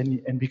choice,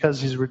 and because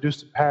he's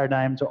reduced the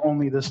paradigm to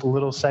only this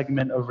little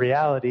segment of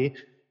reality,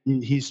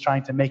 he's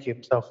trying to make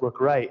himself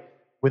look right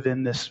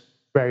within this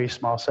very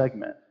small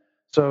segment.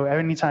 So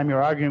anytime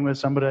you're arguing with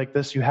somebody like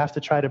this, you have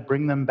to try to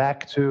bring them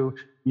back to,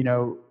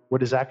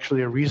 what is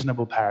actually a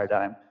reasonable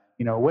paradigm.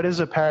 What is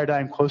a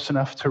paradigm close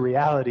enough to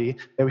reality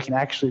that we can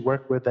actually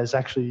work with that's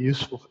actually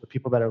useful for the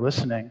people that are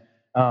listening,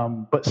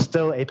 but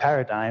still a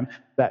paradigm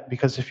that,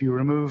 because if you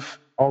remove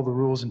all the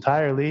rules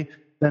entirely,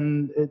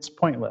 then it's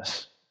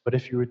pointless. But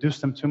if you reduce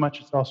them too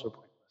much, it's also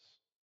pointless.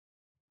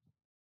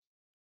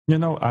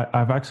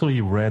 I've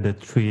actually read a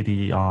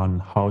treatise on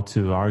how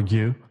to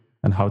argue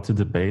and how to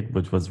debate,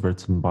 which was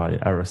written by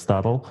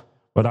Aristotle.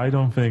 But I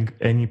don't think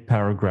any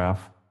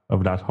paragraph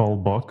of that whole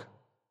book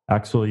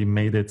actually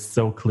made it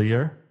so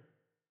clear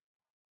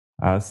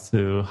as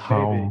to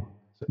how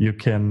you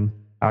can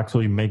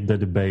actually make the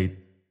debate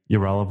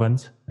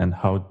irrelevant and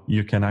how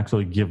you can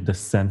actually give the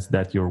sense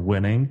that you're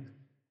winning.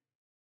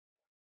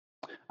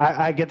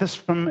 I get this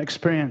from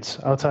experience.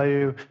 I'll tell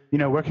you,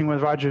 working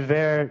with Roger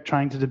Ver,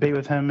 trying to debate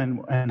with him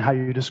and how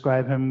you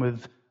describe him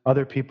with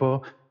other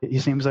people, he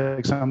seems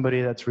like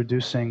somebody that's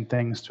reducing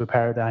things to a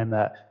paradigm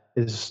that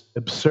is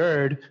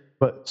absurd,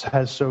 but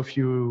has so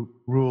few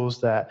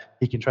rules that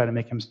he can try to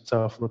make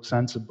himself look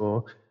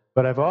sensible.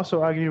 But I've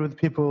also argued with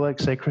people like,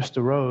 say,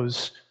 Krista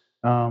Rose,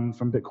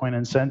 from Bitcoin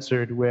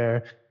Uncensored,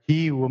 where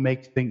he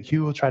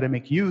will try to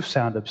make you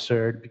sound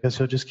absurd because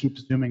he'll just keep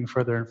zooming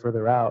further and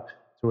further out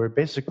to where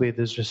basically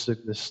there's just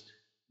this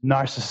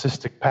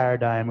narcissistic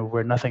paradigm of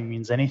where nothing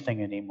means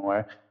anything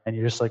anymore. And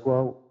you're just like,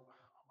 well,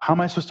 how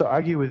am I supposed to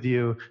argue with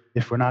you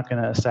if we're not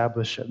going to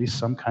establish at least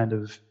some kind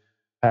of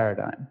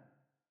paradigm?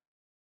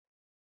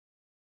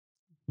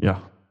 Yeah.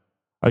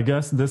 I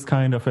guess this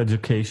kind of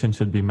education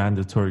should be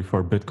mandatory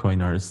for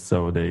Bitcoiners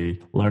so they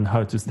learn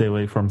how to stay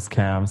away from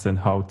scams and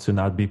how to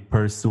not be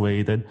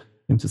persuaded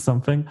into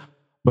something.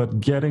 But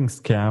getting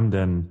scammed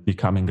and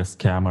becoming a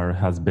scammer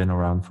has been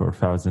around for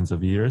thousands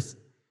of years.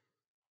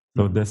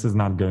 So this is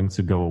not going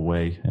to go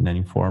away in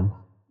any form.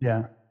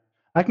 Yeah.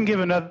 I can give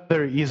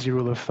another easy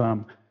rule of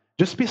thumb.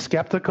 Just be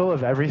skeptical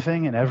of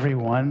everything and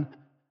everyone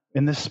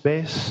in this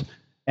space,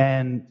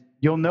 and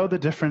you'll know the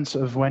difference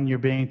of when you're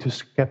being too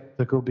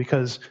skeptical,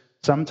 because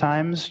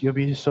sometimes you'll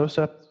be so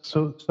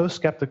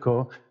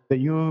skeptical that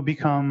you will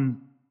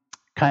become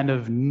kind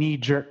of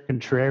knee-jerk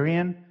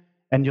contrarian,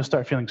 and you'll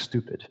start feeling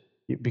stupid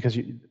because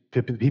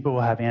people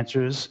will have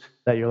answers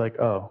that you're like,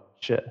 oh,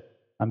 shit,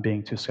 I'm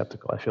being too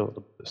skeptical. I feel a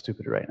little bit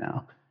stupid right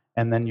now.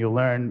 And then you'll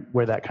learn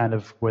where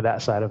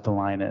that side of the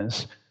line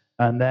is.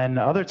 And then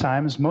other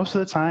times, most of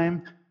the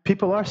time,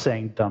 people are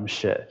saying dumb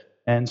shit.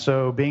 And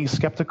so being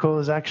skeptical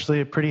is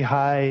actually a pretty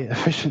high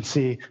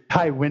efficiency,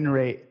 high win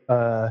rate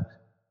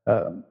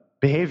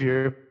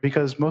behavior,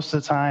 because most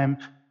of the time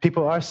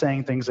people are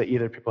saying things that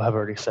either people have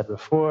already said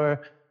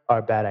before,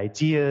 are bad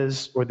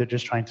ideas, or they're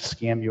just trying to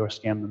scam you or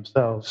scam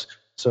themselves.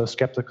 So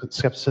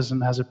skepticism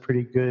has a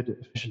pretty good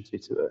efficiency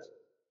to it.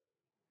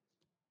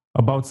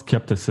 About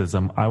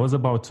skepticism, I was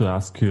about to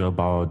ask you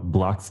about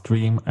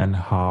Blockstream and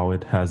how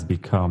it has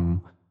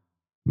become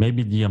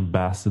maybe the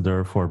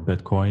ambassador for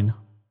Bitcoin.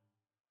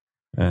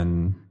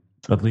 And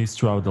at least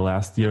throughout the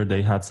last year,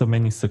 they had so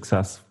many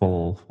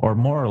successful or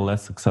more or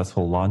less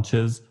successful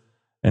launches,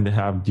 and they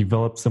have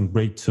developed some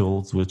great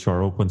tools which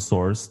are open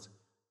sourced,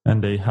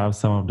 and they have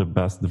some of the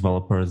best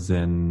developers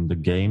in the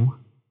game.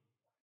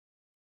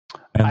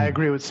 And I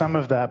agree with some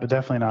of that, but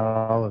definitely not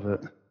all of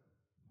it.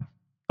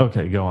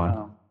 Okay, go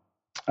on.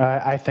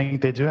 I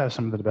think they do have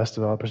some of the best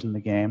developers in the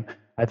game.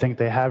 I think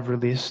they have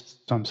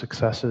released some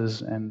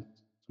successes and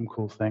some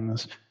cool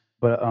things,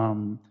 but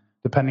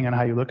depending on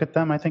how you look at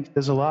them, I think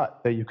there's a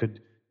lot that you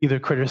could either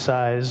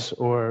criticize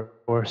or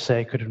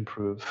say could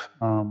improve.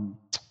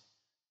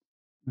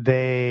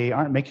 They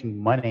aren't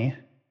making money,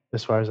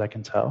 as far as I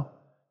can tell.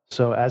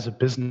 So as a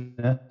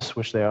business,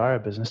 which they are a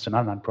business, they're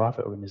not a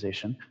nonprofit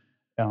organization,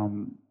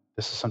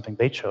 this is something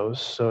they chose.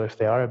 So if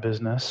they are a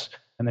business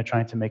and they're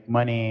trying to make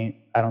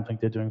money, I don't think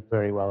they're doing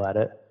very well at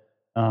it.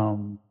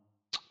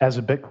 As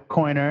a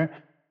Bitcoiner,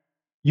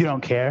 you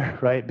don't care,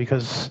 right?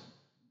 Because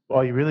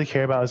all you really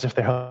care about is if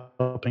they're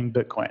helping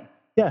Bitcoin.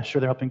 Yeah, sure,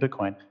 they're helping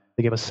Bitcoin.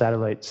 They gave us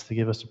satellites, they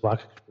gave us a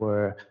block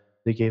explorer,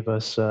 they gave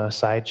us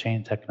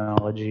sidechain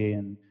technology,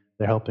 and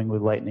they're helping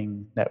with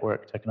Lightning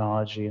Network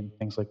technology and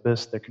things like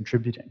this. They're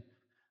contributing.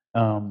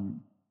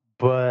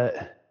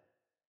 But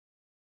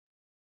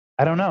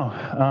I don't know.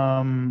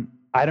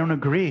 I don't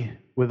agree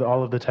with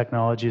all of the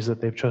technologies that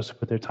they've chosen to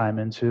put their time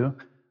into.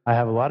 I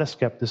have a lot of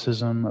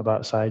skepticism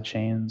about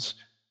sidechains.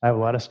 I have a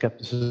lot of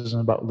skepticism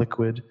about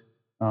Liquid.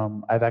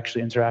 I've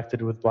actually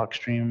interacted with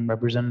Blockstream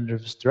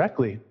representatives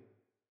directly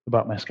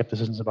about my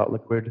skepticisms about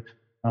Liquid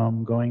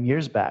going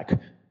years back.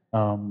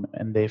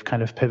 And they've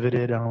kind of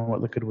pivoted on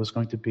what Liquid was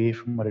going to be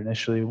from what it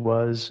initially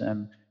was.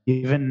 And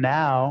even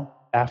now,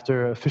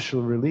 after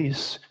official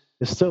release,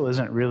 it still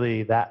isn't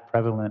really that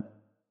prevalent,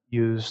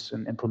 used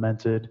and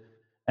implemented.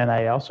 And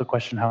I also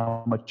question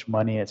how much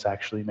money it's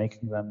actually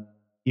making them,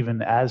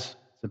 even as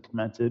it's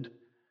implemented.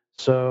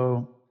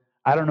 So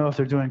I don't know if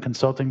they're doing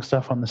consulting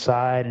stuff on the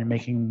side and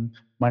making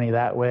money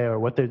that way, or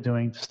what they're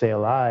doing to stay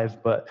alive,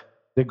 but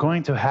they're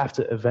going to have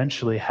to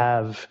eventually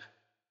have,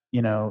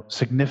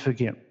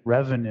 significant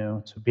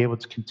revenue to be able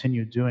to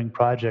continue doing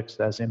projects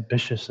as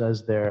ambitious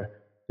as they're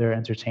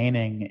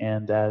entertaining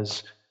and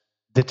as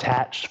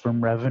detached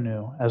from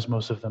revenue as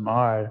most of them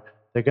are.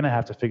 They're going to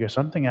have to figure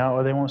something out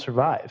or they won't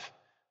survive.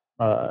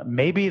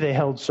 Maybe they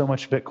held so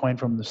much Bitcoin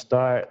from the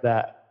start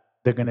that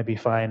they're going to be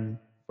fine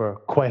for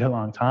quite a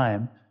long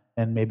time.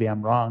 And maybe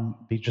I'm wrong,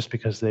 just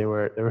because they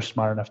were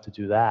smart enough to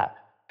do that.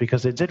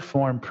 Because they did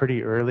form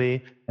pretty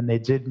early, and they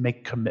did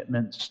make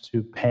commitments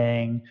to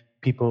paying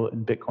people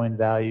in Bitcoin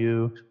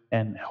value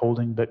and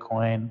holding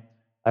Bitcoin.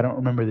 I don't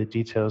remember the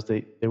details.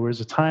 There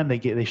was a time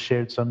they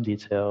shared some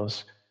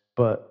details,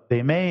 but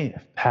they may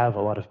have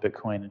a lot of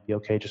Bitcoin and be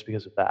okay just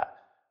because of that.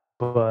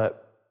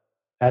 But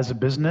as a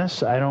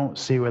business, I don't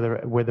see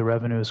where the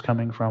revenue is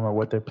coming from or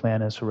what their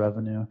plan is for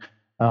revenue.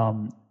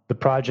 The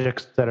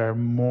projects that are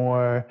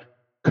more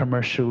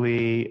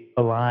commercially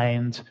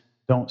aligned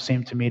don't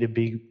seem to me to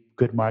be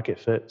good market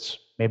fits.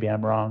 Maybe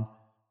I'm wrong.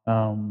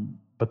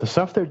 But the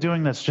stuff they're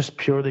doing that's just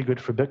purely good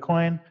for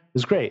Bitcoin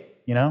is great.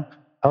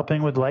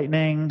 Helping with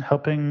Lightning,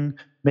 helping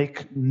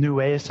make new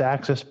ways to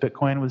access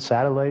Bitcoin with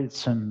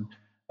satellites, and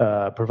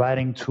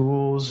providing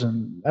tools,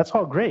 and that's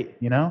all great,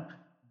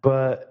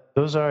 But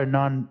those are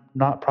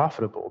not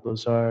profitable.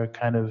 Those are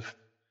kind of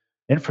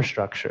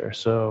infrastructure.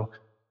 So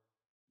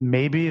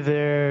maybe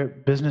their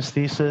business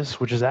thesis,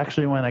 which is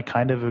actually one I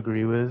kind of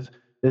agree with,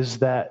 is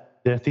that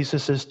their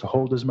thesis is to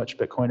hold as much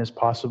Bitcoin as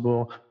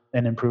possible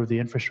and improve the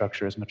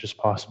infrastructure as much as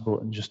possible,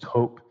 and just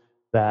hope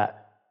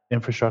that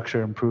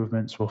infrastructure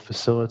improvements will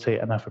facilitate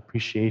enough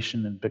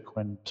appreciation in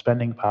Bitcoin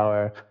spending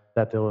power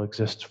that they'll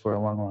exist for a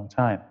long, long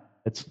time.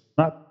 It's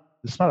not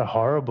a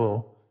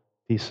horrible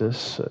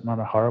thesis, not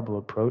a horrible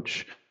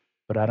approach,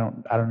 but I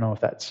don't know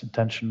if that's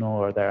intentional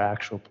or their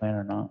actual plan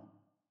or not.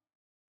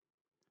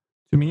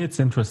 To me, it's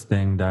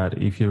interesting that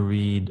if you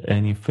read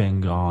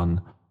anything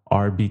on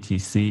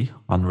RBTC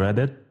on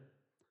Reddit,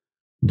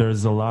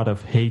 there's a lot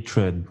of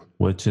hatred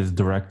which is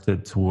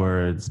directed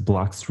towards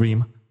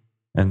Blockstream.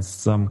 And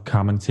some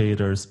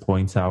commentators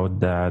point out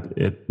that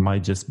it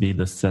might just be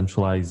the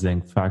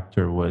centralizing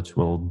factor which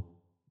will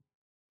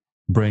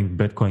bring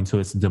Bitcoin to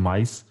its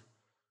demise.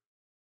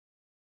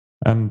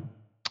 And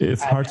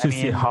it's hard to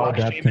see how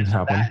that can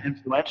happen. That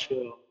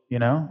influential,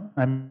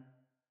 I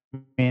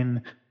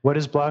mean, what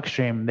is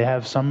Blockstream? They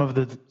have some of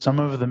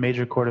the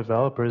major core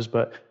developers,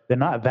 but they're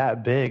not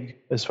that big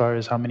as far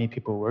as how many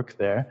people work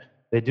there.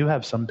 They do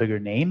have some bigger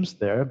names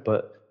there,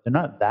 but they're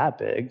not that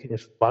big.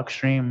 If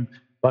Blockstream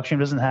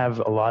doesn't have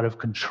a lot of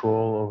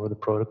control over the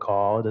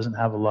protocol, it doesn't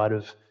have a lot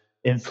of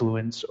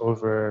influence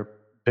over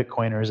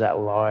Bitcoiners at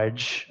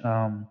large.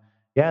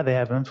 Yeah, they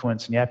have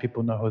influence, and yeah,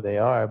 people know who they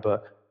are,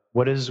 but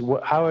what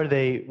power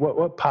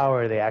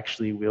are they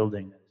actually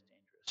wielding that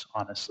is dangerous,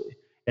 honestly?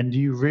 And do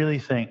you really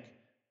think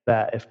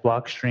that if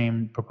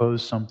Blockstream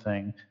proposed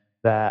something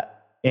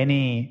that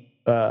any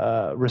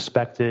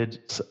respected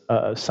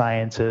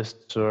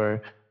scientists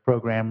or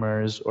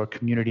programmers or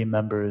community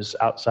members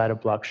outside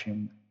of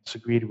Blockstream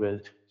disagreed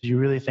with, do you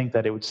really think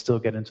that it would still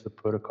get into the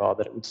protocol,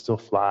 that it would still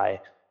fly?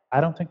 I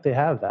don't think they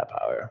have that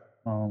power.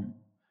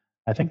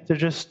 I think they're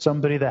just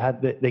somebody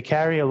they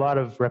carry a lot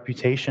of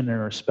reputation and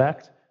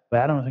respect, but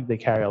I don't think they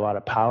carry a lot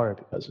of power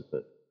because of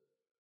it.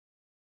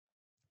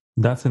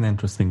 That's an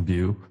interesting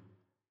view.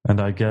 And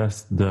I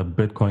guess the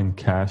Bitcoin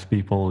Cash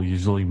people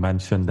usually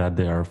mention that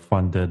they are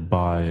funded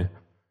by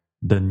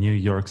the New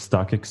York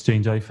Stock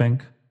Exchange, I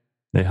think.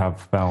 They have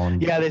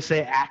found... Yeah, they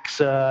say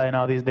AXA and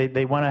all these.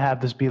 They want to have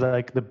this be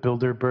like the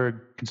Bilderberg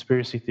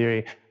conspiracy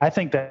theory. I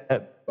think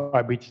that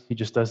RBTC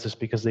just does this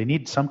because they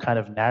need some kind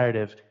of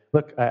narrative.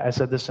 Look, I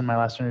said this in my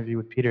last interview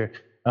with Peter.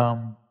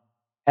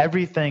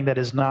 Everything that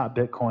is not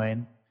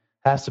Bitcoin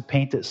has to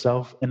paint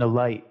itself in a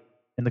light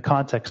in the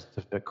context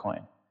of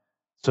Bitcoin.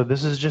 So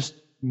this is just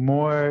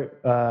more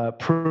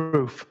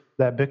proof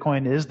that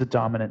Bitcoin is the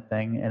dominant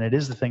thing, and it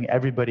is the thing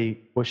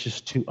everybody wishes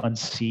to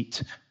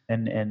unseat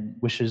and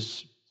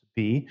wishes to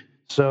be.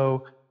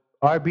 So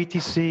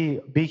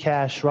RBTC,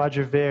 Bcash,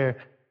 Roger Ver,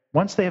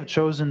 once they have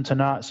chosen to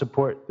not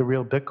support the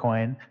real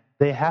Bitcoin,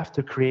 they have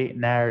to create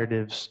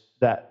narratives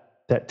that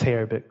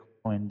tear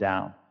Bitcoin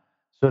down.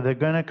 So they're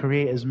going to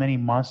create as many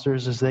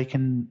monsters as they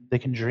can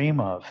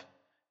dream of,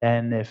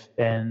 and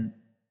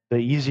the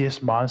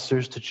easiest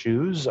monsters to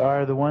choose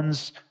are the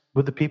ones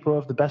with the people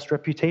of the best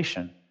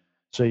reputation.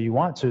 So they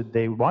want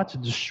to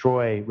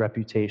destroy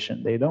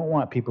reputation. They don't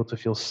want people to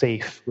feel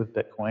safe with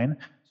Bitcoin.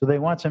 So they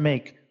want to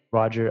make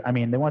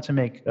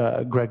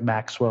Greg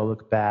Maxwell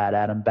look bad,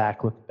 Adam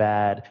Back look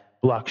bad,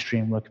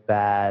 Blockstream look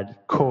bad,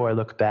 Core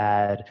look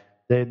bad.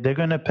 They're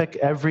going to pick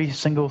every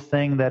single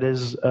thing that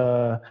is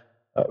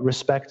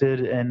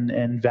respected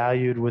and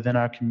valued within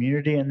our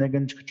community, and they're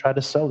going to try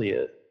to sully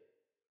it.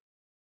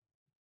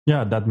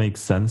 Yeah, that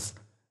makes sense.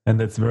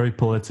 And it's very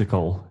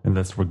political in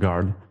this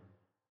regard.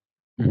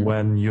 Mm-hmm.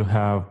 When you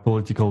have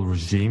political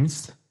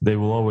regimes, they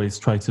will always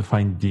try to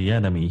find the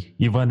enemy.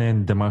 Even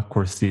in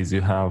democracies,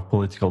 you have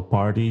political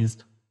parties,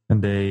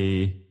 and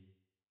they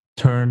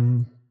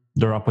turn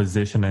their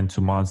opposition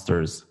into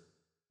monsters.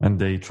 And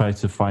they try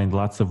to find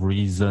lots of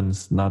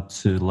reasons not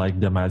to like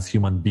them as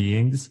human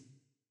beings,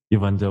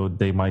 even though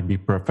they might be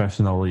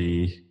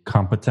professionally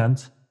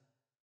competent.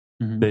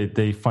 Mm-hmm.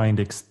 They find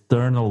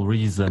external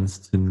reasons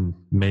to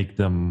make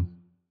them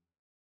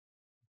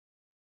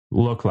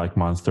look like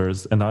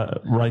monsters. And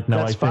right now,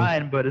 that's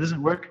fine, but it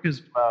doesn't work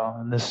as well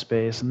in this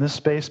space. In this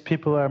space,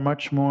 people are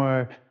much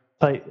more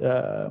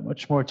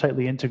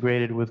tightly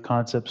integrated with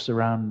concepts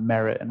around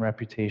merit and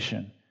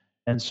reputation.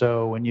 And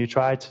so when you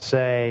try to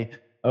say,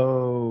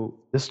 oh,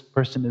 this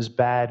person is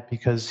bad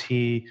because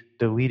he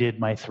deleted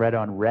my thread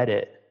on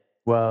Reddit,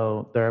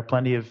 well, there are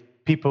plenty of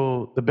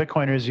people, the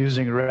Bitcoiners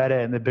using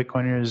Reddit and the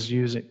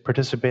Bitcoiners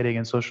participating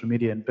in social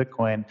media and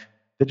Bitcoin,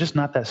 they're just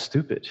not that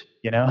stupid,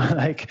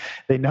 like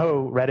they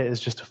know Reddit is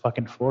just a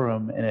fucking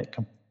forum and it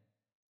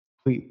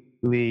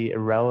completely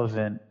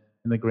irrelevant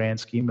in the grand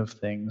scheme of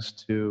things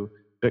to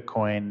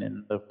Bitcoin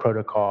and the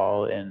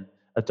protocol and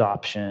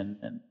adoption.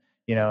 And,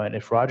 and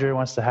if Roger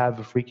wants to have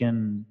a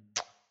freaking,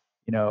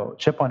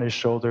 chip on his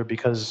shoulder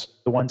because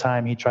the one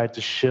time he tried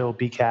to shill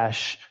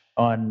Bcash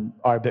on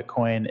our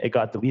Bitcoin, it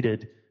got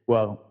deleted.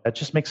 Well, that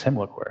just makes him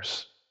look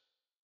worse.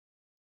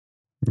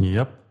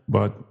 Yep.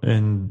 But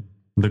in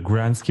the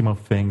grand scheme of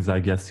things, I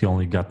guess he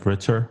only got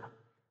richer.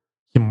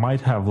 he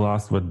might have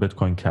lost with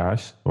Bitcoin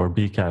Cash or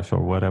Bcash or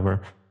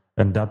whatever,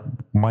 and that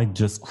might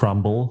just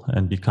crumble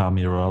and become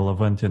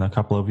irrelevant in a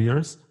couple of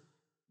years.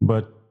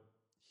 But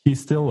he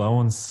still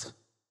owns,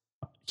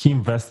 he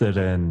invested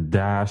in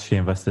Dash, he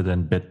invested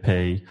in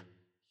BitPay,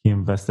 he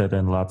invested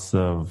in lots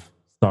of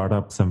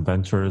startups and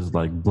ventures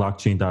like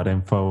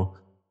blockchain.info,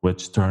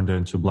 which turned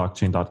into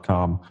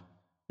blockchain.com.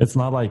 It's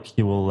not like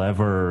he will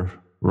ever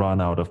run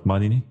out of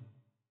money.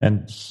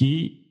 And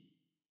he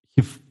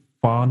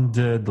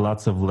funded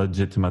lots of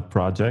legitimate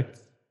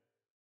projects.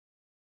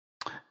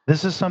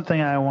 This is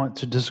something I want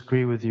to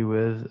disagree with you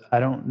with. I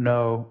don't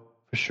know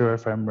for sure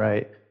if I'm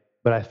right,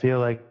 but I feel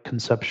like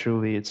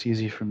conceptually it's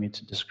easy for me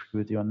to disagree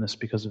with you on this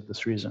because of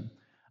this reason.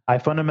 I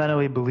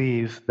fundamentally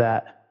believe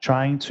that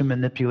trying to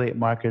manipulate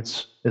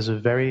markets is a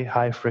very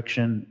high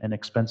friction and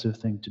expensive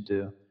thing to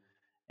do.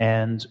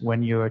 And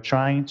when you're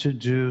trying to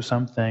do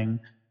something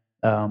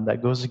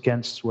that goes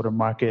against what a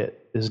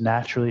market is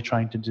naturally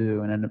trying to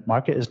do, and a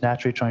market is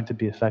naturally trying to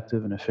be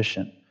effective and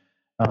efficient,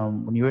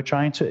 when you are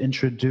trying to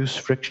introduce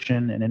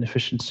friction and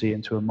inefficiency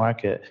into a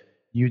market,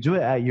 you do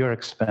it at your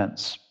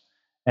expense.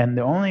 And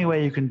the only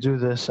way you can do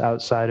this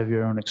outside of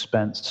your own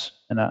expense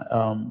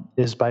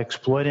is by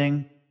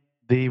exploiting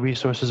the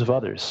resources of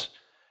others.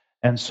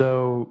 And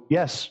so,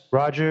 yes,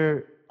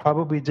 Roger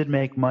probably did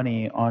make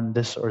money on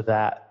this or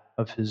that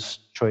of his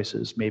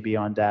choices, maybe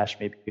on Dash,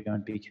 maybe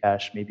on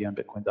Bcash, maybe on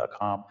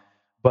Bitcoin.com.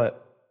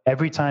 But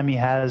every time he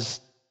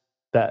has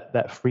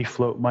that free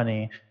float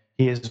money,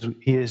 he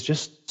is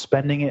just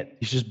spending it.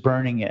 He's just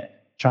burning it,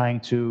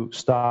 trying to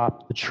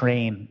stop the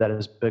train that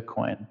is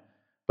Bitcoin.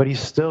 But he's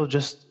still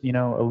just,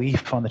 a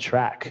leaf on the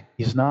track.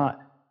 He's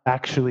not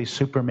actually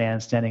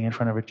Superman standing in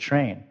front of a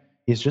train.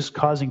 He's just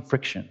causing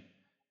friction.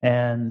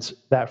 And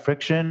that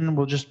friction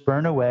will just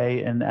burn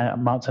away and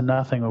amount to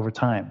nothing over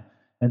time.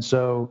 And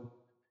so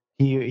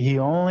he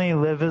only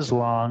lives as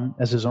long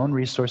as his own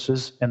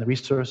resources and the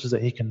resources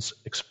that he can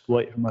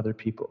exploit from other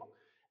people.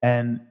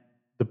 And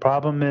the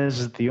problem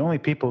is the only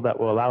people that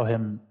will allow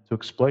him to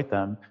exploit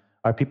them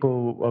are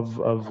people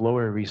of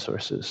lower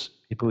resources,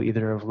 people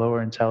either of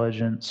lower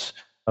intelligence,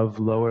 of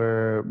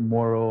lower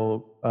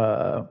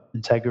moral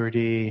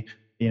integrity.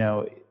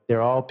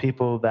 They're all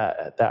people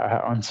that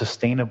are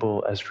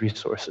unsustainable as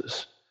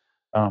resources.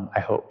 I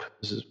hope.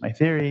 This is my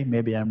theory.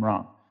 Maybe I'm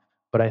wrong.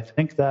 But I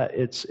think that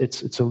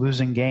it's a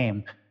losing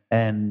game.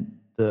 And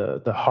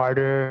the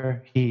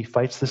harder he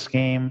fights this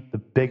game, the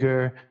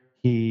bigger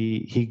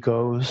he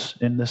goes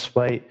in this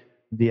fight,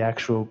 the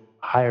actual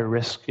higher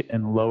risk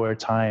and lower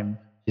time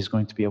he's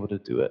going to be able to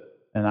do it.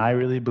 And I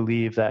really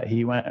believe that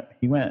he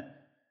went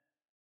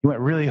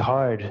really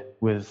hard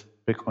with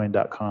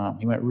Bitcoin.com.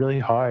 He went really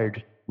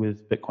hard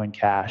with Bitcoin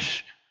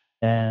Cash.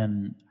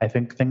 And I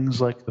think things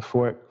like the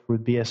fork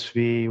with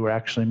BSV were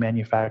actually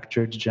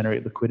manufactured to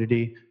generate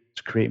liquidity,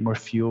 to create more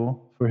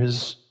fuel for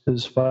his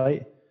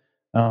fight.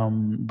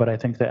 But I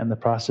think that in the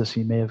process,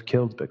 he may have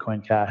killed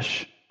Bitcoin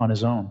Cash on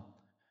his own.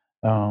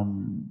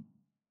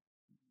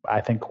 I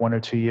think 1 or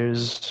 2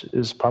 years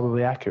is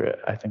probably accurate,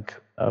 I think,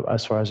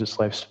 as far as its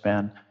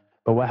lifespan.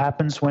 But what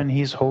happens when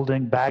he's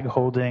bag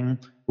holding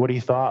what he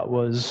thought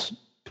was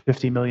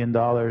 $50 million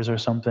or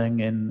something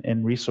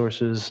in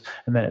resources,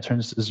 and then it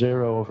turns to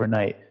zero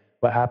overnight?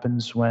 What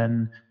happens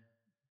when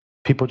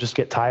people just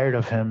get tired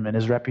of him and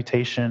his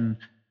reputation,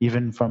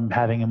 even from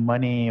having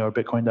money or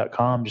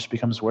Bitcoin.com, just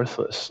becomes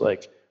worthless?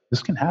 Like,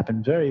 this can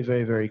happen very,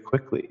 very, very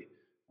quickly.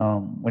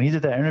 When he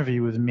did that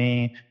interview with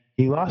me,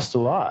 he lost a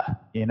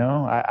lot.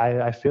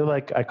 I feel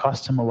like I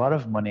cost him a lot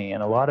of money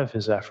and a lot of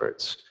his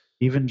efforts,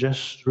 even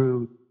just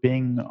through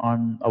being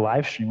on a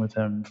live stream with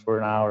him for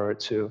an hour or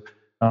two.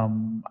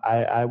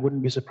 I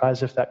wouldn't be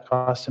surprised if that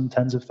cost him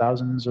tens of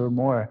thousands or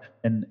more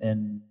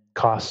in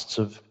costs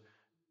of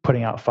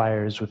putting out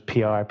fires with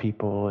PR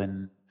people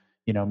and,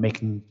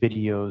 making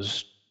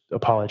videos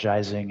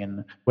apologizing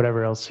and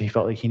whatever else he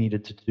felt like he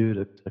needed to do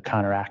to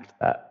counteract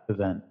that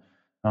event.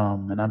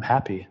 And I'm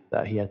happy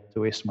that he had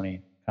to waste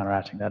money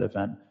counteracting that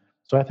event.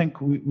 So I think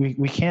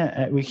we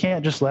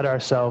can't just let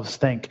ourselves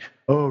think,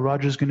 oh,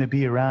 Roger's going to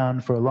be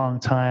around for a long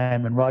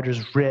time and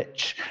Roger's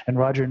rich and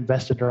Roger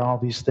invested in all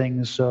these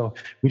things, so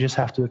we just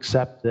have to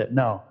accept it.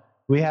 No,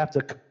 we have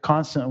to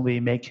constantly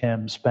make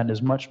him spend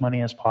as much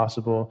money as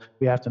possible.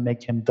 We have to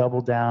make him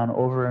double down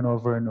over and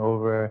over and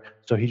over,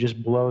 so he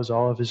just blows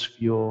all of his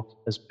fuel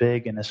as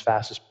big and as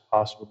fast as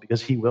possible,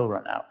 because he will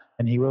run out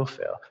and he will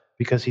fail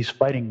because he's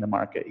fighting the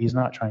market. He's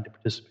not trying to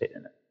participate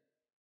in it.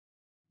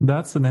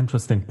 That's an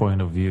interesting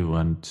point of view,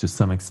 and to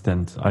some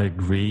extent I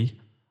agree,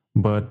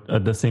 but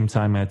at the same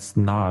time it's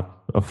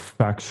not a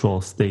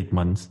factual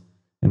statement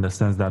in the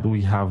sense that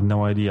we have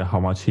no idea how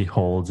much he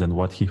holds and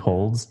what he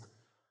holds.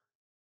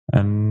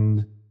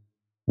 And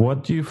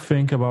what do you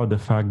think about the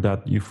fact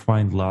that you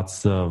find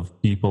lots of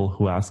people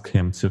who ask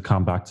him to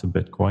come back to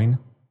Bitcoin,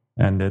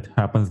 and it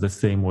happens the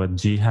same with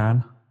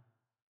Jihan?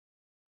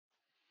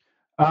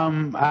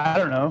 I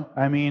don't know.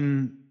 I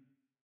mean,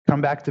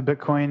 come back to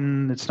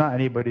Bitcoin, it's not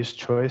anybody's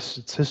choice.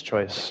 It's his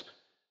choice.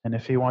 And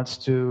if he wants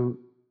to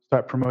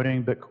start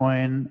promoting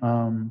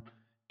Bitcoin,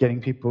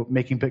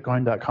 making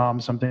Bitcoin.com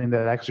something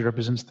that actually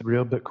represents the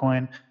real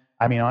Bitcoin.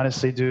 I mean,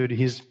 honestly, dude,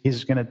 he's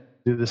going to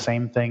do the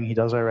same thing he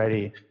does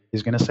already.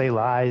 He's going to say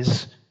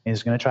lies.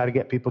 He's going to try to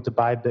get people to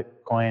buy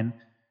Bitcoin.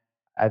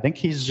 I think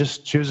he's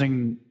just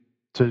choosing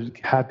to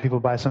have people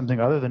buy something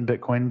other than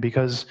Bitcoin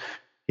because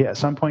at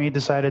some point he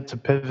decided to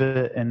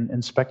pivot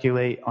and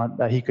speculate on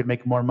that he could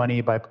make more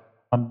money by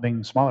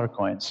pumping smaller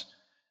coins.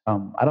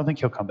 I don't think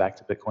he'll come back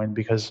to Bitcoin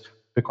because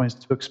Bitcoin's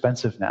too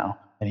expensive now,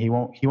 and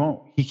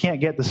he can't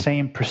get the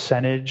same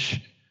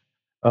percentage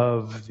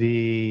of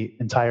the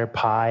entire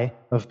pie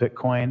of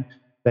Bitcoin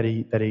that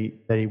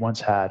he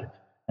once had.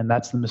 And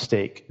that's the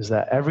mistake, is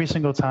that every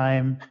single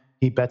time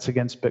he bets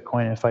against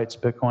Bitcoin and fights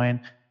Bitcoin,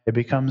 it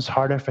becomes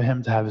harder for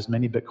him to have as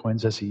many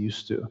Bitcoins as he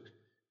used to.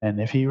 And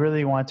if he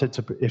really wanted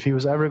to, if he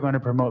was ever going to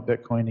promote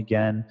Bitcoin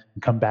again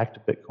and come back to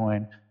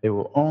Bitcoin, it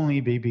will only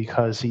be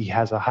because he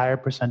has a higher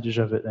percentage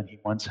of it than he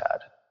once had.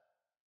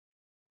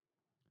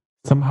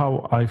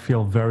 Somehow I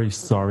feel very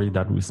sorry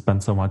that we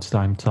spent so much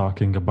time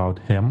talking about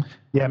him.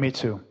 Yeah, me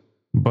too.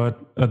 But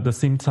at the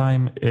same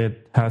time,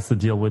 it has to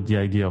deal with the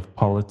idea of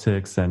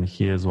politics, and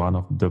he is one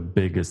of the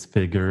biggest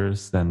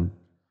figures, and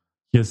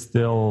he is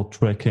still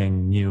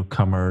tricking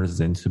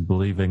newcomers into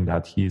believing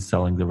that he's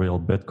selling the real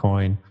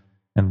Bitcoin.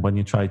 And when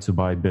you try to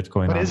buy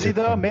Bitcoin... But is he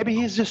though? Maybe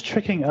he's just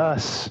tricking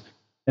us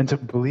into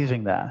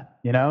believing that,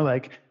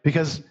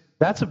 because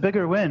that's a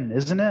bigger win,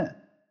 isn't it?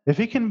 If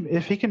he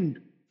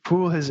can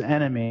fool his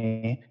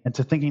enemy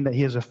into thinking that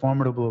he is a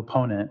formidable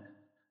opponent,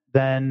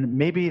 then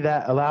maybe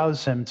that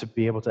allows him to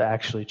be able to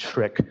actually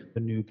trick the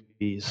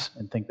newbies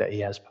and think that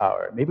he has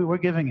power. Maybe we're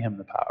giving him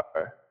the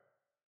power.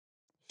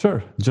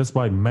 Sure. Just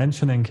by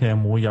mentioning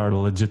him, we are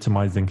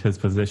legitimizing his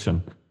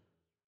position.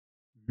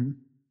 Mm-hmm.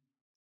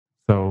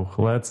 So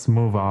let's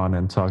move on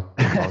and talk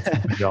about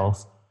something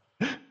else.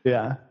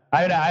 Yeah.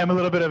 I'm a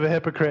little bit of a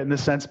hypocrite in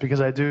this sense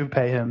because I do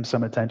pay him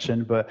some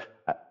attention, but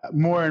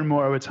more and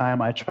more over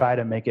time, I try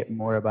to make it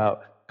more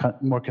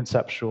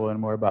conceptual and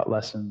more about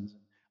lessons.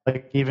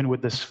 Like even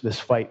with this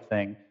fight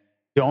thing,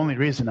 the only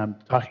reason I'm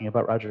talking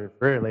about Roger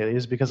Ver lately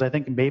is because I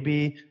think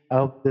maybe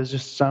there's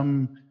just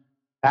some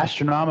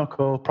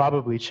astronomical,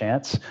 probably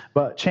chance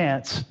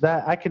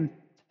that I can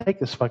take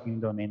this fucking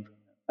domain from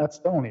him. That's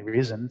the only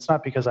reason. It's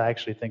not because I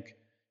actually think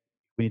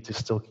we need to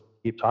still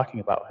keep talking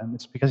about him.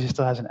 It's because he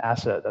still has an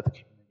asset that the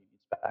community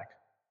needs back.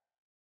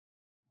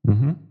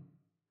 Mm-hmm.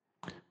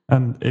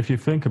 And if you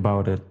think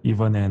about it,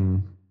 even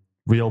in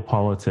real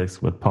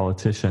politics with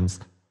politicians,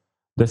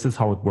 this is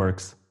how it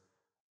works.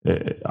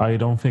 I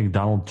don't think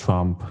Donald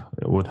Trump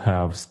would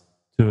have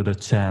stood a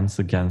chance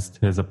against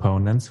his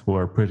opponents, who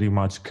are pretty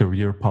much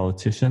career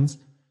politicians,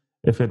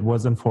 if it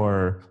wasn't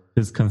for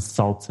his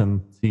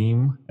consultant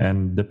team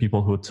and the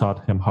people who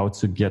taught him how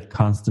to get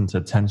constant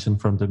attention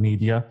from the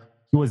media.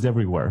 He was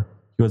everywhere.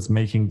 He was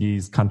making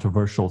these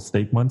controversial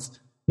statements,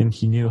 and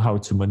he knew how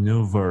to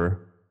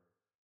maneuver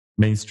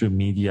mainstream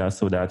media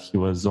so that he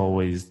was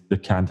always the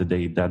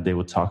candidate that they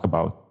would talk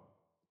about.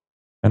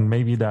 And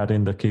maybe that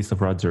in the case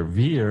of Roger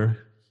Ver,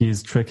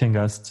 he's tricking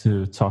us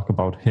to talk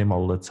about him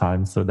all the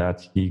time so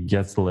that he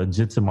gets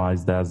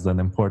legitimized as an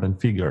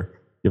important figure,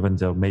 even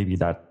though maybe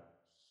that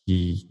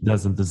he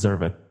doesn't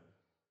deserve it.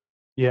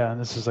 Yeah,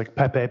 this is like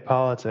Pepe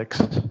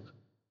politics.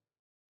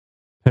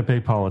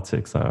 Pepe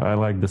politics. I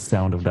like the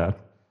sound of that.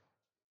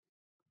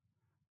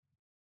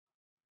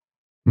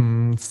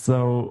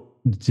 So,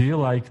 do you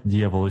like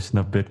the evolution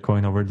of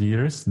Bitcoin over the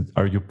years?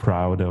 Are you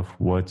proud of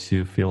what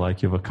you feel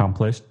like you've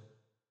accomplished?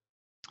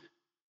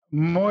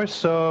 More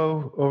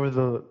so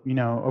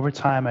over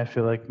time, I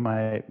feel like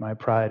my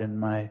pride and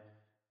my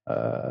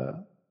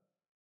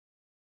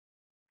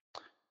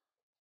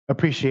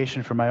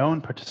appreciation for my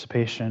own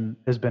participation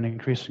has been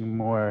increasing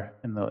more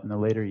in the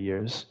later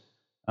years.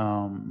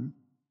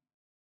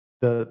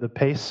 The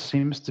pace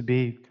seems to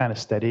be kind of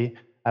steady.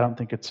 I don't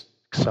think it's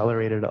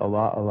accelerated a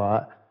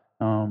lot,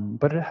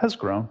 but it has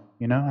grown.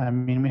 I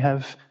mean, we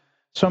have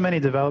so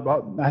many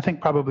I think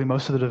probably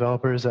most of the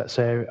developers that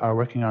say are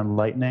working on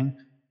Lightning.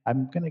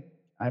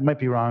 I might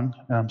be wrong,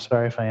 and I'm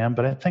sorry if I am,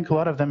 but I think a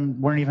lot of them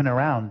weren't even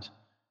around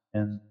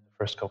in the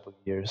first couple of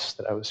years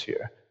that I was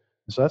here.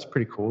 So that's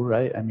pretty cool,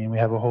 right? I mean, we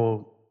have a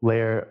whole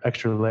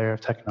extra layer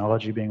of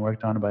technology being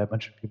worked on by a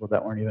bunch of people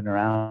that weren't even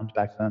around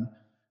back then.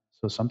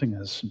 So something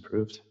has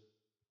improved.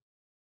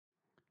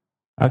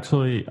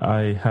 Actually,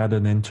 I had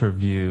an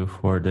interview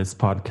for this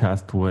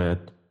podcast with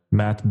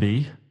Matt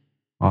B.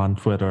 on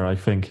Twitter. I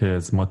think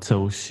he's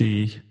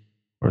Motoshi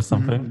or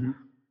something. Mm-hmm.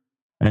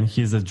 And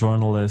he's a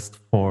journalist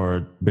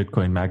for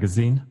Bitcoin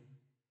Magazine.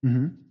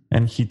 Mm-hmm.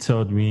 And he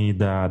told me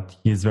that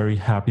he's very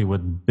happy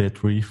with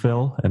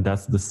Bitrefill, and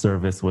that's the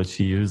service which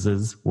he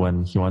uses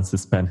when he wants to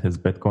spend his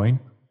Bitcoin.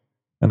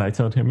 And I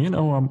told him,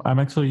 I'm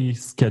actually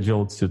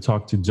scheduled to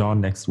talk to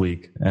John next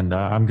week, and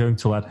I'm going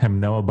to let him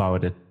know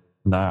about it.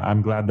 And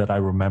I'm glad that I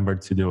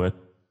remembered to do it.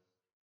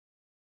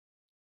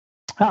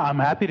 I'm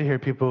happy to hear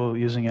people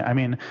using it. I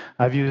mean,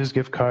 I've used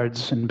gift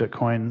cards in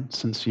Bitcoin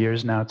since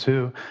years now,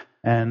 too.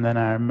 And then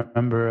I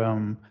remember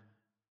I'm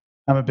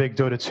a big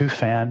Dota 2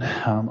 fan,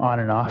 on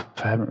and off.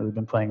 I haven't really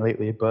been playing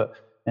lately, but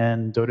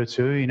and Dota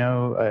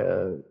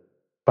 2,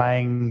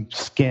 buying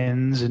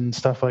skins and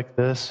stuff like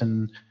this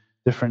and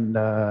different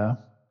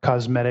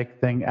cosmetic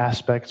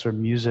aspects or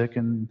music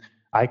and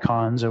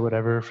icons or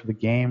whatever for the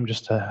game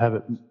just to have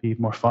it be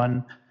more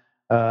fun.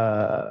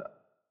 I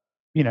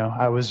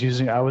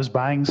was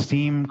buying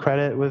Steam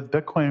credit with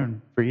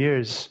Bitcoin for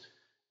years,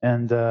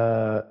 and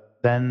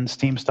then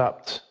Steam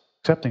stopped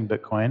accepting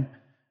Bitcoin.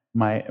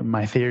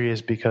 My theory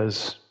is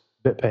because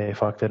BitPay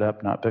fucked it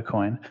up, not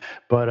Bitcoin.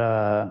 But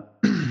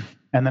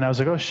and then I was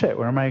like, oh shit,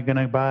 where am I going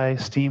to buy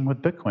Steam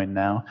with Bitcoin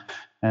now?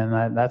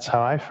 And that's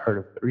how I've heard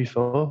of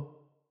Refill.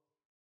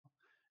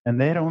 And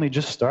they had only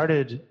just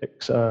started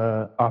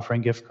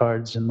offering gift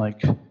cards in I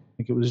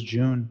think it was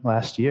June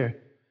last year.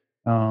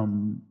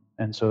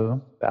 And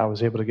so I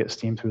was able to get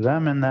Steam through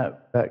them, and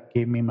that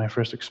gave me my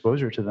first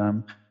exposure to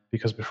them,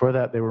 because before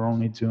that they were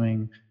only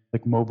doing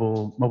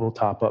mobile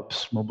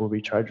top-ups, mobile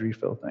recharge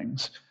refill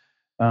things.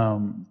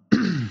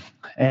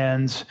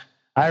 And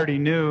I already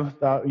knew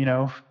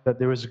that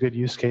there was a good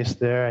use case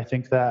there. I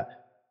think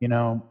that,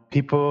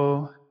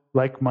 people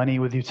like money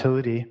with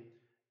utility,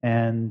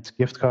 and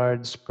gift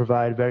cards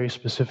provide very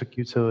specific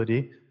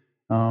utility.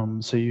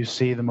 So you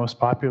see the most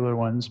popular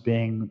ones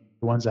being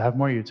the ones that have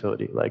more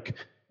utility, like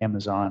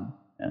Amazon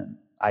and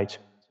iTunes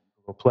and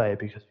Google Play,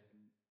 because you can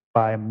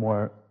buy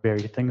more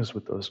varied things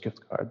with those gift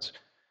cards.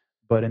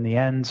 But in the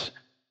end,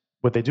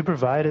 what they do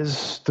provide is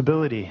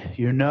stability.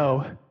 You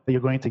know that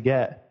you're going to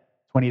get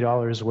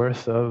 $20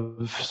 worth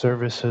of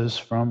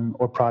services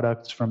or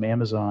products from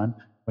Amazon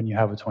when you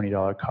have a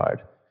 $20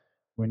 card.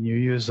 When you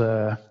use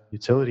a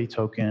utility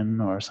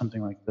token or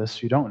something like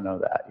this, you don't know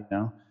that.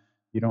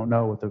 You don't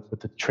know what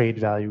the trade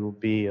value will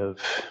be of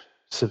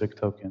Civic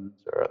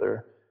tokens or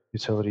other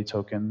utility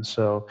tokens.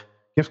 So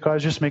gift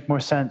cards just make more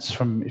sense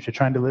if you're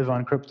trying to live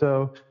on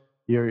crypto.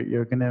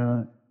 You're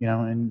gonna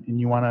and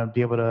you want to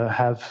be able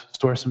to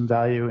store some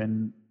value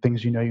in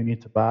things you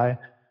need to buy.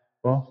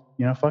 Well,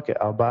 fuck it.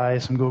 I'll buy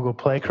some Google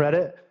Play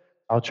credit.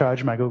 I'll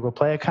charge my Google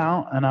Play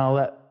account, and I'll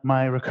let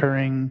my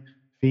recurring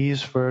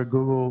fees for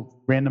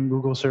random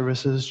Google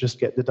services just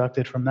get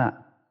deducted from that.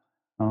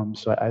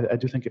 So I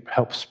do think it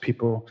helps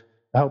people.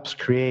 It helps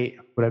create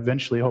what I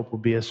eventually hope will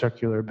be a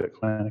circular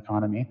Bitcoin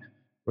economy,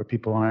 where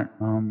people aren't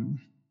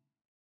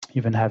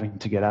even having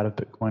to get out of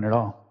Bitcoin at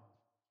all.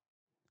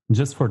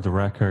 Just for the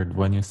record,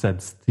 when you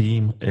said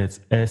Steam, it's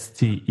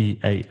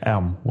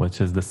STEAM, which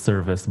is the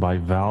service by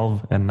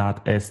Valve, and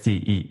not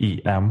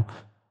STEEM,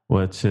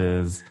 which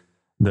is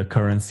the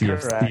currency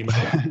Correct. of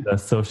Steam, the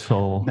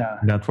social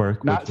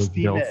network. Not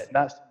Steemit.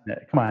 Not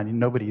Steemit. Come on,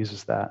 nobody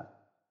uses that.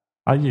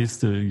 I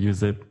used to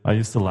use it. I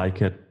used to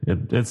like it.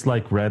 It's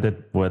like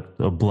Reddit with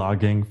a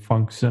blogging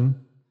function.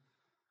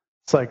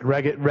 It's like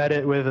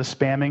Reddit with a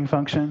spamming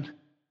function?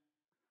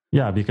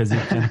 Yeah, because you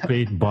can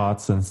create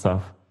bots and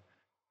stuff.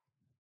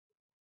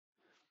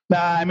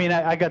 Nah, I mean,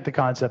 I got the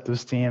concept of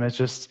Steam. It's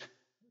just,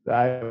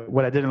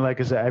 what I didn't like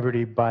is that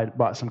everybody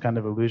bought some kind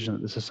of illusion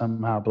that this is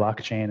somehow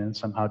blockchain and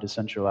somehow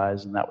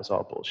decentralized, and that was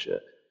all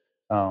bullshit.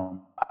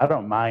 I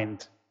don't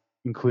mind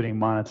including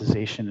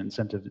monetization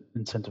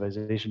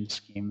incentivization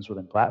schemes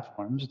within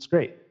platforms. It's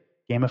great.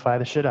 Gamify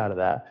the shit out of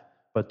that,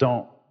 but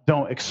don't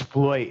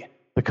exploit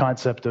the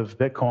concept of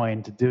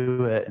Bitcoin to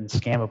do it and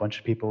scam a bunch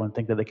of people and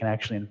think that they can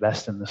actually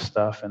invest in this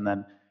stuff and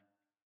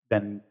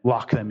then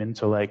lock them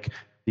into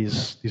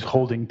these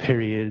holding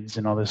periods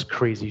and all this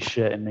crazy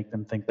shit and make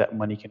them think that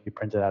money can be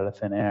printed out of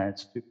thin air.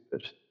 It's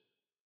stupid.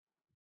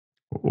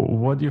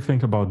 What do you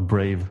think about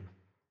Brave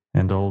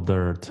and all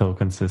their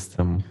token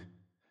system?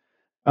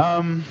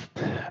 I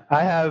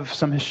have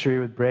some history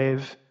with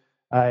Brave.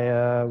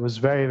 I was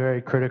very,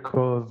 very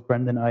critical of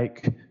Brendan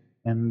Eich,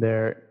 and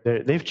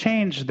they've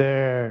changed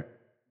their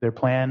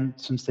plan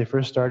since they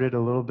first started a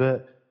little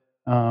bit,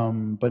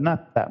 but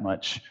not that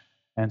much.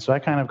 And so I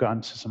kind of got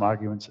into some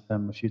arguments with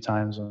him a few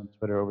times on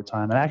Twitter over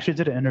time. And I actually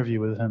did an interview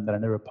with him that I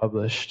never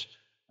published,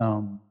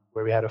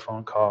 where we had a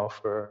phone call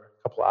for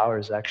a couple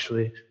hours,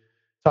 actually,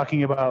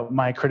 talking about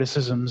my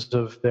criticisms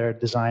of their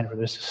design for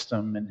their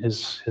system and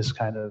his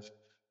kind of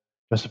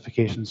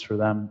justifications for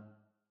them.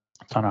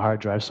 It's on a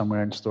hard drive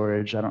somewhere in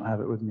storage. I don't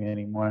have it with me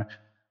anymore.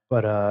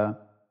 But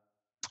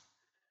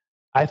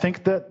I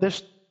think that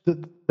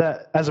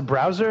that as a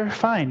browser,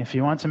 fine. If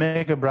you want to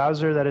make a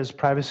browser that is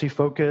privacy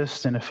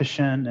focused and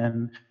efficient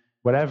and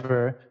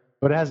whatever,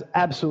 but it has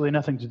absolutely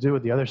nothing to do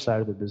with the other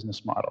side of the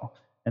business model.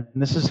 And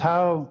this is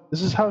how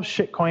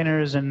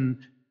shitcoiners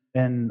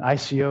and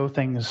ICO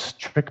things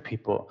trick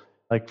people.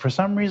 For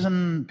some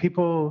reason,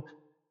 people,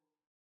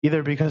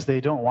 either because they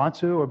don't want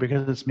to or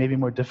because it's maybe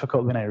more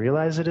difficult than I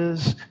realize it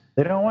is,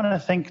 they don't want to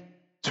think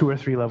 2 or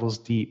 3 levels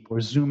deep or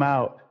zoom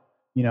out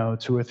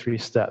 2 or 3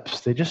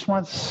 steps. They just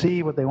want to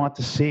see what they want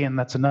to see, and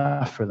that's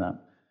enough for them.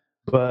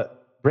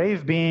 But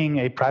Brave, being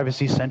a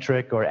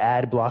privacy-centric or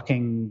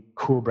ad-blocking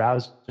cool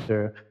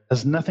browser,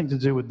 has nothing to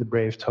do with the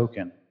Brave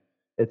token.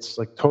 It's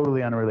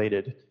totally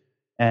unrelated.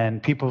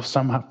 And people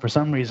for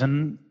some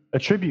reason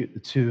attribute the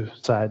two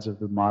sides of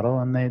the model,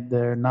 and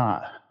they're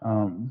not.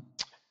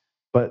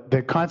 But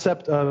the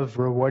concept of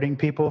rewarding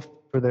people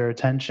for their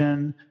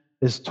attention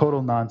is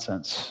total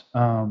nonsense.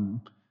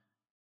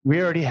 We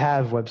already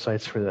have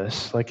websites for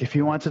this. Like if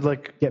you want to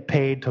get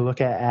paid to look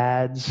at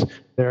ads,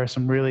 there are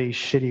some really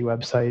shitty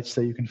websites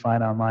that you can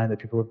find online that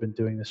people have been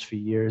doing this for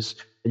years,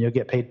 and you'll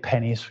get paid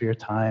pennies for your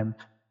time,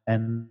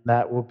 and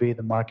that will be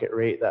the market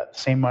rate, that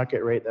same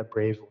market rate that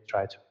Brave will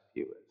try to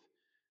compete with.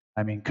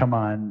 I mean, come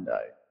on.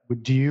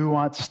 Do you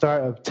want to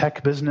start a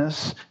tech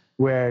business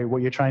where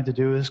what you're trying to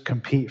do is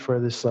compete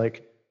for this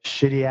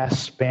shitty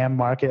ass spam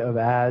market of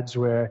ads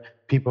where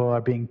people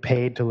are being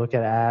paid to look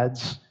at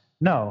ads?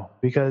 No,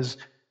 because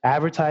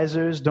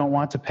advertisers don't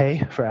want to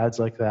pay for ads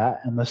like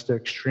that unless they're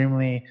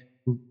extremely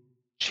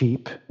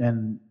cheap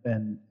and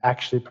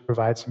actually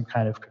provide some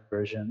kind of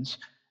conversions.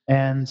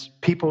 And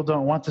people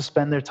don't want to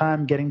spend their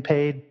time getting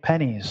paid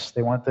pennies.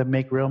 They want to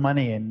make real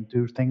money and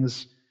do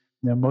things.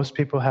 Most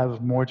people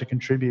have more to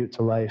contribute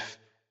to life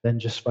than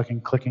just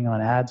fucking clicking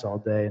on ads all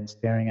day and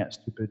staring at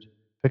stupid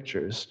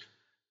pictures.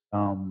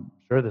 Sure,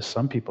 there's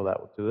some people that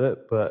will do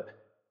it, but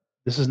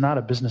this is not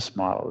a business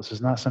model. This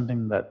is not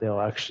something that they'll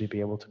actually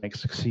be able to make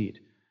succeed.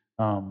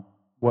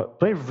 What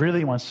Brave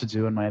really wants to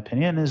do, in my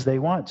opinion, is they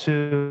want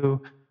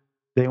to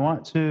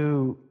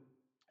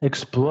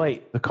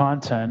exploit the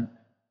content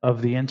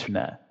of the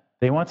internet.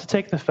 They want to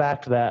take the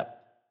fact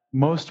that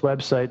most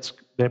websites,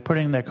 they're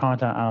putting their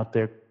content out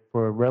there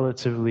for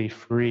relatively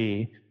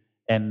free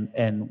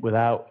and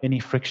without any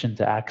friction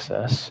to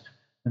access.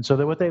 And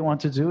so what they want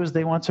to do is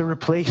they want to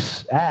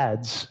replace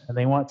ads, and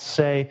they want to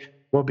say,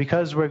 well,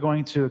 because we're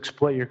going to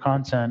exploit your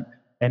content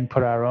and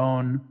put our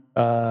own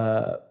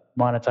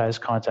monetized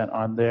content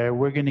on there,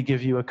 we're going to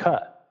give you a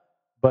cut.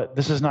 But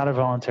this is not a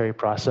voluntary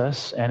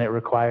process, and it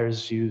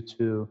requires you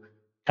to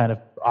kind of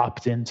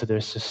opt into their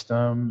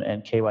system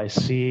and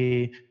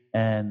KYC,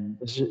 and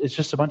it's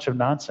just a bunch of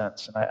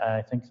nonsense. And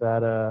I think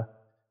that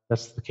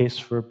that's the case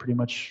for pretty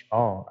much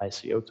all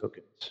ICO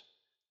tokens.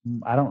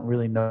 I don't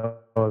really know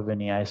of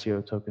any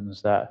ICO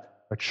tokens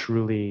that are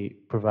truly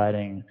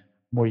providing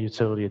more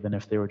utility than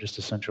if they were just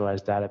a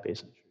centralized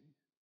database entry.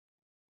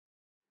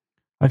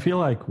 I feel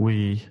like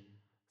we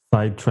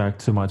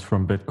sidetracked too much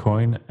from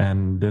Bitcoin,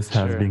 and this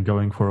has been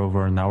going for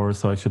over an hour,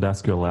 so I should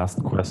ask you a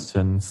last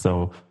question.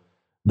 So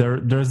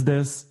there's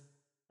this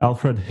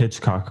Alfred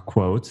Hitchcock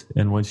quote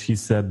in which he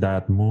said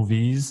that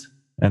movies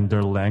and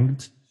their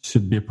length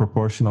should be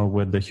proportional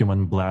with the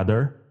human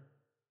bladder.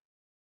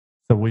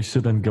 So we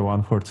shouldn't go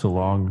on for too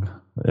long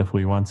if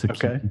we want to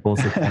keep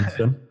people's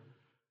attention.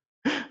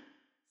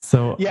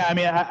 So yeah, I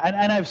mean,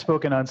 I've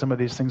spoken on some of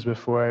these things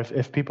before.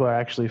 If people are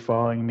actually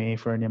following me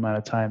for any amount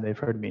of time, they've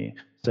heard me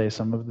say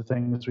some of the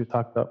things we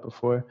talked about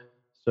before.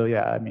 So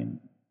yeah, I mean,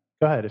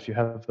 go ahead if you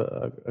have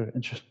an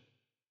interesting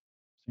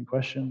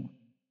question.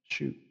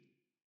 Shoot.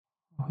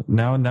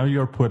 Now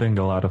you're putting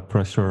a lot of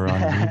pressure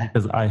on me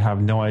because I have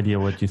no idea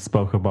what you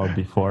spoke about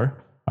before.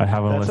 I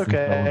haven't listened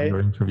to all of your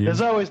interviews.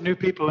 There's always new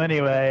people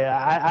anyway.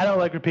 I don't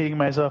like repeating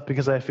myself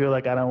because I feel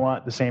like I don't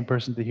want the same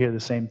person to hear the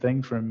same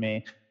thing from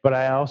me. But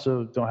I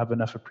also don't have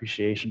enough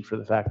appreciation for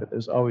the fact that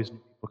there's always new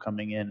people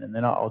coming in, and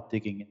they're not all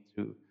digging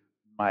into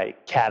my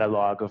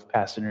catalog of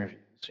past interviews,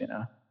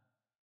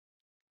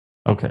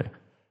 Okay.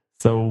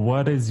 So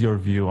what is your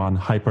view on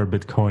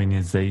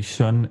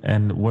hyper-Bitcoinization,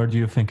 and where do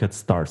you think it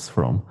starts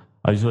from?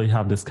 I usually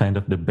have this kind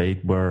of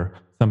debate where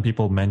some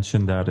people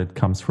mention that it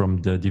comes from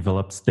the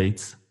developed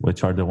states,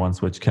 which are the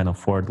ones which can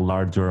afford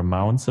larger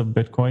amounts of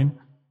Bitcoin.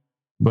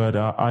 But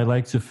I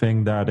like to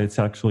think that it's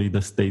actually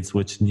the states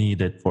which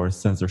need it for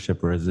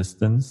censorship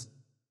resistance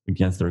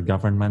against their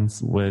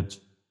governments, which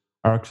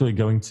are actually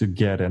going to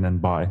get in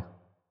and buy.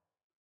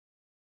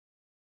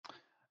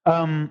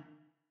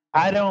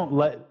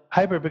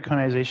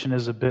 Hyper-Bitcoinization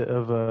is a bit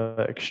of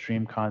an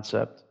extreme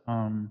concept.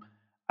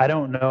 I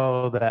don't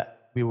know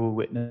that we will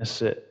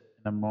witness it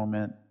in a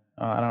moment.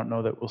 I don't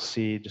know that we'll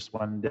see just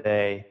one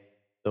day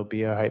there'll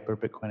be a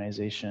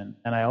hyper-Bitcoinization.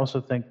 And I also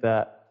think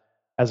that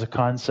as a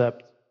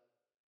concept,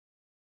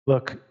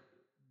 look,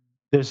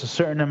 there's a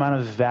certain amount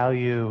of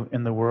value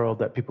in the world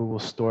that people will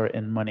store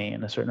in money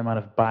and a certain amount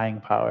of buying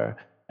power.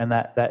 And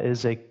that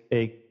is a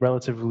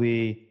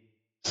relatively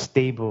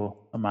stable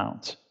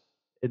amount.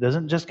 It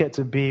doesn't just get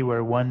to be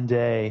where one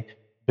day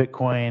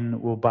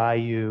Bitcoin will buy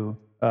you,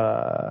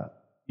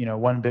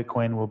 one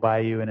Bitcoin will buy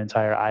you an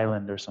entire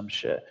island or some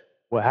shit.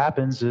 What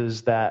happens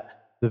is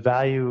that the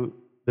value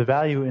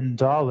in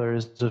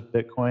dollars of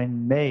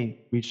Bitcoin may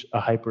reach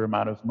a hyper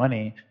amount of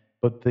money,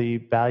 but the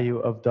value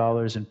of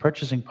dollars in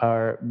purchasing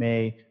power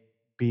may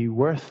be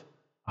worth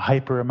a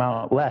hyper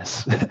amount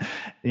less.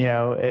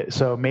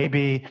 So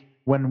maybe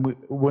when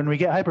we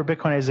get hyper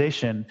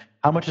Bitcoinization,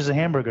 how much is a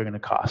hamburger going to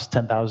cost?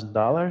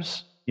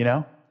 $10,000.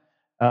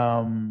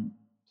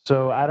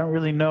 So I don't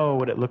really know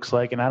what it looks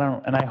like, and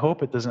I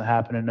hope it doesn't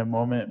happen in a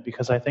moment,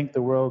 because I think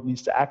the world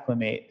needs to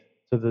acclimate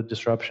to the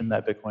disruption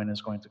that Bitcoin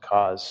is going to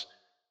cause.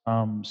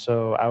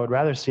 So I would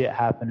rather see it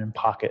happen in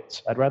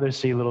pockets. I'd rather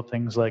see little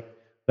things like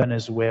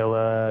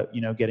Venezuela,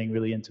 getting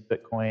really into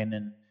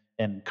Bitcoin,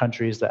 and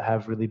countries that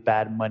have really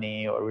bad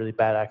money or really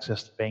bad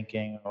access to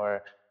banking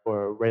or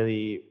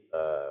really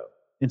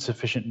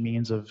insufficient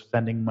means of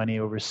sending money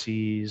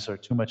overseas or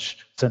too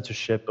much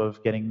censorship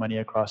of getting money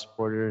across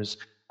borders.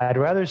 I'd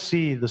rather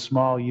see the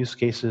small use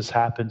cases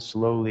happen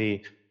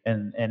slowly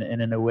and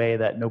in a way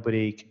that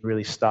nobody can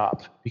really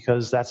stop,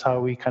 because that's how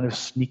we kind of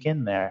sneak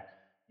in there.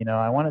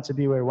 I want it to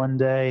be where one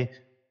day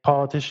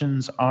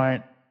politicians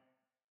aren't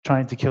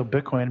trying to kill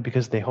Bitcoin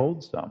because they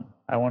hold some.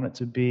 I want it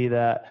to be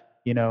that,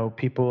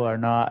 people are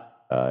not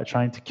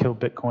trying to kill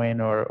Bitcoin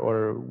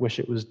or wish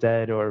it was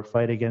dead or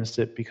fight against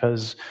it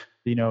because,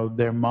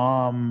 their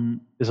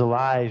mom is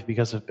alive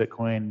because of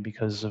Bitcoin,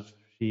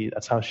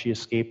 that's how she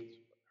escaped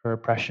her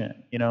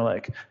oppression.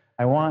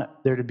 I want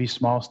there to be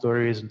small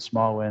stories and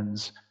small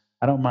wins.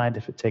 I don't mind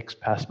if it takes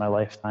past my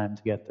lifetime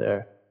to get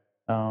there.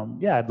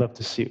 I'd love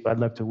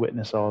to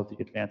witness all of the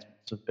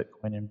advancements of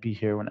Bitcoin and be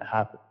here when it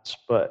happens.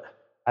 But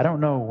I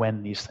don't know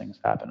when these things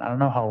happen. I don't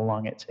know how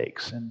long it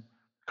takes. And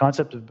the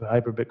concept of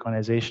hyper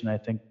Bitcoinization, I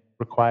think,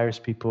 requires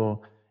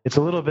people. It's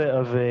a little bit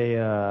of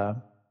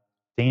a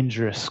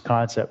dangerous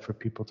concept for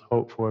people to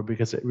hope for,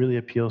 because it really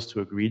appeals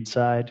to a greed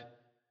side.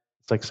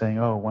 It's like saying,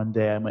 "Oh, one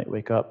day I might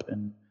wake up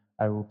and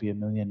I will be a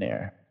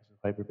millionaire because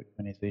of hyper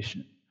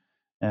Bitcoinization."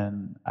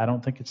 And I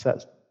don't think it's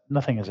that.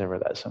 Nothing is ever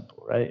that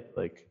simple, right?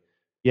 Like,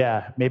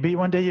 yeah, maybe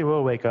one day you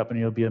will wake up and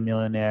you'll be a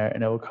millionaire,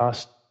 and it will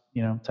cost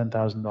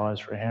 $10,000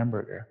 for a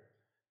hamburger.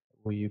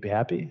 Will you be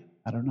happy?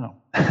 I don't know.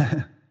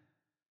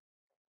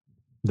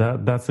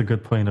 That's a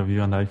good point of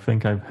view, and I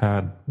think I've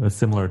had a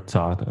similar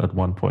thought at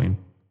one point.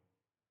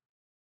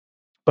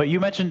 But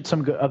you mentioned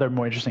some other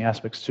more interesting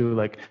aspects too,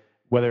 like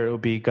whether it will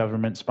be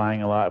government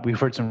spying a lot. We've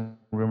heard some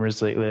rumors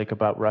lately, like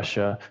about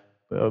Russia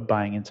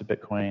buying into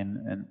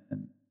Bitcoin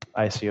and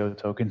ICO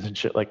tokens and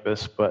shit like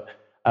this. But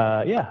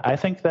I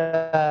think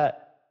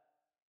that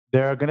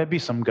there are going to be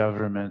some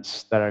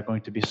governments that are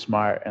going to be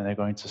smart, and they're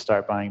going to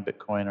start buying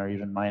Bitcoin or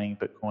even mining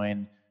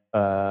Bitcoin,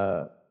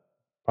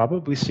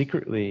 probably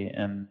secretly.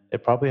 And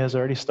it probably has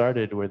already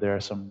started, where there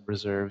are some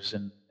reserves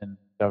in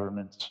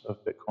governments of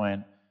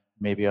Bitcoin,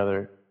 maybe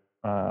other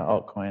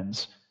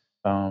altcoins.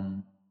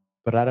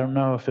 But I don't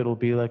know if it'll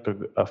be like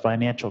a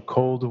financial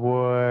Cold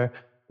War,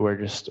 or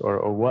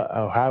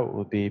how it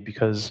will be,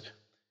 because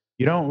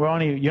you don't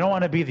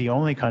want to be the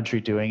only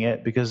country doing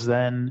it, because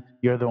then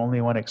you're the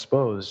only one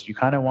exposed. You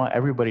kind of want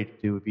everybody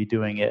to be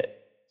doing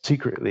it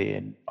secretly,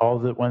 and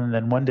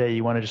then one day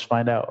you want to just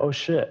find out, oh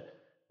shit,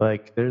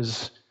 like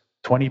there's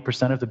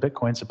 20% of the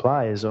Bitcoin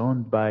supply is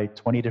owned by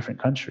 20 different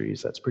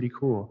countries. That's pretty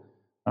cool.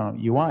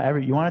 You want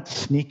it to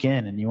sneak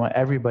in, and you want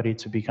everybody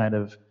to be kind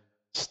of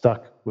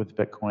stuck with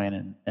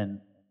Bitcoin, and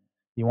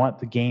you want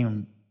the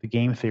game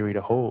theory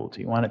to hold.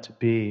 You want it to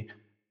be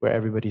where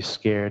everybody's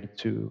scared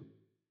to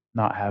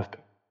not have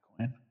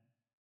Bitcoin.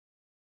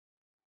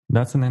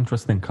 That's an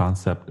interesting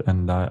concept,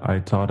 and I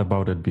thought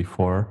about it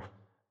before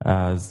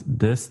as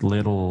this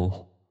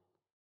little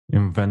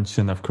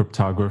invention of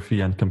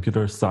cryptography and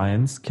computer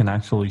science can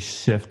actually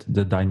shift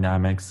the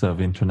dynamics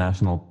of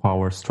international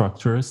power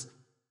structures.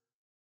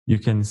 You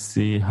can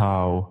see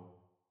how,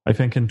 I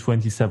think in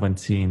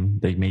 2017,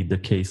 they made the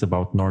case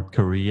about North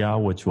Korea,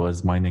 which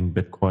was mining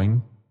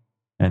Bitcoin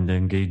and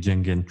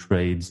engaging in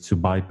trades to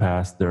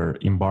bypass their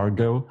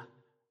embargo.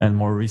 And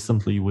more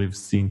recently, we've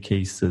seen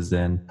cases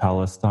in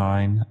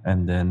Palestine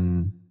and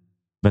in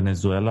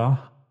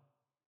Venezuela.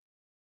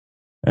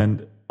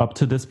 And up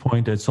to this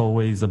point, it's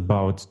always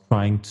about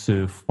trying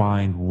to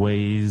find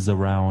ways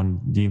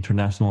around the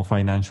international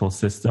financial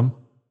system,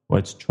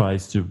 which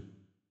tries to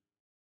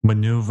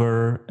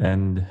maneuver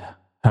and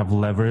have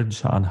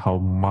leverage on how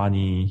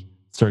money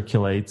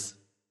circulates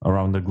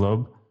around the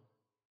globe.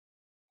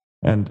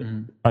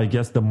 And I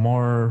guess the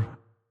more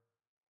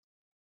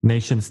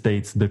nation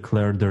states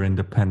declare their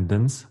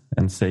independence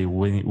and say,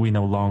 we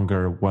no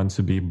longer want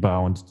to be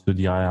bound to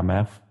the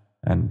IMF,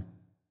 and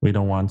we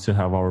don't want to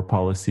have our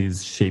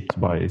policies shaped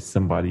by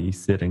somebody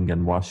sitting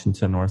in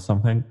Washington or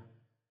something.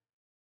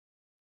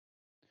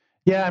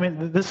 Yeah, I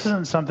mean, this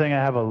isn't something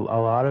I have a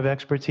lot of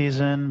expertise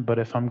in, but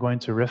if I'm going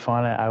to riff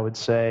on it, I would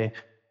say,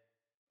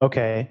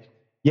 okay,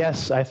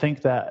 yes, I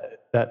think that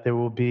there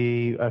will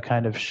be a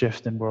kind of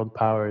shift in world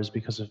powers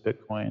because of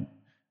Bitcoin.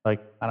 Like,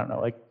 I don't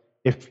know, like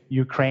if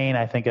Ukraine,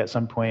 I think at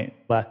some point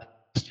last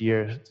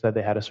year said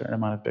they had a certain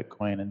amount of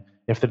Bitcoin, and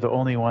if they're the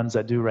only ones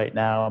that do right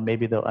now,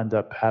 maybe they'll end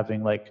up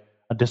having like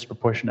a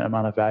disproportionate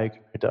amount of value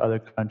compared to other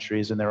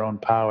countries in their own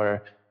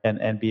power,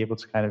 and be able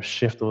to kind of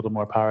shift a little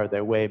more power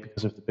their way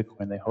because of the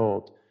Bitcoin they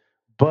hold.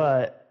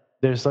 But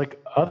there's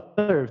like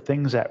other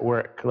things at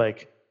work.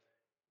 Like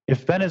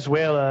if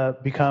Venezuela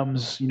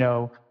becomes,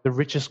 the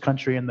richest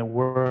country in the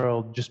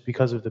world just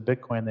because of the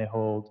Bitcoin they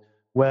hold,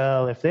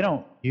 well, if they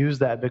don't use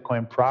that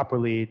Bitcoin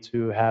properly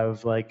to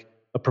have like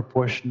a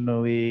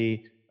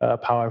proportionally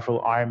powerful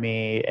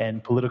army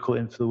and political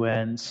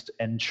influence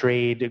and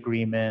trade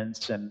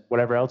agreements and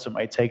whatever else it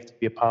might take to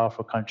be a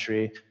powerful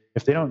country,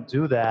 if they don't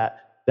do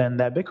that, then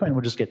that Bitcoin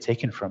will just get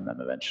taken from them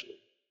eventually,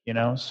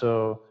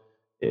 So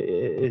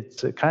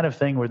it's a kind of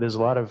thing where there's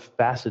a lot of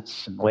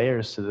facets and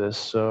layers to this.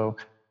 So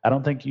I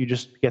don't think you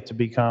just get to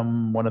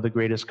become one of the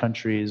greatest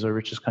countries or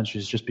richest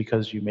countries just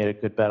because you made a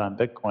good bet on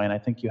Bitcoin. I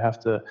think you have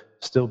to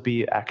still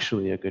be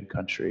actually a good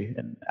country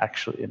and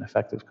actually an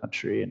effective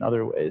country in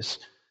other ways,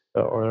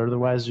 or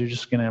otherwise you're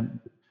just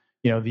going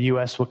to, the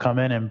U.S. will come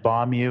in and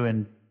bomb you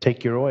and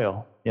take your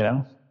oil,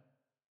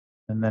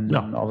 and then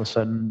all of a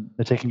sudden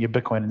they're taking your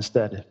Bitcoin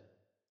instead.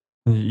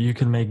 You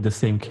can make the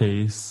same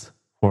case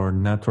for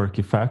network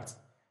effects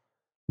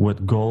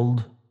with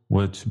gold,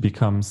 which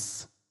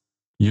becomes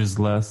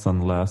useless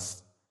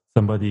unless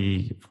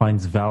somebody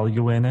finds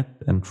value in it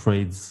and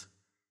trades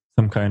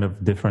some kind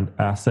of different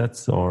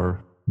assets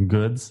or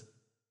goods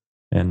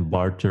and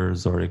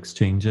barters or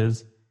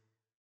exchanges.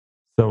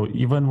 So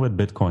even with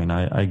Bitcoin,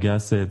 I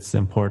guess it's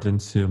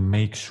important to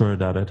make sure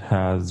that it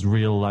has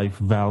real life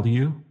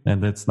value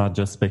and it's not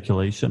just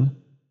speculation.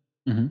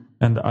 Mm-hmm.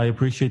 And I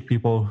appreciate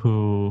people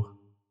who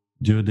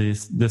do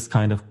this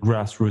kind of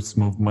grassroots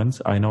movement.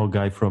 I know a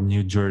guy from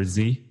New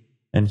Jersey,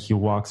 and he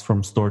walks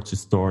from store to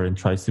store and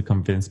tries to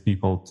convince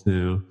people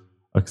to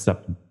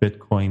accept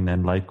Bitcoin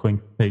and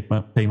Litecoin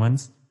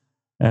payments.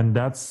 And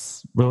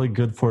that's really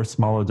good for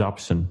small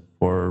adoption,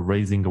 for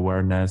raising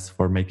awareness,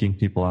 for making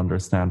people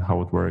understand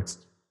how it works.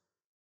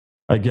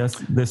 I guess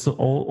this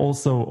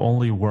also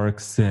only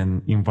works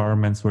in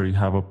environments where you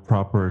have a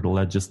proper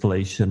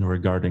legislation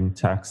regarding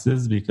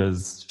taxes,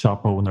 because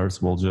shop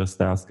owners will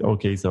just ask,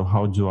 okay, so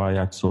how do I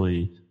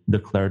actually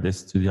declare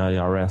this to the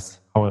IRS?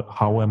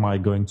 How am I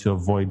going to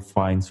avoid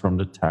fines from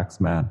the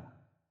tax man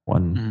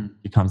when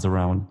he comes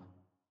around?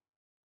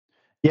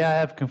 Yeah, I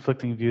have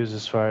conflicting views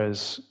as far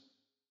as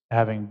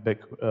having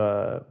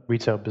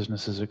retail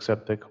businesses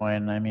accept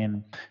Bitcoin. I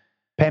mean,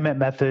 payment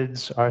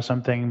methods are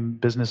something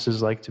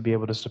businesses like to be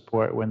able to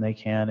support when they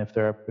can, if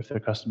their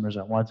customers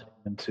are wanting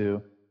them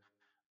to.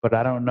 But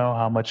I don't know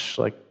how much,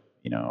 I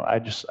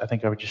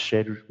think I just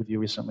shared with you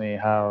recently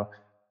how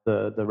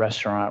the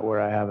restaurant where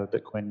I have a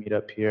Bitcoin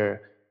meetup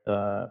here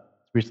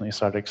recently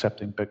started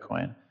accepting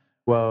Bitcoin.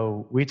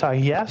 Well,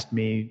 he asked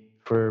me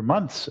for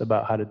months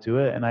about how to do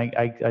it, and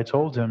I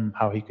told him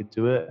how he could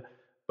do it.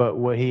 But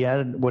what he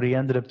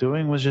ended up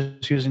doing was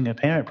just using a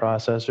payment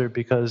processor,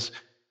 because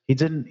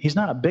he's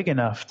not big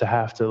enough to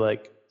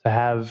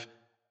have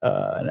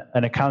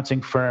an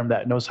accounting firm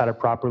that knows how to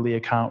properly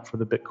account for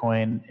the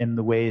Bitcoin in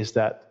the ways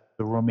that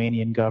the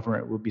Romanian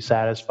government would be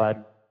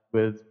satisfied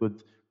with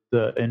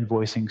the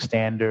invoicing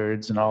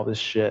standards and all this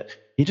shit.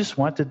 He just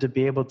wanted to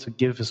be able to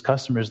give his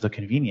customers the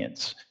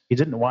convenience. He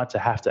didn't want to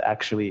have to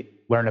actually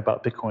learn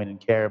about Bitcoin and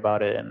care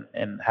about it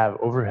and have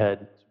overhead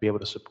to be able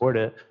to support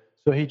it.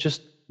 So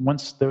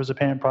once there was a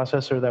payment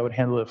processor that would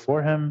handle it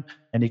for him,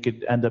 and he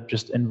could end up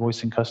just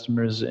invoicing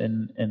customers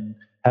and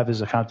have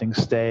his accounting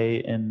stay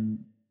in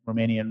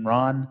Romanian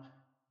RON,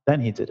 then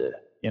he did it,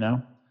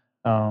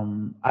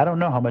 I don't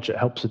know how much it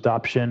helps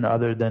adoption,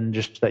 other than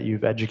just that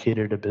you've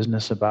educated a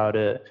business about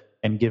it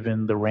and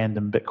given the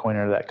random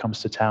Bitcoiner that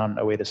comes to town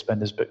a way to spend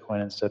his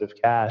Bitcoin instead of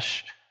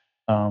cash.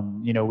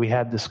 We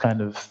had this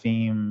kind of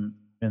theme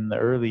in the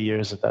early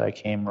years that I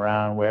came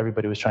around, where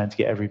everybody was trying to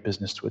get every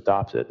business to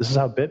adopt it. This is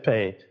how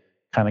BitPay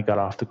kind of got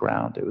off the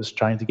ground. It was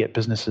trying to get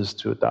businesses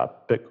to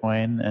adopt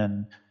Bitcoin,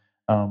 and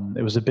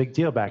it was a big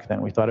deal back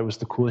then. We thought it was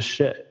the coolest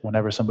shit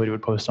whenever somebody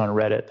would post on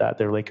Reddit that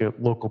their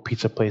local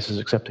pizza place is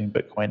accepting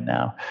Bitcoin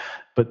now.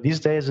 But these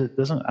days, I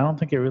don't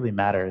think it really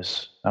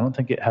matters. I don't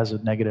think it has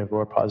a negative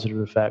or positive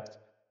effect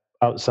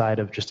outside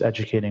of just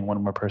educating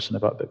one more person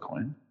about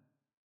Bitcoin.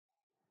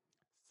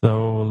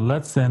 So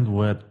let's end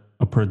with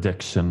a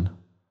prediction.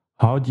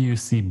 How do you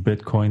see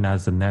Bitcoin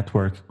as a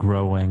network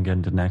growing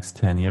in the next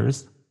 10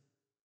 years?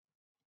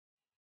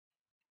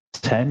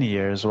 10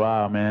 years.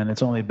 Wow, man.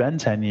 It's only been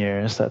 10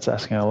 years. That's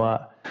asking a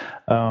lot.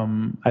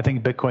 I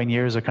think Bitcoin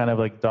years are kind of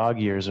like dog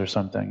years or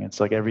something. It's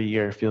like every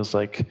year feels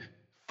like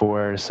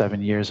 4 to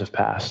 7 years have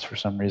passed for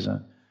some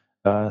reason.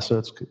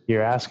 So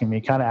you're asking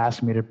me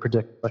to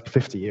predict like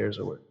 50 years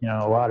or,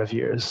 a lot of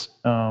years.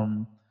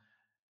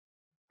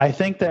 I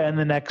think that in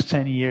the next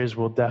 10 years,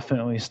 we'll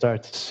definitely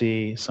start to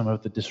see some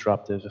of the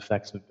disruptive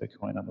effects of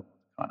Bitcoin on the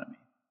economy.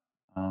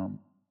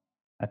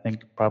 I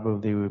think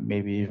probably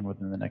maybe even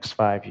within the next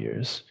 5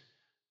 years,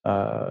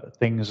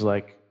 things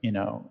like,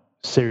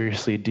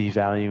 seriously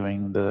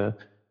devaluing the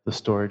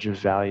storage of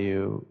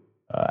value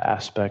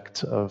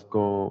aspect of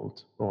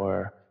gold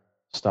or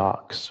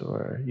stocks,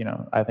 or,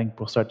 I think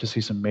we'll start to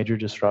see some major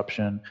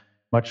disruption,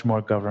 much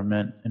more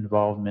government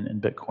involvement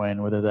in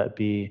Bitcoin, whether that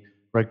be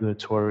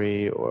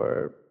regulatory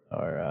or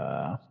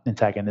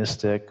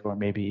antagonistic, or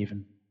maybe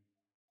even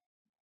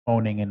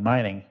owning and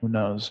mining. Who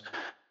knows?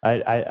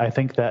 I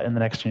think that in the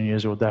next 10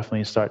 years, we'll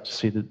definitely start to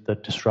see the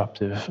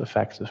disruptive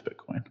effects of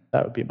Bitcoin.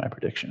 That would be my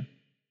prediction.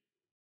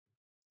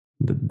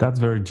 That's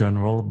very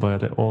general,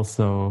 but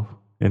also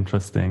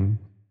interesting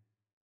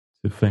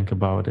to think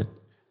about it.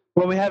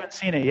 Well, we haven't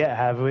seen it yet,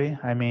 have we?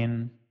 I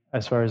mean,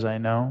 as far as I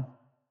know.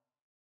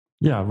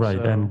 Yeah, right.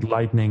 So, and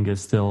Lightning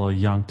is still a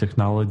young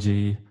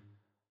technology,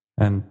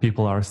 and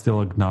people are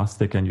still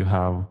agnostic, and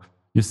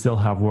you still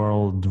have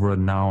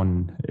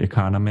world-renowned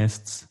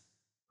economists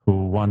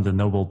who won the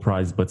Nobel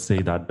Prize but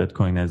say that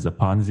Bitcoin is a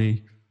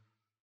Ponzi.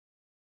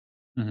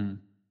 Hmm.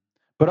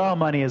 But all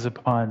money is a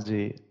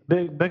Ponzi.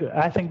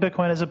 I think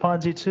Bitcoin is a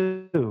Ponzi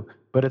too,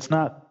 but it's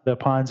not the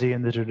Ponzi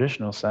in the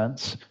traditional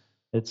sense.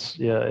 It's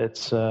yeah,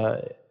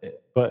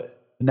 but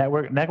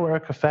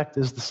network effect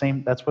is the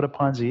same. That's what a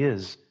Ponzi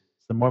is.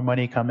 The more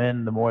money come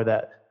in, the more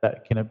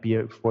that can be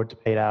afford to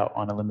pay out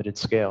on a limited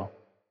scale.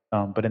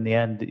 But in the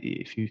end,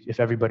 if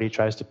everybody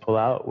tries to pull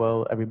out,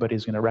 well,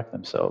 everybody's going to wreck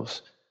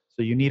themselves.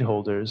 So you need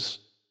holders,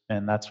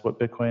 and that's what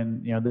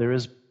Bitcoin.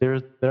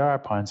 There are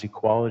Ponzi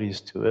qualities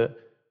to it,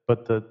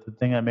 but the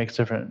thing that makes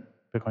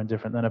Bitcoin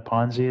different than a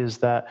Ponzi is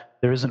that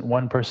there isn't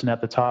one person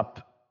at the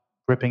top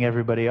ripping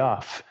everybody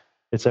off.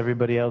 It's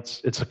everybody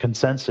else. It's a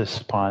consensus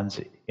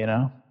Ponzi,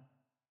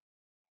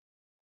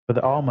 but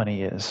all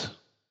money is.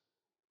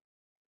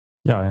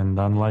 Yeah, and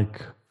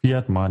unlike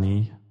fiat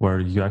money, where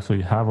you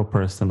actually have a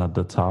person at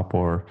the top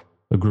or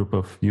a group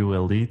of few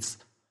elites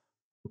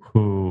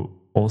who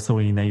also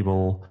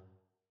enable,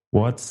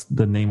 what's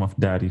the name of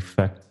that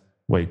effect?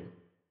 Wait,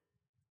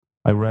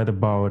 I read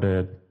about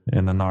it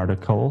in an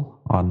article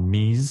on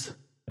Mises,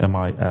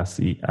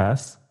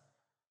 Mises.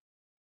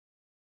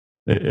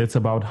 It's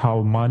about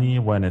how money,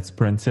 when it's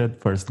printed,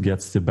 first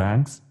gets to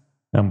banks,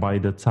 and by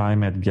the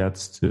time it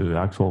gets to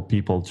actual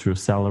people through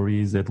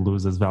salaries, it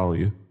loses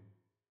value.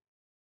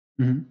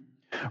 Mm-hmm.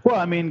 Well,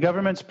 I mean,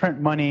 governments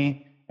print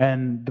money,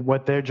 and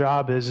what their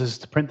job is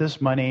to print this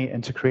money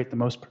and to create the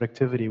most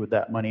productivity with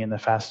that money in the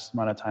fastest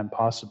amount of time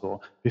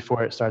possible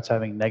before it starts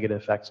having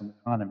negative effects on the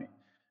economy.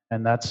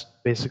 And that's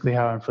basically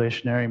how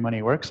inflationary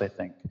money works, I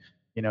think.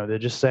 They're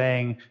just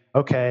saying,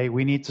 okay,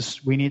 we need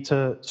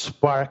to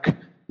spark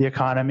the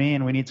economy,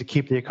 and we need to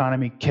keep the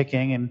economy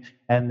kicking,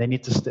 and they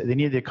need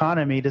the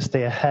economy to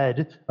stay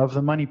ahead of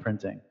the money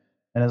printing.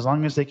 And as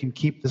long as they can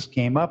keep this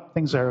game up,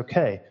 things are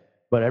okay.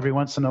 But every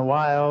once in a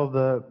while,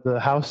 the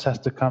House has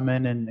to come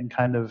in and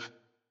kind of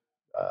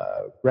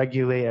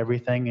regulate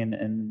everything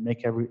and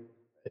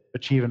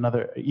achieve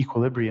another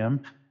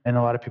equilibrium. And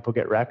a lot of people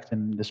get wrecked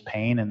in this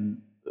pain, and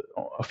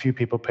a few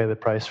people pay the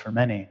price for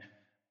many.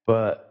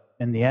 But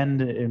in the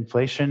end,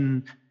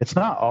 inflation, it's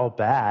not all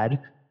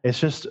bad. It's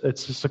just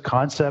a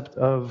concept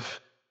of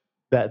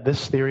that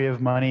this theory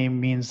of money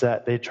means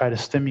that they try to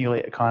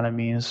stimulate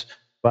economies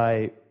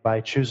by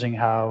choosing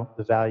where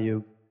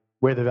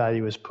the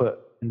value is put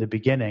in the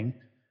beginning,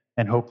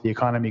 and hope the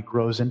economy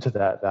grows into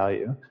that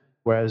value.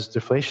 Whereas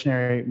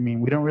deflationary,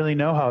 we don't really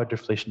know how a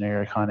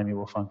deflationary economy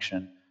will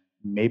function.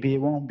 Maybe it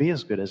won't be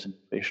as good as an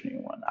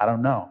inflationary one. I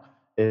don't know.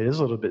 It is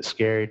a little bit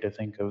scary to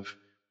think of,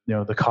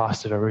 the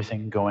cost of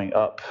everything going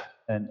up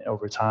and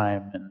over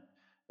time, and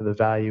the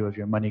value of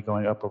your money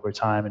going up over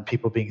time, and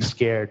people being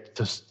scared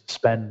to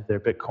spend their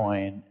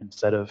Bitcoin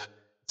instead of.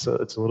 So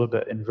it's a little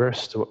bit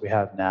inverse to what we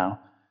have now.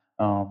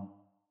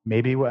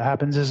 Maybe what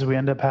happens is we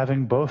end up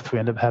having both. We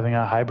end up having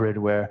a hybrid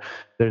where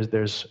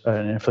there's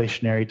an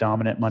inflationary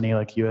dominant money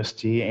like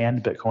USD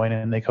and Bitcoin,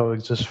 and they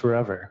coexist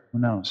forever. Who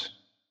knows?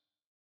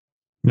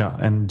 Yeah,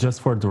 and just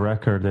for the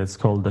record, it's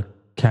called the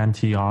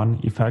Cantillon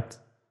effect,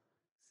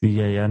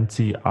 Cantillon.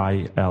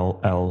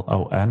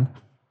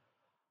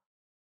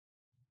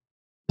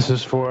 This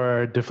is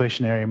for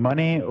deflationary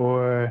money,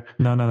 or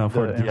no,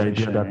 for the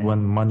idea that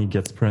when money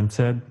gets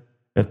printed,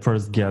 it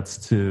first gets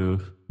to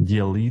the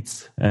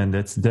elites, and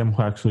it's them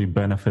who actually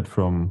benefit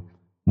from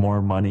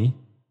more money.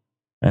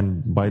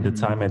 And by the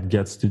time it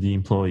gets to the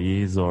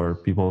employees or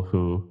people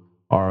who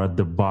are at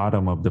the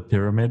bottom of the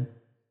pyramid,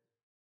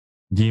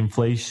 the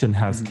inflation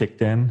has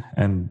kicked in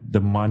and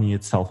the money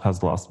itself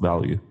has lost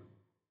value.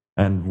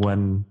 And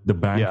when the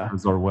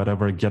bankers or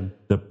whatever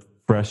get the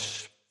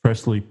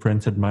freshly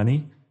printed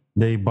money,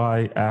 they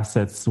buy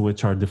assets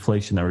which are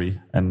deflationary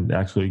and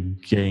actually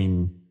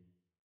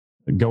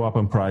go up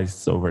in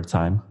price over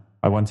time.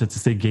 I wanted to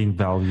say gain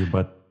value,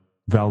 but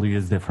value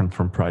is different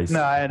from price.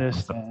 No, I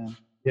understand.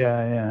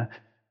 Yeah.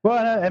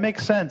 Well, it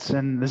makes sense,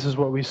 and this is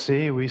what we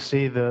see. We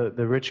see the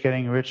rich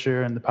getting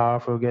richer and the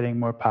powerful getting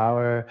more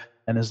power.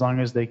 And as long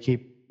as they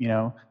keep,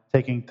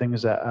 taking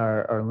things that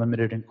are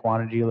limited in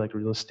quantity, like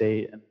real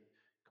estate and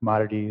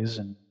commodities,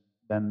 and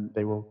then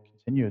they will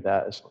continue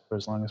that for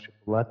as long as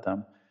people let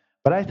them.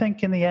 But I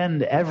think in the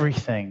end,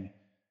 everything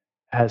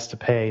has to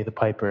pay the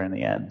piper in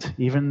the end,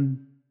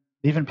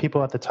 even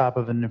people at the top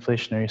of an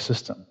inflationary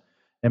system.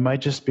 It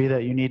might just be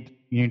that you need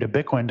a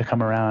Bitcoin to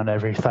come around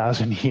every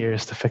 1,000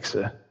 years to fix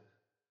it.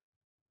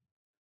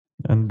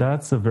 And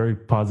that's a very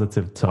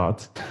positive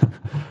thought,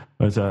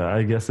 which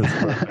I guess is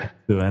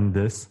perfect to end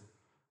this.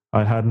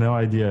 I had no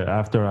idea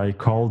after I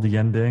called the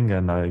ending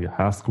and I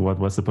asked what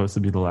was supposed to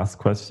be the last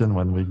question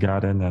when we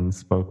got in and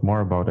spoke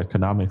more about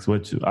economics,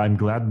 which I'm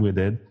glad we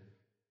did.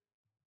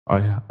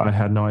 I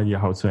had no idea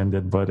how to end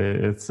it, but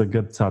it's a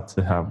good thought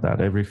to have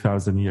that. Every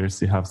 1,000 years,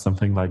 you have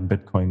something like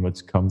Bitcoin,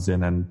 which comes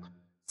in and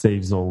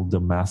saves all the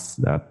mess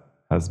that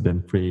has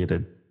been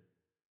created.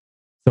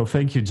 So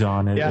thank you,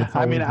 John.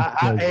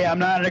 I'm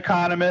not an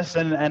economist,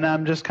 and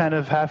I'm just kind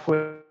of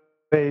halfway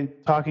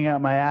talking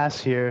out my ass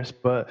here,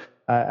 but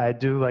I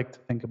do like to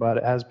think about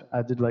it.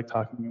 I did like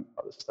talking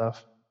about this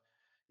stuff,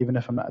 even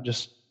if I'm not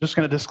just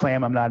going to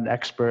disclaim I'm not an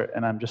expert,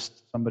 and I'm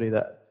just somebody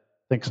that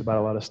thinks about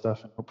a lot of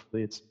stuff, and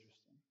hopefully it's interesting.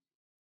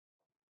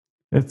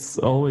 It's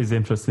always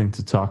interesting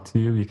to talk to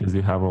you because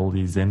you have all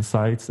these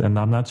insights. And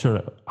I'm not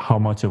sure how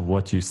much of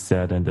what you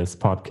said in this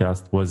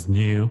podcast was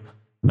new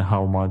and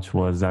how much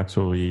was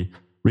actually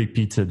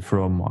repeated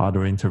from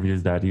other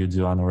interviews that you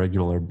do on a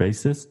regular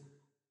basis.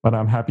 But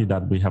I'm happy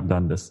that we have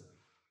done this.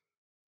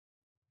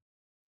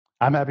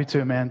 I'm happy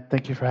too, man.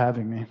 Thank you for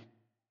having me.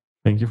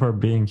 Thank you for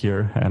being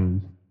here.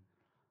 And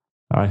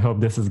I hope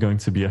this is going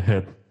to be a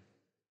hit.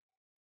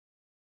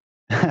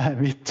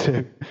 Me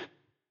too.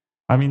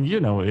 I mean,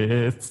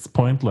 it's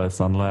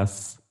pointless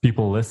unless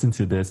people listen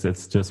to this.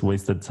 It's just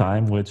wasted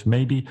time, which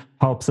maybe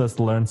helps us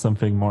learn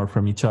something more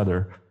from each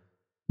other.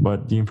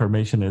 But the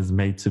information is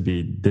made to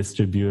be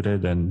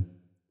distributed and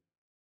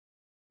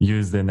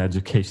used in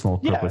educational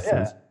purposes.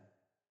 Yeah.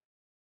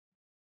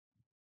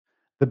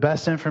 The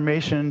best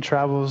information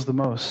travels the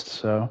most.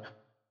 So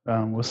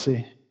we'll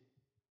see.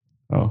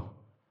 Oh,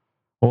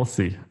 we'll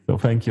see. So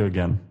thank you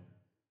again.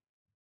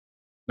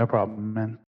 No problem, man.